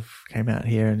just sort of came out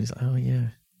here, and he's like, oh, yeah,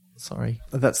 sorry.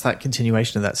 That's that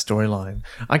continuation of that storyline.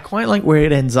 I quite like where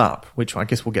it ends up, which I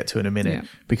guess we'll get to in a minute,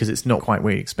 because it's not quite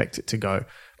where you expect it to go.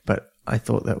 But I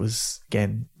thought that was,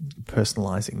 again,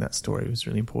 personalizing that story was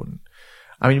really important.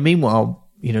 I mean, meanwhile,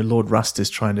 you know, Lord Rust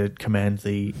is trying to command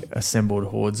the assembled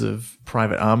hordes of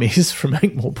private armies from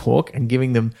Ankh-Morpork and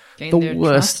giving them the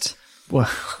worst.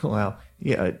 Well,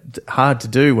 yeah, hard to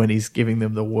do when he's giving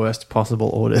them the worst possible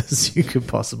orders you could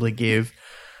possibly give,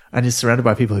 and is surrounded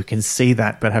by people who can see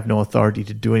that but have no authority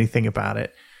to do anything about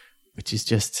it, which is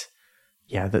just,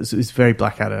 yeah, that's it's very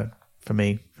Blackadder for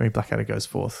me. Very Blackadder goes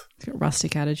forth. He's got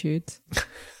rustic attitudes.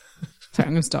 Sorry,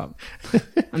 I'm going to stop.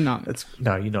 I'm not.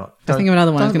 No, you're not. I think of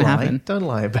another one that's going to happen. Don't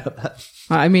lie about that.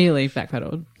 I immediately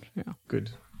backpedaled. Yeah. Good.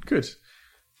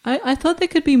 I thought there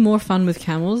could be more fun with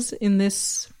camels in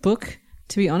this book,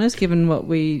 to be honest, given what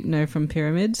we know from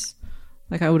Pyramids.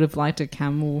 Like, I would have liked a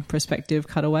camel perspective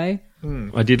cutaway.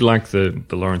 I did like the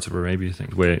Lawrence of Arabia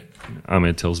thing, where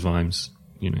Ahmed tells Vimes,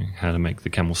 you know, how to make the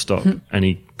camel stop. And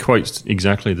he quotes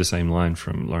exactly the same line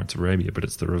from Lawrence of Arabia, but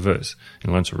it's the reverse.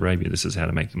 In Lawrence of Arabia, this is how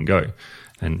to make them go.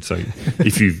 And so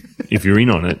if you're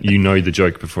in on it, you know the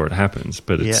joke before it happens,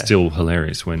 but it's still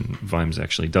hilarious when Vimes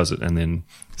actually does it and then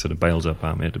sort of bails up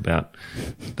Ahmed about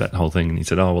that whole thing. And he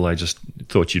said, oh, well, I just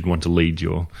thought you'd want to lead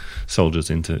your soldiers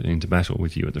into battle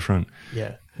with you at the front.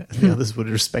 Yeah. The others would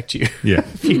respect you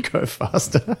if you go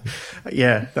faster.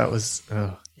 Yeah, that was,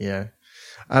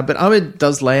 but Ahmed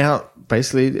does lay out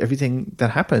basically everything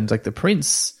that happened. Like the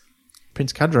Prince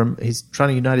Khadram, he's trying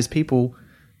to unite his people.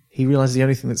 He realizes the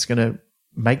only thing that's going to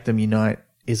make them unite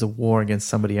is a war against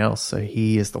somebody else. So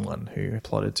he is the one who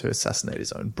plotted to assassinate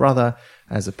his own brother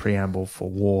as a preamble for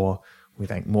war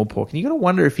with Ankh-Morpork. And you got to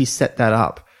wonder if he set that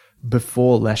up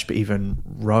before Leshb even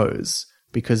rose,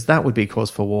 because that would be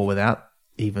cause for war without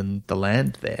even the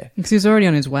land there. Because he was already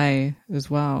on his way as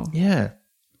well. Yeah.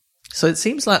 So it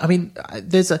seems like, I mean,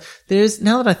 there's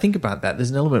now that I think about that,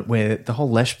 there's an element where the whole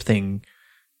Leshb thing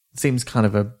seems kind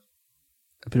of a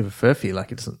bit of a furphy,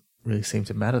 like it doesn't really seem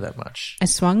to matter that much. I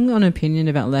swung on opinion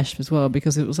about Leshb as well,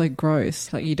 because it was like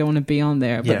gross, like you don't want to be on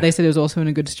there, but they said it was also in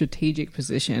a good strategic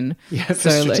position. Yeah, for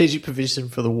strategic position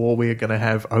for the war we are going to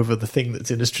have over the thing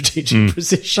that's in a strategic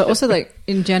position. But also, like,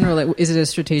 in general, like, is it a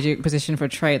strategic position for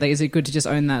trade? Like, is it good to just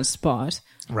own that spot?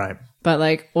 Right. But,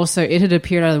 like, also, it had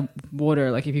appeared out of water.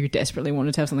 Like, if you desperately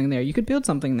wanted to have something there, you could build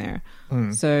something there.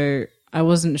 So I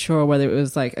wasn't sure whether it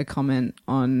was, like, a comment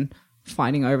on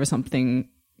fighting over something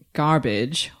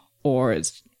garbage or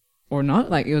not.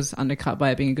 Like, it was undercut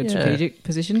by it being a good strategic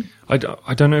position. I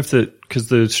don't know if because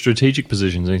the strategic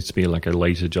position needs to be like a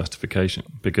later justification,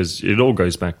 because it all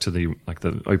goes back to the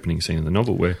opening scene in the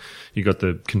novel where you got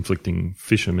the conflicting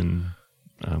fishermen.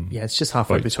 It's just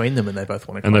halfway between them, and they both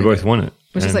want to. And they both want it.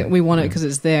 Which is like, we want it because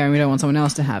it's there, and we don't want someone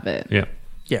else to have it. Yeah.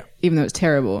 Yeah. Even though it's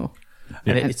terrible.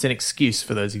 And it's an excuse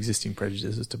for those existing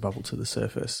prejudices to bubble to the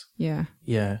surface. Yeah.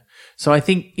 Yeah. So I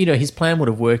think, you know, his plan would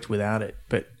have worked without it,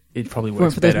 but it probably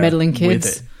works for those meddling kids.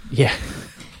 with it. Yeah.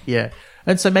 Yeah.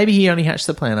 And so maybe he only hatched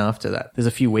the plan after that. There's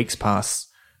a few weeks pass,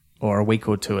 or a week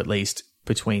or two at least,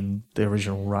 between the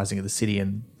original Rising of the City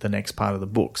and the next part of the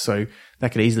book. So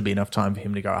that could easily be enough time for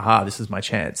him to go, aha, this is my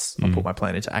chance. I'll put my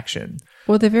plan into action.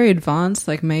 Well, they're very advanced.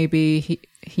 Like, maybe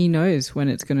he knows when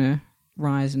it's going to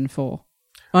rise and fall.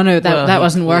 Oh, no, that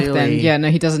wasn't work then. Yeah, no,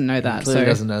 he doesn't know that. He clearly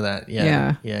doesn't know that.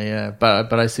 Yeah.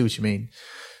 But I see what you mean.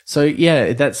 So,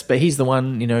 yeah, but he's the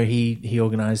one, you know, he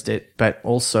organized it, but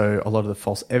also a lot of the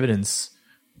false evidence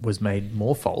was made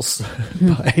more false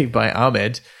by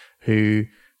Ahmed, who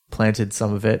planted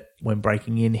some of it when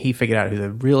breaking in. He figured out who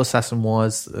the real assassin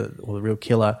was, or the real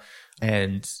killer,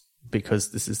 and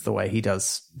because this is the way he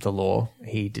does the law,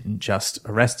 he didn't just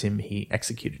arrest him, he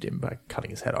executed him by cutting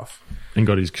his head off. And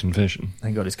got his confession.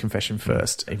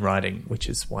 First in writing, which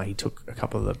is why he took a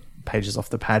couple of the pages off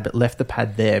the pad, but left the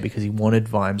pad there because he wanted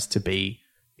Vimes to be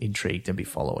intrigued and be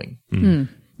following.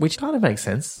 Which kind of makes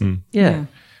sense. Yeah.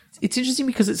 It's interesting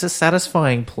because it's a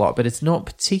satisfying plot, but it's not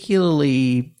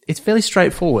particularly... It's fairly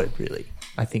straightforward, really.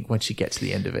 I think, once you get to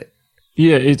the end of it.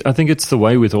 Yeah, I think it's the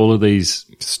way with all of these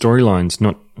storylines,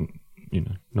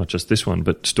 not just this one,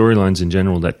 but storylines in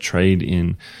general that trade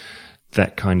in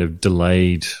that kind of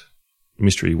delayed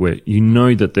mystery where you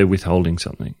know that they're withholding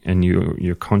something and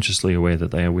you're consciously aware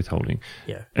that they are withholding.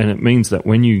 Yeah. And it means that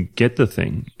when you get the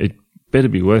thing, it better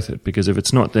be worth it, because if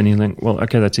it's not, then you think, well,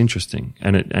 okay, that's interesting.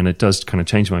 And it does kind of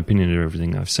change my opinion of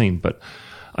everything I've seen, but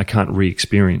I can't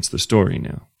re-experience the story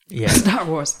now. Yeah. Star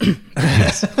Wars.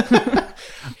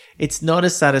 It's not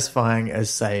as satisfying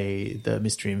as, say, The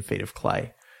Mystery and Feet of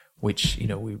Clay, which,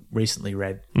 we recently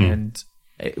read, and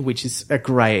which is a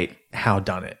great how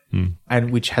done it,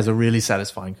 and which has a really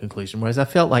satisfying conclusion. Whereas I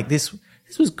felt like this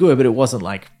was good, but it wasn't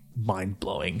like mind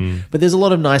blowing. But there's a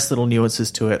lot of nice little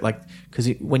nuances to it, like, because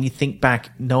when you think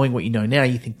back, knowing what you know now,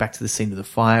 you think back to the scene of the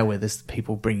fire where there's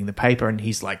people bringing the paper, and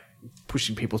he's like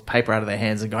pushing people's paper out of their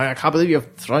hands and going, I can't believe you're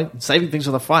saving things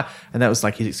with a fire. And that was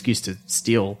like his excuse to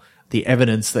steal the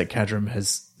evidence that Cadram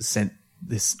has sent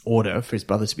this order for his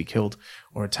brother to be killed,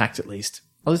 or attacked at least.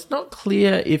 Well, it's not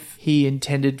clear if he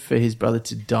intended for his brother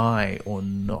to die or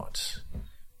not.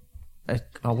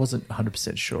 I wasn't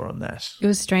 100% sure on that. It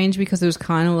was strange because it was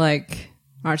kind of like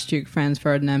Archduke Franz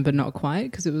Ferdinand, but not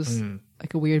quite, because it was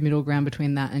like a weird middle ground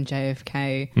between that and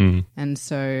JFK. And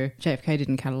so JFK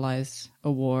didn't catalyze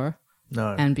a war.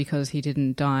 No. And because he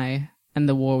didn't die and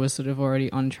the war was sort of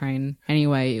already on train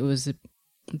anyway, it was a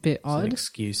bit odd. It's an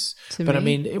excuse. But I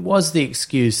mean, it was the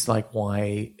excuse, like,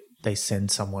 why they send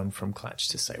someone from Clatch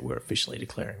to say we're officially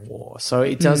declaring war. So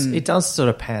it does sort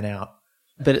of pan out.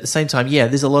 But at the same time, yeah,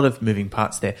 there's a lot of moving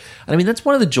parts there. And I mean, that's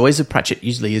one of the joys of Pratchett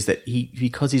usually, is that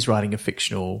because he's writing a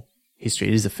fictional history,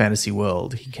 it is a fantasy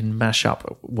world, he can mash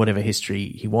up whatever history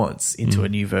he wants into a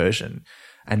new version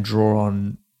and draw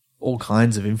on all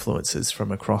kinds of influences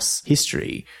from across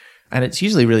history. And it's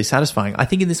usually really satisfying. I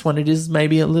think in this one it is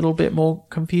maybe a little bit more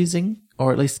confusing,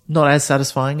 or at least not as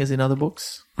satisfying as in other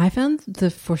books. I found the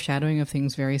foreshadowing of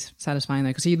things very satisfying,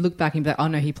 though, because you look back and be like, oh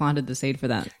no, he planted the seed for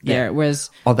that there, whereas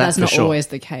that's not always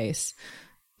the case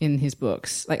in his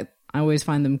books. Like, I always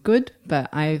find them good, but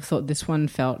I thought this one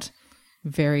felt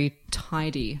very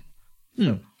tidy,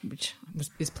 which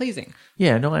is pleasing.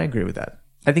 Yeah, no, I agree with that.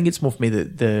 I think it's more for me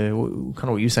that the kind of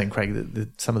what you're saying, Craig,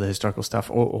 that some of the historical stuff,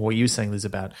 or what you were saying, Liz,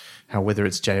 about how whether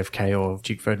it's JFK or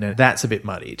Duke Ferdinand, that's a bit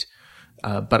muddied.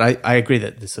 But I agree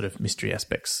that the sort of mystery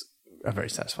aspects are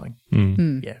very satisfying.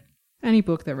 Yeah. Any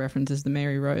book that references the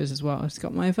Mary Rose as well, it's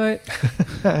got my vote.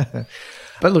 But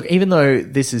look, even though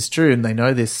this is true and they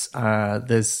know this,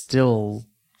 there's still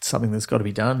something that's got to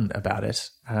be done about it.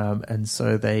 And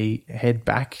so they head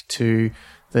back to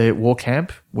the war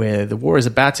camp where the war is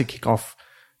about to kick off,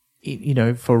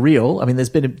 for real. I mean, there's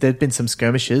been some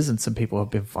skirmishes and some people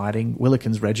have been fighting.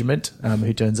 Willikin's regiment,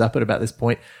 who turns up at about this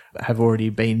point, have already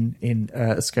been in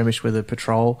a skirmish with a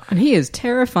patrol. And he is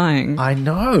terrifying. I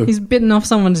know. He's bitten off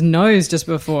someone's nose just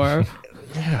before.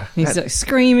 Yeah. He's like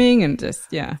screaming and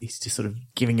He's just sort of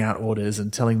giving out orders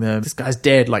and telling them, this guy's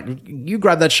dead. Like, you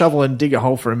grab that shovel and dig a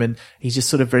hole for him. And he's just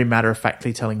sort of very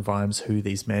matter-of-factly telling Vimes who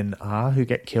these men are who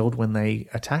get killed when they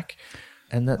attack.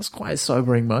 And that's quite a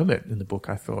sobering moment in the book,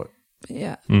 I thought.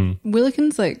 Yeah.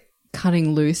 Willikin's like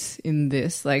cutting loose in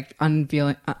this, like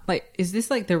unveiling, is this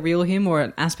like the real him or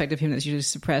an aspect of him that's usually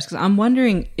suppressed? Because I'm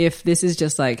wondering if this is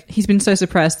just like, he's been so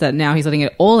suppressed that now he's letting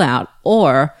it all out,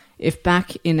 or if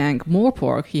back in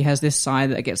Ankh-Morpork, he has this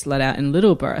side that gets let out in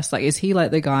little bursts. Like, is he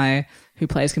like the guy who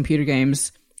plays computer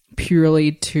games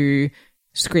purely to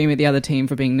scream at the other team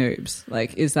for being noobs?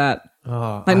 Like, is that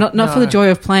not for the joy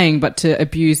of playing, but to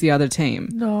abuse the other team?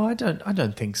 No, I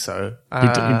don't think so. He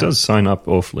does sign up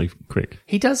awfully quick.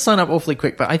 He does sign up awfully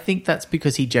quick, but I think that's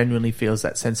because he genuinely feels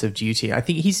that sense of duty. I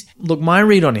think my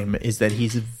read on him is that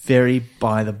he's a very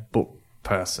by the book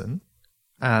person.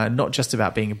 Not just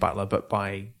about being a butler, but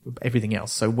by everything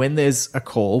else. So when there's a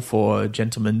call for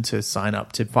gentlemen to sign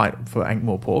up to fight for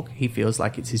Ankh-Morpork, he feels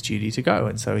like it's his duty to go.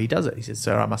 And so he does it. He says,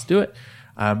 sir, I must do it.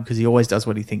 Because he always does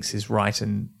what he thinks is right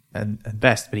and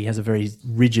best, but he has a very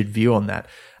rigid view on that.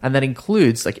 And that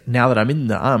includes, like, now that I'm in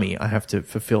the army, I have to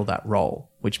fulfill that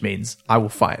role, which means I will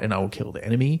fight and I will kill the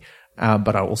enemy.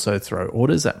 But I also throw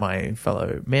orders at my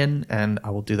fellow men, and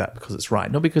I will do that because it's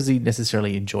right. Not because he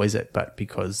necessarily enjoys it, but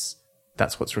because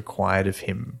that's what's required of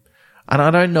him. And I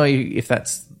don't know if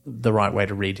that's the right way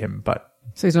to read him, but...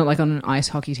 So he's not like on an ice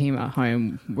hockey team at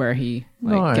home where he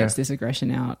gets this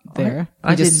aggression out there.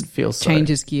 I didn't feel so.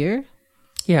 Changes gear.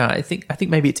 Yeah, I think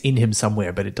maybe it's in him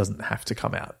somewhere, but it doesn't have to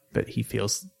come out but he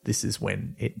feels this is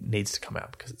when it needs to come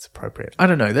out because it's appropriate. I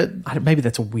don't know. Maybe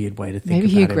that's a weird way to think Maybe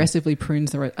about he him. aggressively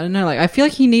prunes the rose. I don't know. Like, I feel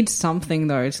like he needs something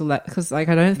though to let, because like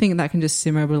I don't think that can just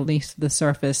simmer beneath the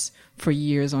surface for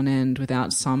years on end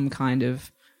without some kind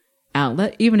of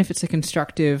outlet, even if it's a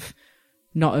constructive,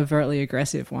 not overtly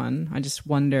aggressive one. I just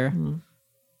wonder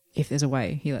if there's a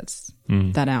way he lets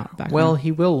that out back. Well, then.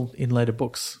 he will in later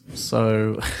books.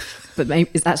 So, But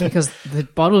maybe that's because the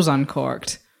bottle's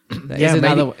uncorked. Yeah,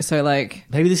 maybe. So like,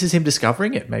 maybe this is him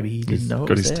discovering it. Maybe he didn't know it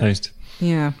Got was his there. taste.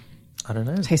 yeah, I don't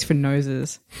know. taste for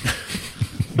noses.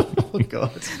 Oh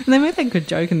God. And they made that good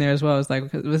joke in there as well. It's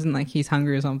like, it wasn't like he's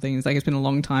hungry or something. It's like it's been a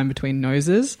long time between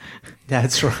noses.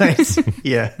 That's right.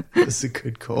 Yeah, that's a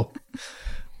good call.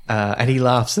 And he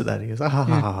laughs at that. He goes, ah, ha,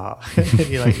 ha, ha. And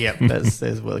you're like, yep, there's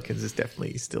Willikins is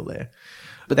definitely still there.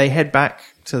 But they head back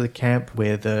to the camp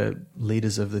where the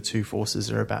leaders of the two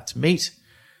forces are about to meet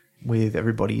with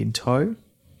everybody in tow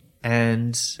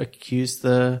and accuse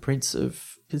the prince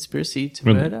of conspiracy to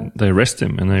murder. They arrest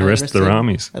him and they arrest their him,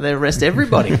 armies. And they arrest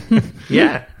everybody.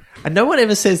 Yeah. And no one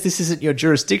ever says this isn't your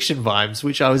jurisdiction vibes,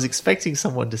 which I was expecting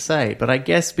someone to say. But I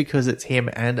guess because it's him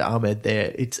and Ahmed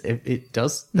there,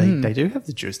 they do have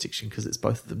the jurisdiction because it's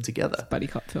both of them together. Buddy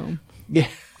cop film. Yeah.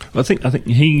 I think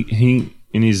he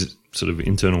in his sort of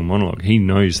internal monologue, he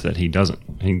knows that he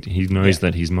doesn't. He knows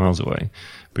that he's miles away,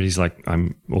 but he's like,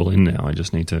 I'm all in now. I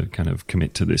just need to kind of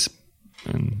commit to this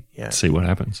and see what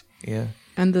happens. Yeah.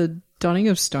 And the donning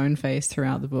of Stoneface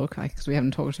throughout the book, because we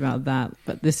haven't talked about that,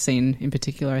 but this scene in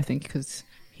particular, I think, because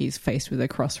he's faced with a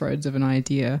crossroads of an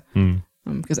idea, and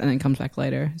then comes back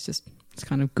later. It's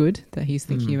kind of good that he's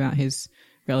thinking about his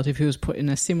relative who was put in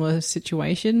a similar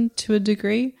situation to a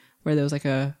degree, where there was like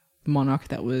a monarch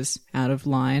that was out of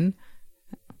line.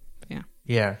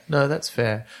 Yeah, no, that's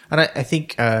fair. And I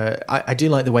think I do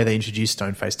like the way they introduced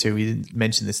Stoneface too. We didn't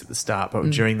mention this at the start, but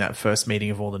during that first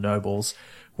meeting of all the nobles,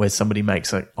 where somebody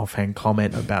makes an offhand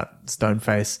comment about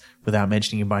Stoneface without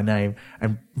mentioning him by name,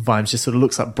 and Vimes just sort of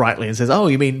looks up brightly and says, "Oh,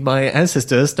 you mean my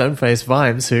ancestor, Stoneface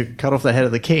Vimes, who cut off the head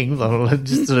of the king?" And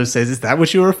just sort of says, "Is that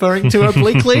what you're referring to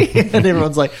obliquely?" And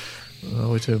everyone's like,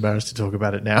 "Oh, we're too embarrassed to talk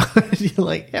about it now." And you're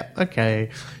like, "Yeah, okay."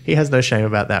 He has no shame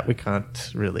about that. We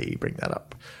can't really bring that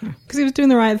up. Because he was doing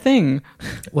the right thing.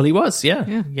 Well, he was, yeah.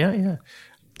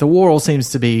 The war all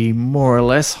seems to be more or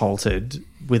less halted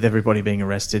with everybody being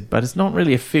arrested, but it's not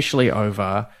really officially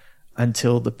over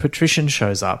until the patrician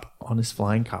shows up on his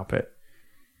flying carpet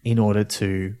in order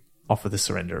to offer the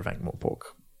surrender of Ankh-Morpork,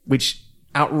 which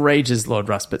outrages Lord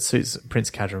Russ, but suits Prince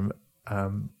Cadram.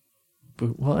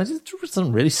 Well, it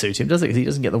doesn't really suit him, does it? Because he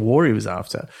doesn't get the war he was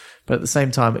after. But at the same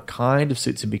time, it kind of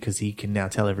suits him because he can now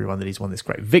tell everyone that he's won this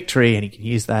great victory, and he can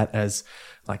use that as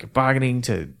like a bargaining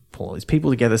to pull all these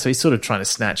people together. So he's sort of trying to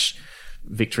snatch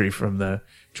victory from the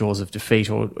jaws of defeat,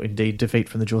 or indeed defeat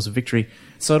from the jaws of victory.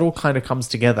 So it all kind of comes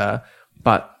together,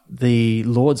 but the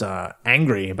lords are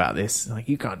angry about this. Like,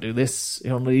 you can't do this.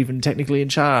 You're not even technically in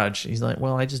charge. He's like,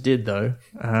 well, I just did though.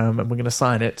 And we're going to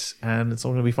sign it and it's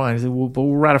all going to be fine. He said,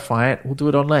 we'll ratify it. We'll do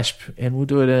it on Leshp and we'll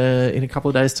do it in a couple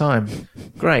of days' time.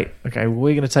 Great. Okay. Well,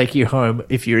 we're going to take you home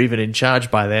if you're even in charge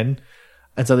by then.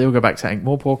 And so they all go back to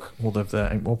Ankh-Morpork, all of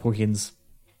the Ankh-Morporkians.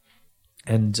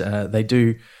 And they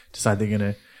do decide they're going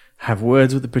to have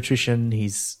words with the patrician.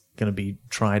 He's going to be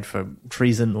tried for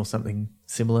treason or something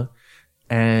similar.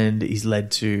 And he's led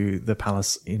to the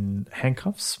palace in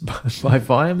handcuffs by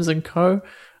Vimes and co.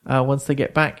 Once they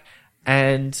get back.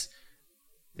 And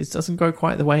it doesn't go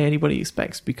quite the way anybody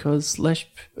expects because Leshp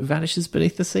vanishes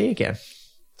beneath the sea again.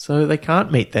 So they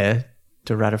can't meet there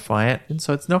to ratify it. And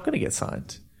so it's not going to get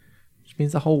signed. Which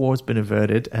means the whole war has been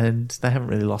averted and they haven't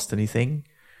really lost anything.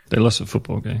 They lost a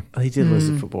football game. They did lose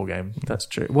the football game. That's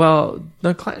true. Well,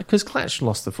 no, because Clash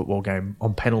lost the football game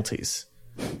on penalties.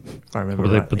 If I remember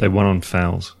right. But they won on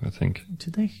fouls, I think.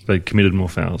 Did they? They committed more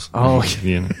fouls. Oh,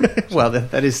 yeah. Well,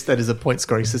 that is a point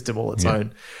scoring system all its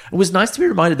own. It was nice to be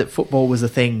reminded that football was a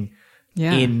thing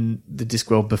in the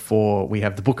Discworld before we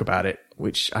have the book about it,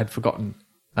 which I'd forgotten.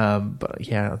 But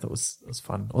yeah, I thought it was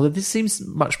fun. Although this seems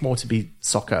much more to be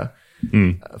soccer,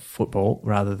 football,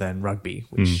 rather than rugby,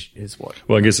 which is what.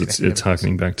 Well, I guess it's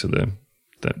harkening back to the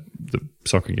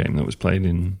soccer game that was played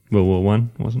in World War One,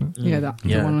 wasn't it? Yeah,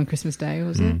 the one on Christmas Day,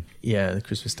 was it? Yeah, the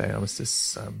Christmas Day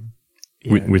armistice.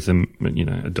 With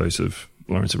a dose of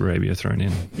Lawrence of Arabia thrown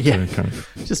in. Yeah, so kind of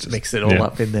just mix it all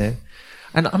up in there.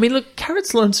 And I mean, look,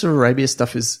 Carrot's Lawrence of Arabia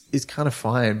stuff is kind of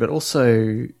fine, but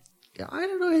also, I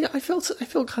don't know, I felt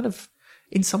kind of,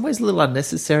 in some ways, a little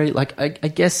unnecessary. Like, I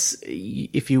guess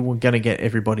if you were going to get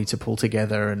everybody to pull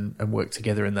together and work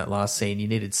together in that last scene, you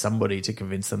needed somebody to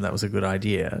convince them that was a good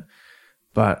idea.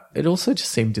 But it also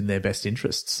just seemed in their best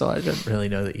interests. So I don't really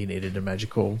know that you needed a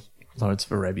magical Lawrence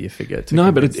of Arabia figure to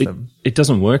No, but convince them. it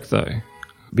doesn't work though,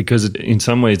 because in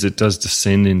some ways it does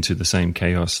descend into the same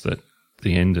chaos that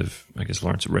the end of, I guess,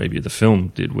 Lawrence of Arabia, the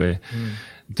film, did, where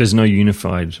there's no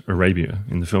unified Arabia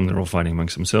in the film. They're all fighting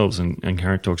amongst themselves, and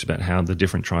Carrot talks about how the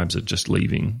different tribes are just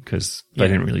leaving because they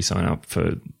didn't really sign up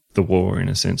for the war. In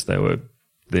a sense, they were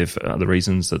there for other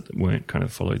reasons that weren't kind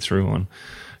of followed through on.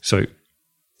 So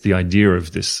the idea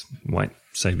of this white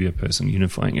savior person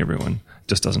unifying everyone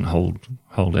just doesn't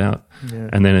hold out. Yeah.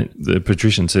 And then the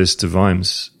patrician says to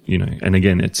Vimes, and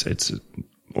again, it's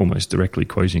almost directly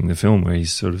quoting the film, where he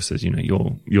sort of says,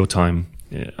 your time,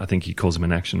 I think he calls him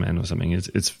an action man or something.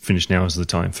 It's finished. Now is the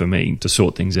time for me to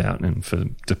sort things out and for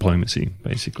diplomacy,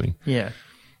 basically. Yeah.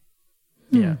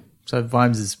 Yeah. So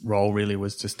Vimes' role really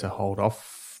was just to hold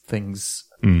off things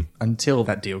until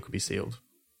that deal could be sealed,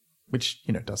 which,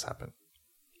 does happen.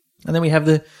 And then we have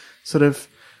the sort of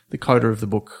the coda of the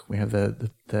book. We have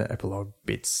the epilogue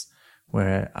bits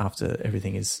where after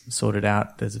everything is sorted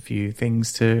out, there's a few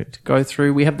things to go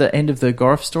through. We have the end of the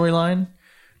Goroth storyline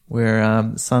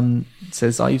where Sun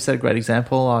says, you've set a great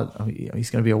example.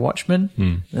 He's going to be a watchman.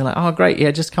 And they're like, oh, great.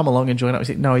 Yeah, just come along and join up.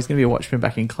 No, he's going to be a watchman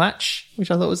back in Clatch, which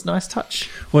I thought was a nice touch.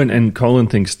 Well, and Colin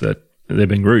thinks that they're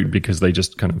being rude because they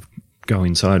just kind of go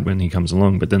inside when he comes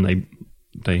along, but then they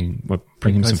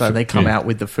bring him some food. They come out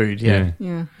with the food, yeah.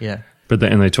 But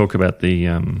they talk about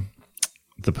the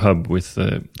pub with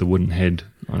the wooden head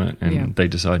on it, and they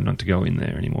decide not to go in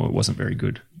there anymore. It wasn't very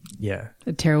good. Yeah.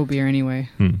 A terrible beer anyway.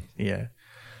 Yeah.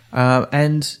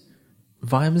 And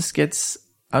Vimes gets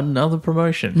another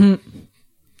promotion.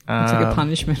 It's like a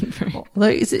punishment for him. Although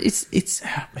it's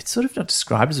sort of not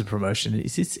described as a promotion. He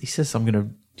says, I'm going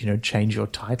to, change your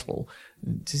title.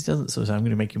 It just doesn't sort of say, I'm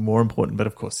going to make you more important. But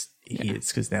of course he is,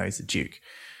 because now he's a duke.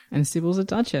 And Sybil's a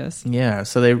duchess. Yeah,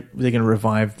 so they're going to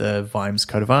revive the Vimes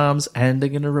coat of arms, and they're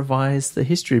going to revise the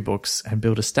history books and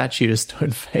build a statue to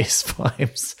Stoneface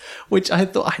Vimes, which I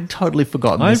thought I'd totally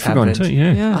forgotten. I'd forgotten too.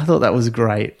 Yeah, I thought that was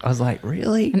great. I was like,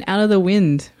 really? And Out of the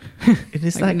Wind.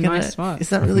 Is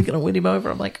that really going to win him over?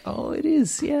 I'm like, oh, it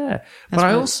is. Yeah, but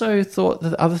I also thought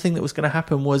that the other thing that was going to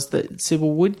happen was that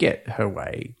Sybil would get her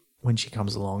way when she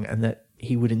comes along, and that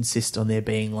he would insist on there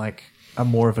being like a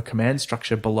more of a command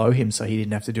structure below him, so he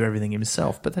didn't have to do everything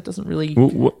himself. But that doesn't really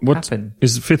happen.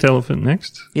 Is the fifth elephant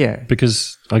next? Yeah.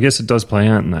 Because I guess it does play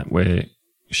out in that, where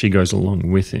she goes along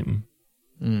with him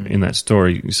in that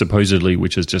story, supposedly,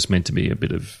 which is just meant to be a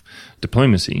bit of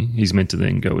diplomacy. He's meant to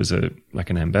then go as an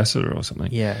ambassador or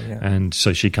something. Yeah. And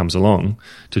so she comes along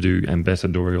to do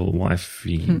ambassadorial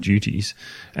wifey duties,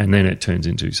 and then it turns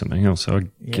into something else. So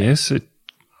I guess it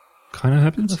kind of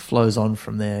happens. It flows on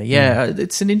from there. Yeah,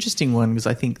 it's an interesting one, because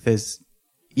I think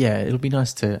it'll be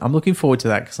nice I'm looking forward to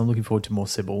that, because I'm looking forward to more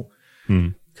Sybil.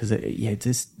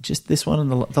 Because, just this one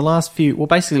and the last few, well,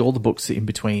 basically all the books in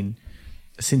between,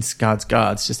 since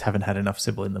Guards just haven't had enough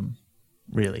Sybil in them,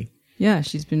 really. Yeah,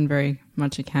 she's been very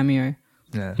much a cameo.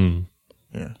 Yeah.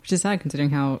 Yeah. Which is sad,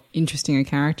 considering how interesting a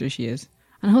character she is.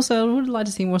 And also, I would like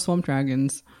to see more swamp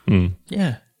dragons.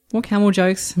 Yeah. More camel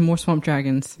jokes, more swamp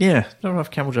dragons. Yeah, not enough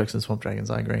camel jokes and swamp dragons,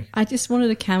 I agree. I just wanted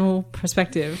a camel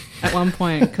perspective at one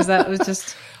point, because that was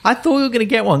just... I thought we were going to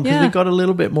get one, because we got a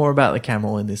little bit more about the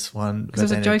camel in this one. Because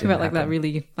there was a joke about like that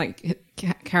really, like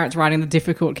Carrot's riding the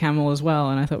difficult camel as well,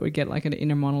 and I thought we'd get like an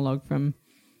inner monologue from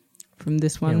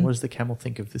this one. Yeah, what does the camel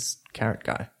think of this Carrot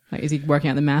guy? Like, is he working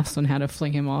out the maths on how to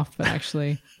fling him off? But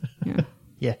actually,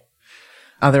 Yeah.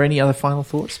 Are there any other final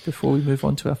thoughts before we move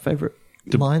on to our favourite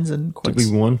lines and quotes?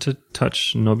 Do we want to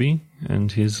touch Nobby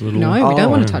and his little... No, we don't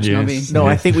want to touch Nobby. No,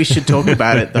 I think we should talk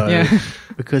about it, though.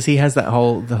 Because he has the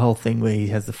whole thing where he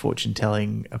has the fortune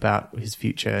telling about his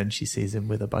future, and she sees him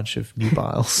with a bunch of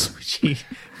nubiles, which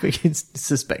he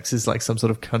suspects is like some sort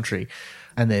of country.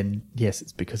 And then, yes,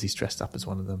 it's because he's dressed up as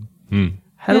one of them.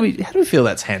 How do we feel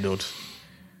that's handled?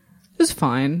 It was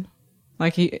fine.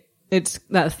 Like, it's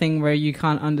that thing where you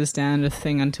can't understand a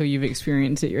thing until you've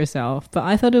experienced it yourself. But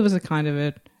I thought it was a kind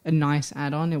of a nice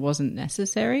add-on. It wasn't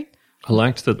necessary. I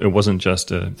liked that it wasn't just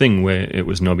a thing where it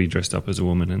was Nobby dressed up as a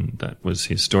woman and that was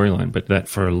his storyline, but that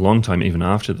for a long time, even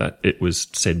after that, it was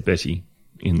said Betty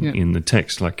in the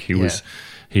text. Like he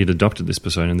had adopted this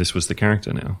persona and this was the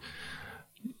character now.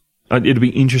 It'd be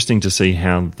interesting to see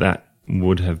how that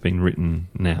would have been written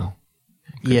now.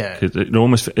 Yeah.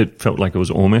 Because it felt like it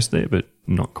was almost there, but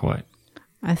not quite.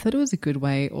 I thought it was a good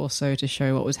way also to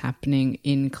show what was happening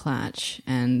in Clatch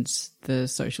and the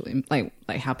social, like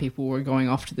how people were going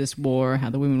off to this war,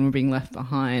 how the women were being left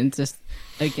behind. Just,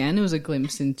 again, it was a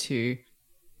glimpse into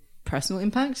personal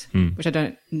impact, which I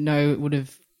don't know would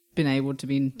have been able to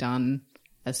be done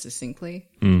as succinctly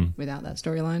without that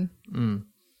storyline.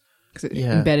 Because it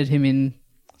Yeah. embedded him in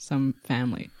some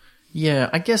family. Yeah,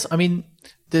 I guess, I mean,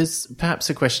 there's perhaps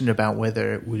a question about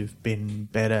whether it would have been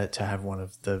better to have one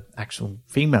of the actual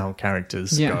female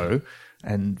characters go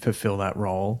and fulfill that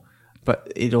role.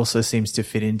 But it also seems to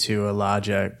fit into a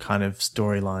larger kind of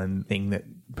storyline thing that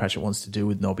Pratchett wants to do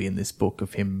with Nobby in this book,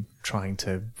 of him trying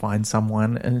to find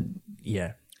someone. And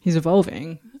yeah. He's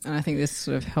evolving, and I think this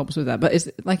sort of helps with that. But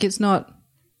it's not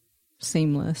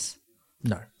seamless.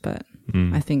 No. But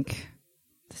I think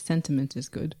the sentiment is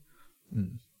good.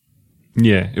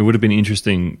 Yeah, it would have been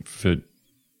interesting for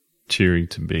Cheery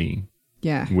to be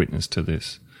Yeah. witness to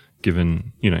this,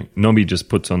 given, Nobby just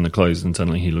puts on the clothes and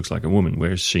suddenly he looks like a woman,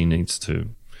 whereas she needs to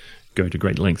go to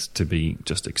great lengths to be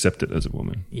just accepted as a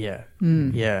woman. Yeah.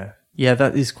 Yeah. Yeah,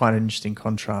 that is quite an interesting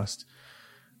contrast.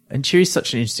 And Cheery's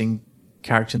such an interesting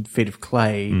character in Feet of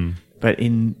Clay, but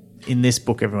in this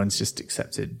book, everyone's just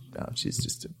accepted.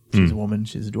 She's a woman,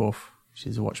 she's a dwarf,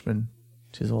 she's a watchman,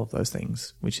 she's all of those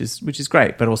things, which is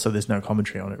great, but also there's no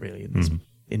commentary on it really in this.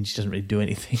 And she doesn't really do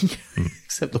anything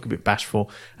except look a bit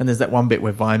bashful. And there's that one bit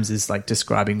where Vimes is like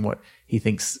describing what he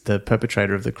thinks the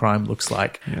perpetrator of the crime looks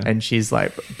like. Yeah. And she's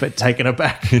like, but taken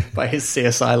aback by his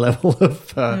CSI level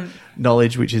of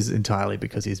knowledge, which is entirely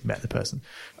because he's met the person.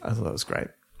 I thought that was great.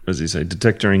 As you say,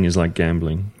 detectoring is like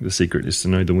gambling. The secret is to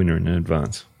know the winner in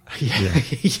advance. Yeah.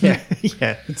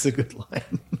 It's a good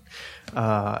line.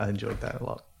 I enjoyed that a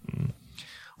lot.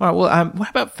 All right, well,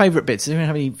 what about favourite bits? Do you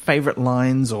have any favourite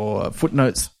lines or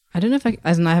footnotes? I don't know if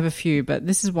I have a few, but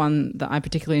this is one that I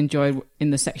particularly enjoyed in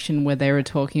the section where they were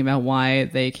talking about why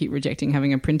they keep rejecting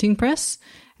having a printing press,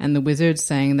 and the wizard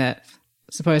saying that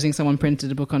supposing someone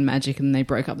printed a book on magic and they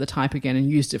broke up the type again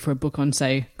and used it for a book on,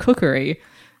 say, cookery.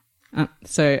 And I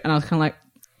was kind of like,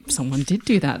 someone did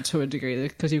do that to a degree,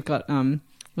 because you've got,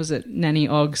 was it Nanny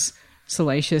Ogg's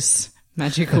salacious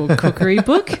magical cookery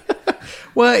book?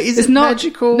 Well, it's not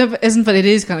magical. No, but it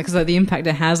is kind of, because like the impact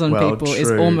it has on people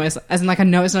is almost, as in like, I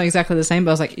know it's not exactly the same,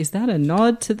 but I was like, is that a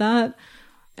nod to that?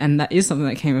 And that is something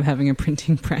that came of having a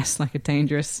printing press, like a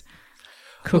dangerous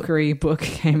cookery book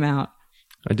came out.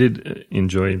 I did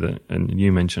enjoy and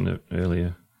you mentioned it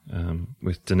earlier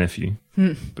with the nephew,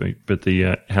 but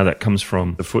the how that comes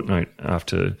from the footnote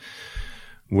after,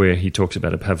 where he talks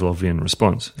about a Pavlovian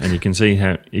response. And you can see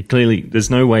how it clearly, there's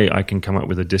no way I can come up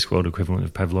with a Discworld equivalent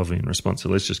of Pavlovian response. So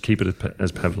let's just keep it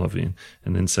as Pavlovian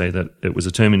and then say that it was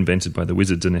a term invented by the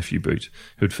wizard's nephew Boot,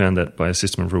 who'd found that by a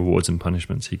system of rewards and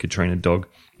punishments, he could train a dog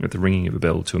at the ringing of a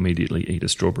bell to immediately eat a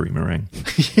strawberry meringue.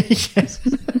 Yes.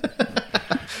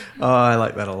 Oh, I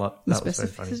like that a lot. The that was so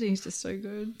funny. specificity is just so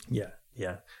good.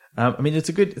 Yeah. I mean, it's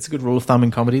a good rule of thumb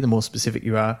in comedy. The more specific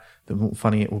you are, the more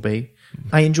funny it will be.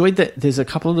 I enjoyed that there's a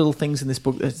couple of little things in this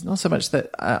book. It's not so much that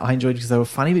I enjoyed because they were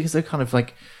funny, because they're kind of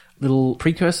like little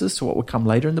precursors to what would come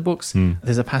later in the books.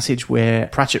 There's a passage where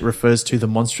Pratchett refers to the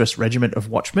monstrous regiment of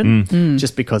watchmen,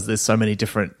 just because there's so many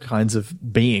different kinds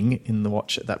of being in the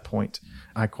watch at that point.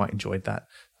 I quite enjoyed that.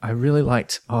 I really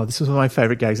liked, this was one of my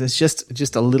favourite gags. It's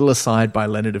just a little aside by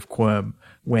Leonard of Quirm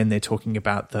when they're talking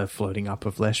about the floating up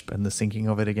of Leshp and the sinking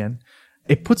of it again.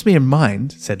 It puts me in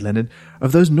mind, said Leonard,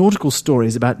 of those nautical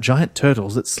stories about giant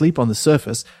turtles that sleep on the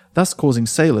surface, thus causing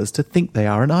sailors to think they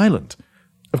are an island.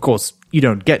 Of course, you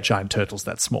don't get giant turtles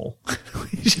that small,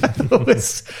 which I thought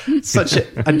was such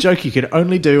a joke you could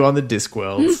only do on the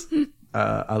Discworlds.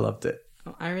 I loved it.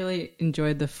 I really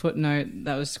enjoyed the footnote.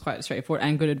 That was quite straightforward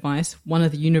and good advice. One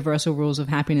of the universal rules of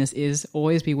happiness is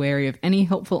always be wary of any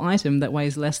helpful item that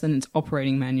weighs less than its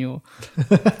operating manual.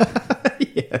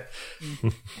 Yeah.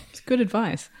 It's good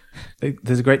advice.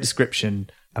 There's a great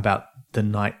description about the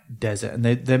night desert, and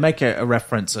they make a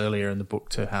reference earlier in the book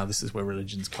to how this is where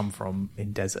religions come from,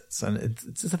 in deserts. And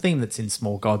it's a theme that's in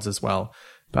Small Gods as well.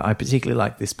 But I particularly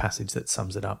like this passage that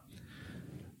sums it up.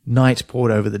 Night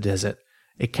poured over the desert.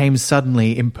 It came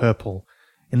suddenly in purple.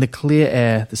 In the clear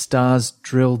air, the stars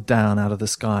drilled down out of the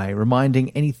sky,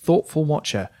 reminding any thoughtful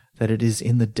watcher that it is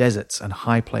in the deserts and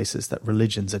high places that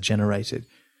religions are generated.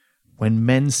 When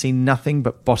men see nothing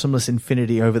but bottomless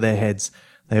infinity over their heads,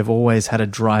 they have always had a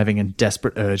driving and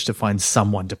desperate urge to find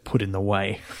someone to put in the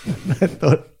way. I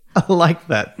thought, I like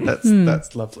that.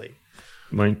 That's lovely.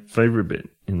 My favourite bit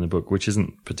in the book, which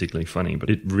isn't particularly funny, but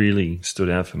it really stood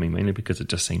out for me, mainly because it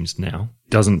just seems now.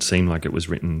 Doesn't seem like it was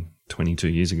written 22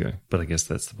 years ago, but I guess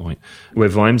that's the point. Where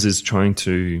Vimes is trying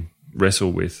to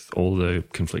wrestle with all the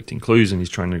conflicting clues, and he's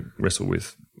trying to wrestle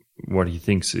with what he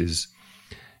thinks is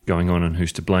going on and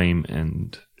who's to blame,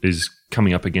 and is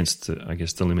coming up against,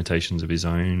 the limitations of his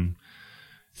own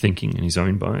thinking and his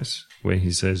own bias, where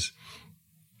he says,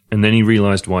 and then he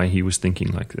realised why he was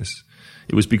thinking like this.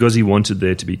 It was because he wanted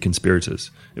there to be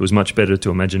conspirators. It was much better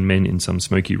to imagine men in some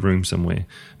smoky room somewhere,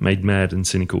 made mad and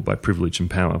cynical by privilege and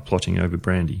power, plotting over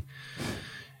brandy.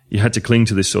 You had to cling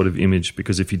to this sort of image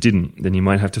because if you didn't, then you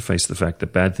might have to face the fact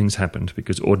that bad things happened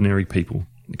because ordinary people,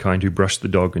 the kind who brushed the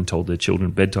dog and told their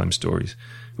children bedtime stories,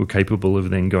 were capable of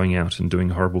then going out and doing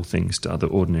horrible things to other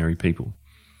ordinary people.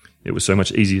 It was so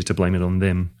much easier to blame it on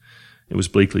them. It was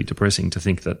bleakly depressing to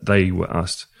think that they were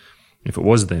us. If it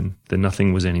was them, then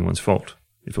nothing was anyone's fault.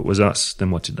 If it was us,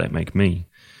 then what did that make me?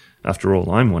 After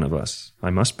all, I'm one of us.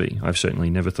 I must be. I've certainly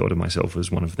never thought of myself as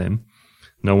one of them.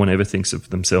 No one ever thinks of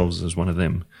themselves as one of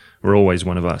them. We're always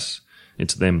one of us.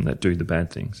 It's them that do the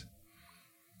bad things.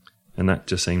 And that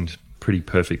just seemed pretty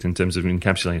perfect in terms of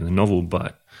encapsulating the novel,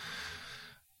 but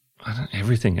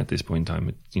everything at this point in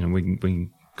time, we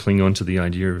cling on to the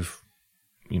idea of,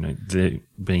 there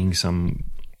being some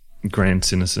grand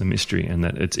sinister mystery and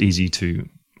that it's easy to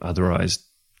otherize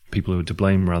people who are to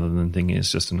blame rather than thinking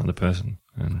it's just another person.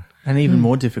 And even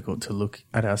more difficult to look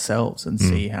at ourselves and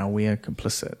see how we are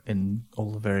complicit in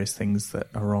all the various things that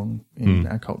are wrong in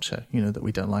our culture, that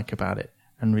we don't like about it,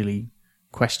 and really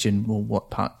question, well, what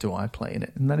part do I play in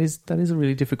it? And that is a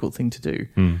really difficult thing to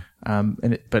do.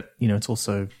 But it's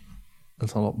also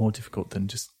a lot more difficult than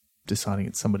just deciding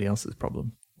it's somebody else's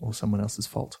problem or someone else's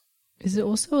fault. Is it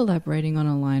also elaborating on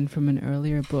a line from an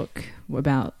earlier book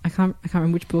about, I can't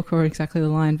remember which book or exactly the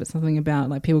line, but something about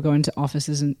like people go into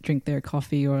offices and drink their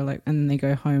coffee or and then they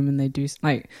go home and they do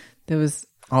there was.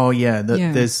 Oh yeah.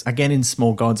 There's again in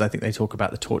Small Gods, I think they talk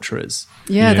about the torturers.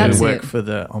 Yeah, that's who work it. for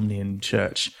the Omnian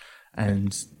Church,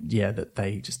 and that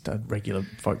they just are regular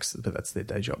folks, but that's their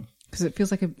day job. Because it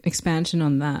feels like an expansion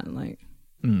on that,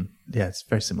 Yeah, it's a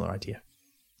very similar idea.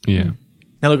 Yeah.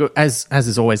 Now, look, as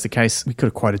is always the case, we could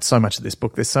have quoted so much of this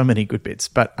book. There's so many good bits,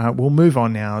 but we'll move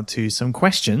on now to some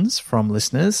questions from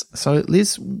listeners. So,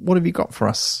 Liz, what have you got for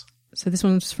us? So this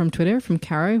one's from Twitter, from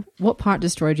Caro. What part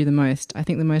destroyed you the most? I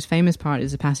think the most famous part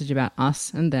is the passage about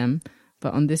us and them,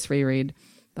 but on this reread,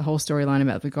 the whole storyline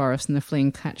about the Viggoraths and the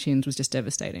fleeing Catchians was just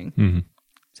devastating. Mm-hmm.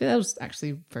 So that was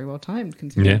actually very well timed,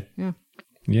 considering.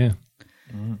 Yeah.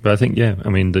 But I think,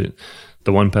 the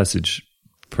one passage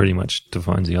pretty much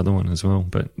defines the other one as well.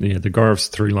 But the Viggoraths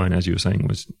through line, as you were saying,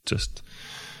 was just,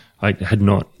 I had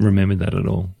not remembered that at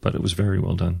all, but it was very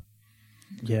well done.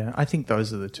 Yeah, I think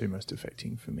those are the two most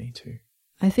affecting for me too.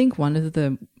 I think one of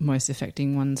the most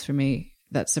affecting ones for me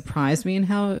that surprised me in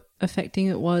how affecting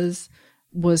it was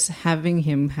having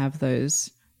him have those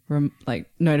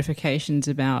notifications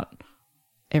about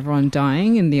everyone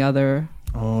dying in the other.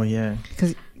 Oh yeah,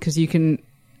 because you can.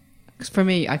 Cause for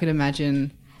me, I could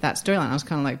imagine that storyline. I was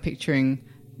kind of like picturing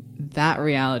that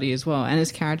reality as well, and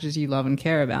as characters you love and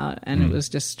care about, and it was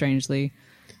just strangely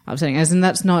upsetting. As in,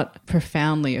 that's not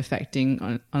profoundly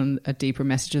affecting on a deeper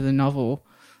message of the novel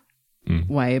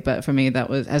way, but for me, that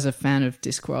was, as a fan of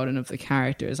Discworld and of the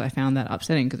characters, I found that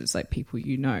upsetting because it's like people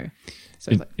you know.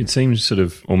 So it seems sort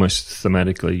of almost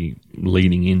thematically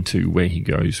leading into where he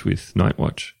goes with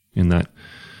Nightwatch, in that,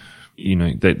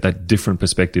 that different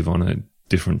perspective on a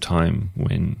different time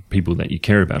when people that you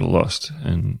care about are lost,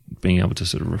 and being able to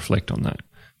sort of reflect on that.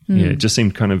 Yeah, it just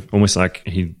seemed kind of almost like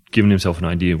he'd given himself an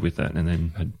idea with that and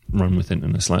then had run with it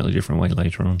in a slightly different way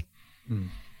later on.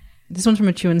 This one's from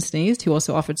a Chew and Sneezed, who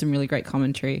also offered some really great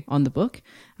commentary on the book.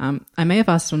 I may have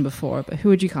asked this one before, but who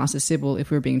would you cast as Sybil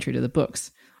if we were being true to the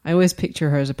books? I always picture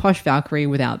her as a posh Valkyrie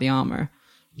without the armor.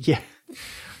 Yeah,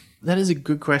 that is a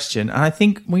good question. And I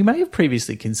think we may have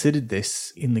previously considered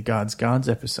this in the Guards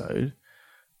episode.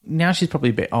 Now she's probably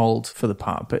a bit old for the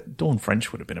part, but Dawn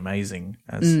French would have been amazing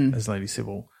as Lady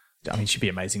Sybil. I mean, she'd be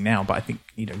amazing now, but I think,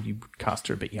 you would cast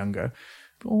her a bit younger.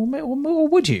 Or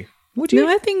would you? Would you?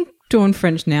 No, I think Dawn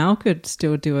French now could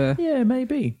still do a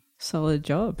maybe solid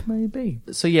job. Maybe.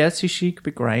 So she could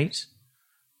be great.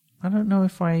 I don't know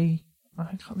if I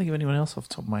can't think of anyone else off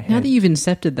the top of my head. Now that you've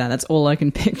incepted that, that's all I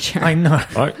can picture. I know.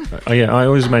 I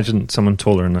always imagined someone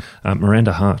taller, and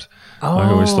Miranda Hart. Oh. I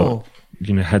always thought,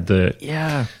 had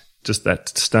the just that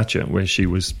stature where she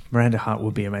was. Miranda Hart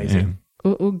would be amazing. Yeah.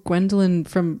 Or Gwendolyn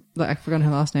from, I've forgotten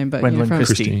her last name, but Gwendolyn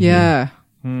Christie. Yeah.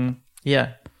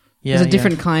 Yeah. There's a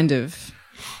different kind of.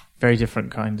 Very different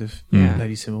kind of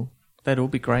Lady Sybil. That'd all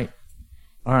be great.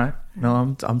 All right.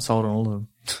 No, I'm sold on all of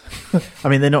them. I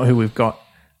mean, they're not who we've got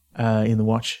in the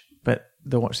Watch, but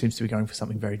the Watch seems to be going for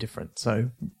something very different.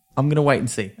 So I'm going to wait and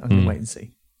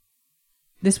see.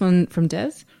 This one from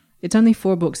Des. It's only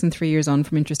 4 books and 3 years on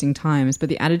from Interesting Times, but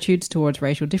the attitudes towards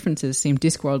racial differences seem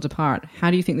discworlds apart.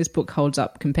 How do you think this book holds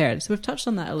up compared? So we've touched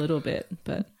on that a little bit,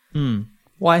 but...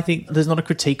 Well, I think there's not a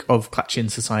critique of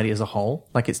Klatchian society as a whole.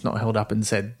 Like, it's not held up and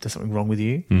said, there's something wrong with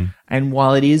you. And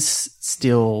while it is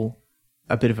still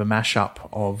a bit of a mashup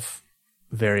of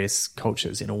various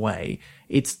cultures in a way,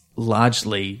 it's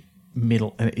largely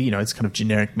it's kind of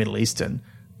generic Middle Eastern.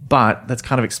 But that's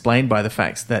kind of explained by the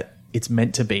fact that it's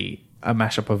meant to be a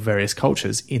mashup of various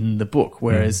cultures in the book,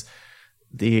 whereas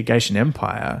the Agathian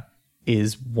Empire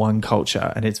is one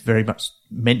culture and it's very much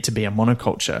meant to be a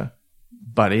monoculture,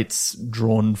 but it's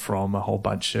drawn from a whole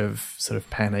bunch of sort of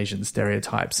Pan-Asian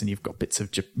stereotypes, and you've got bits of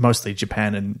mostly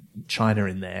Japan and China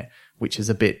in there, which is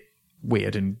a bit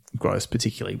weird and gross,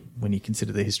 particularly when you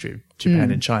consider the history of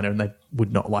Japan and China, and they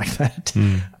would not like that.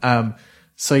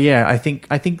 So yeah, I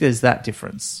think there's that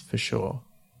difference for sure.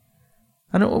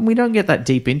 And we don't get that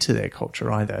deep into their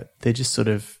culture either. They're just sort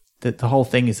of the whole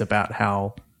thing is about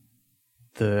how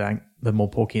the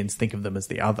Morporkians think of them as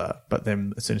the other, but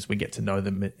then as soon as we get to know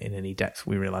them in any depth,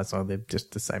 we realize, they're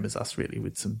just the same as us, really,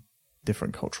 with some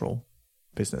different cultural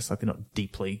business. Like, they're not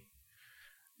deeply.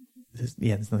 There's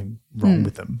nothing wrong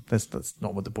with them. That's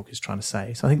not what the book is trying to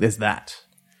say. So I think there's that.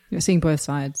 You're seeing both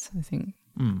sides, I think,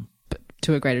 but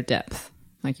to a greater depth,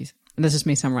 like you said. And that's just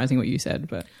me summarizing what you said,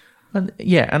 but. And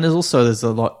there's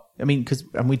a lot. I mean,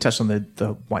 and we touched on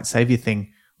the white savior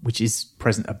thing, which is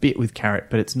present a bit with Carrot,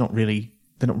 but it's not really.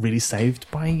 They're not really saved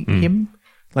by him.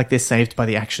 Like, they're saved by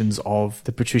the actions of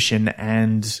the Patrician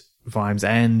and Vimes,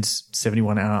 and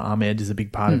 71 Hour Ahmed is a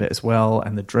big part of it as well,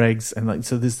 and the dregs, and like,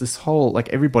 so there's this whole, like,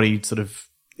 everybody sort of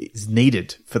is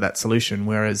needed for that solution.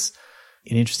 Whereas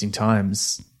in Interesting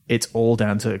Times, it's all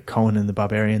down to Cohen and the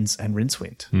Barbarians and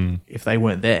Rincewind. If they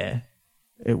weren't there,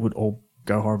 it would all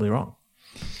go horribly wrong.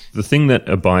 The thing that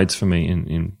abides for me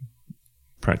in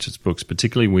Pratchett's books,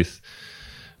 particularly with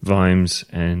Vimes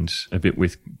and a bit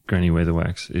with Granny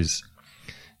Weatherwax, is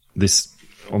this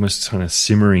almost kind of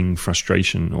simmering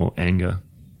frustration or anger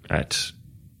at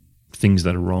things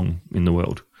that are wrong in the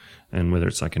world, and whether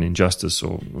it's like an injustice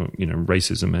or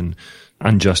racism and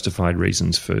unjustified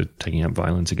reasons for taking up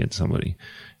violence against somebody,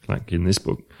 like in this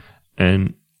book.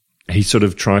 And he sort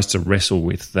of tries to wrestle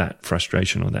with that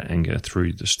frustration or that anger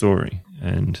through the story.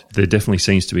 And there definitely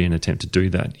seems to be an attempt to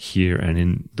do that here and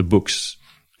in the books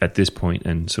at this point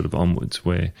and sort of onwards,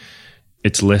 where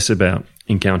it's less about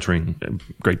encountering a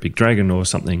great big dragon or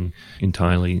something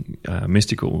entirely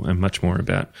mystical, and much more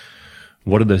about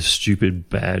what are the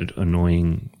stupid, bad,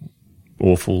 annoying,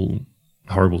 awful,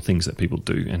 horrible things that people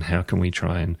do, and how can we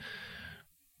try and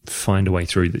find a way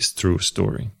through this through a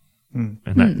story. And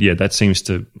that seems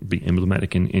to be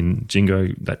emblematic in Jingo,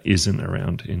 that isn't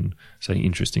around in, say,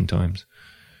 Interesting Times.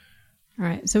 All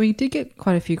right, so we did get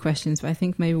quite a few questions, but I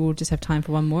think maybe we'll just have time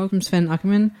for one more from Sven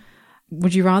Ackerman.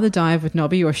 Would you rather dive with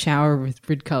Nobby or shower with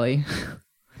Rid Cully?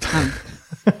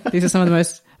 These are some of the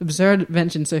most absurd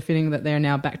inventions, so fitting that they are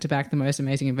now back-to-back the most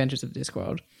amazing adventures of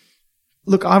Discworld.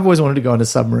 Look, I've always wanted to go on a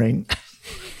submarine,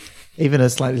 even a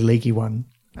slightly leaky one,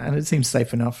 and it seems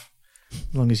safe enough as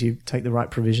long as you take the right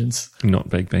provisions. Not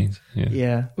baked beans.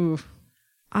 Yeah. Oof.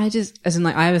 I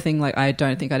have a thing, like, I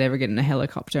don't think I'd ever get in a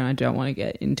helicopter, and I don't want to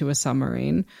get into a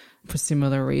submarine for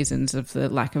similar reasons of the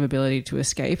lack of ability to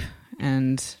escape.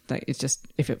 And like, it's just,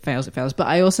 if it fails, it fails. But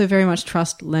I also very much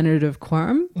trust Leonard of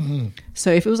Quorum. So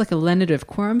if it was like a Leonard of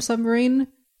Quorum submarine,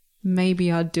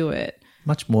 maybe I'd do it.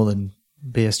 Much more than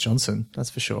B.S. Johnson, that's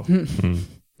for sure.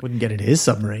 Wouldn't get in his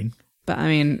submarine. But I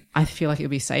mean, I feel like it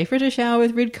would be safer to shower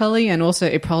with Rid Cully, and also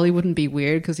it probably wouldn't be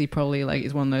weird because he probably like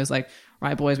is one of those like,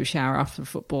 right, boys, we shower after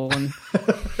football and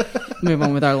move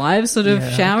on with our lives sort of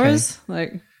showers. Okay.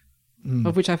 Like,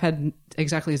 of which I've had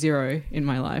exactly 0 in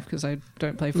my life because I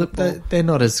don't play football. Look, they're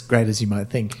not as great as you might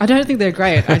think. I don't think they're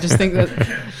great. I just think that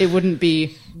it wouldn't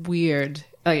be weird.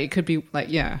 Like, it could be like,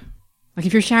 yeah. Like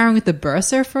if you're showering with the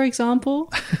bursar, for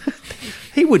example.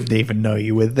 He wouldn't even know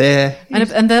you were there.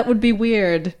 And that would be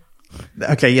weird.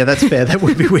 Okay, yeah, that's fair. That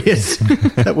would be weird.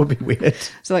 That would be weird.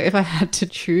 So like if I had to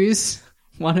choose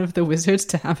one of the wizards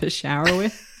to have a shower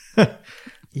with.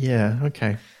 Yeah,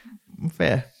 okay.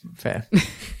 Fair.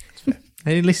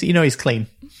 And at least you know he's clean.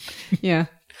 Yeah.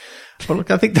 Well,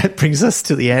 look, I think that brings us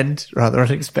to the end rather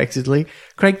unexpectedly.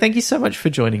 Craig, thank you so much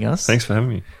for joining us. Thanks for having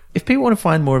me. If people want to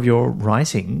find more of your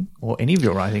writing or any of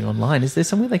your writing online, is there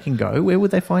somewhere they can go? Where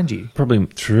would they find you? Probably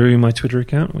through my Twitter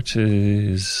account, which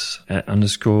is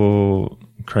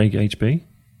 @_CraigHB.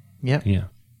 Yeah. Yeah.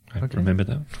 I remember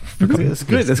that. That's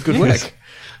good. That's good work.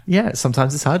 Yeah.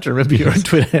 Sometimes it's hard to remember your own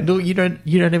Twitter handle. You don't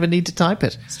ever need to type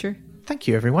it. It's true. Thank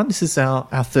you, everyone. This is our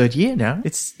 3rd year now.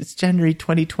 It's January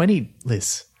 2020,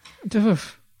 Liz.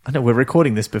 Oof. I know we're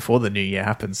recording this before the new year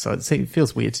happens, so it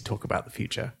feels weird to talk about the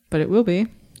future. But it will be.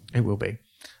 It will be.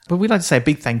 But we'd like to say a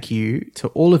big thank you to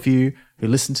all of you who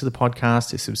listen to the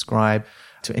podcast, who subscribe,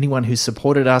 to anyone who's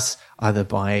supported us either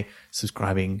by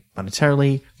subscribing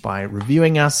monetarily, by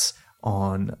reviewing us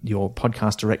on your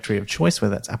podcast directory of choice,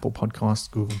 whether that's Apple Podcasts,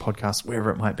 Google Podcasts,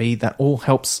 wherever it might be. That all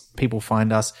helps people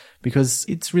find us because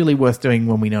it's really worth doing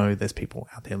when we know there's people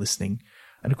out there listening.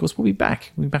 And of course, we'll be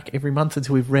back. We'll be back every month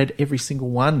until we've read every single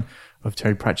one of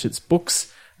Terry Pratchett's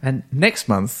books. And next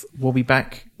month, we'll be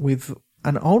back with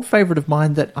an old favourite of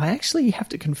mine that I actually have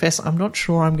to confess I'm not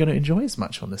sure I'm going to enjoy as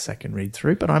much on the second read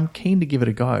through, but I'm keen to give it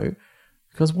a go.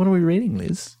 Because what are we reading,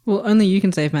 Liz? Well, Only You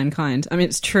Can Save Mankind. I mean,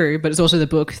 it's true, but it's also the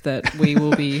book that we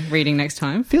will be reading next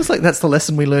time. Feels like that's the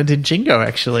lesson we learned in Jingo,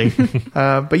 actually.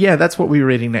 But yeah, that's what we're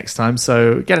reading next time.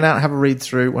 So get it out, have a read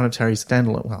through one of Terry's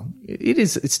standalone. Well,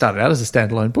 it started out as a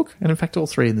standalone book. And in fact, all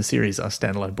three in the series are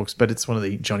standalone books, but it's one of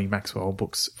the Johnny Maxwell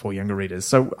books for younger readers.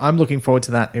 So I'm looking forward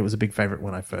to that. It was a big favourite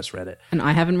when I first read it. And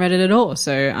I haven't read it at all.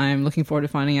 So I'm looking forward to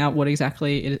finding out what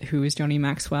exactly, who is Johnny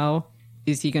Maxwell?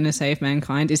 Is he going to save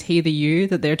mankind? Is he the you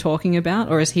that they're talking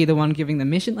about? Or is he the one giving the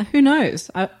mission? Like, who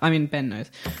knows? I mean, Ben knows.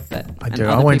 But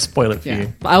I won't spoil it for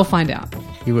you. But I'll find out.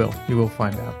 You will. You will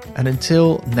find out. And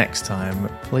until next time,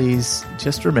 please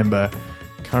just remember,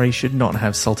 curry should not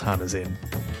have sultanas in.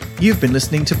 You've been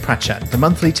listening to Pratchat, the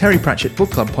monthly Terry Pratchett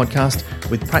Book Club podcast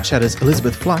with Pratchatters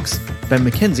Elizabeth Flux, Ben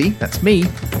McKenzie, that's me,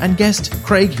 and guest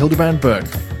Craig Hildebrand Burke.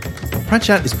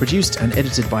 Pratchat is produced and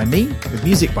edited by me, with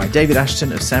music by David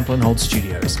Ashton of Sample and Hold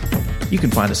Studios. You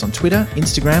can find us on Twitter,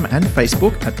 Instagram, and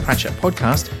Facebook at Pratchat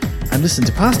Podcast, and listen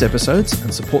to past episodes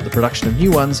and support the production of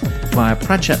new ones via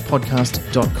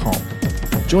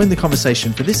pratchatpodcast.com. Join the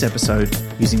conversation for this episode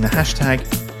using the hashtag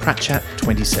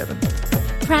Pratchat27.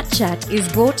 Pratchat is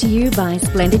brought to you by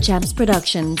Splendid Chaps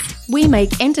Productions. We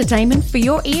make entertainment for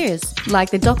your ears, like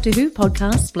the Doctor Who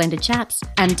podcast Splendid Chaps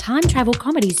and time travel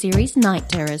comedy series Night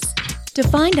Terrors. To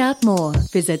find out more,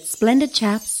 visit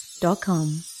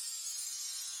splendidchaps.com.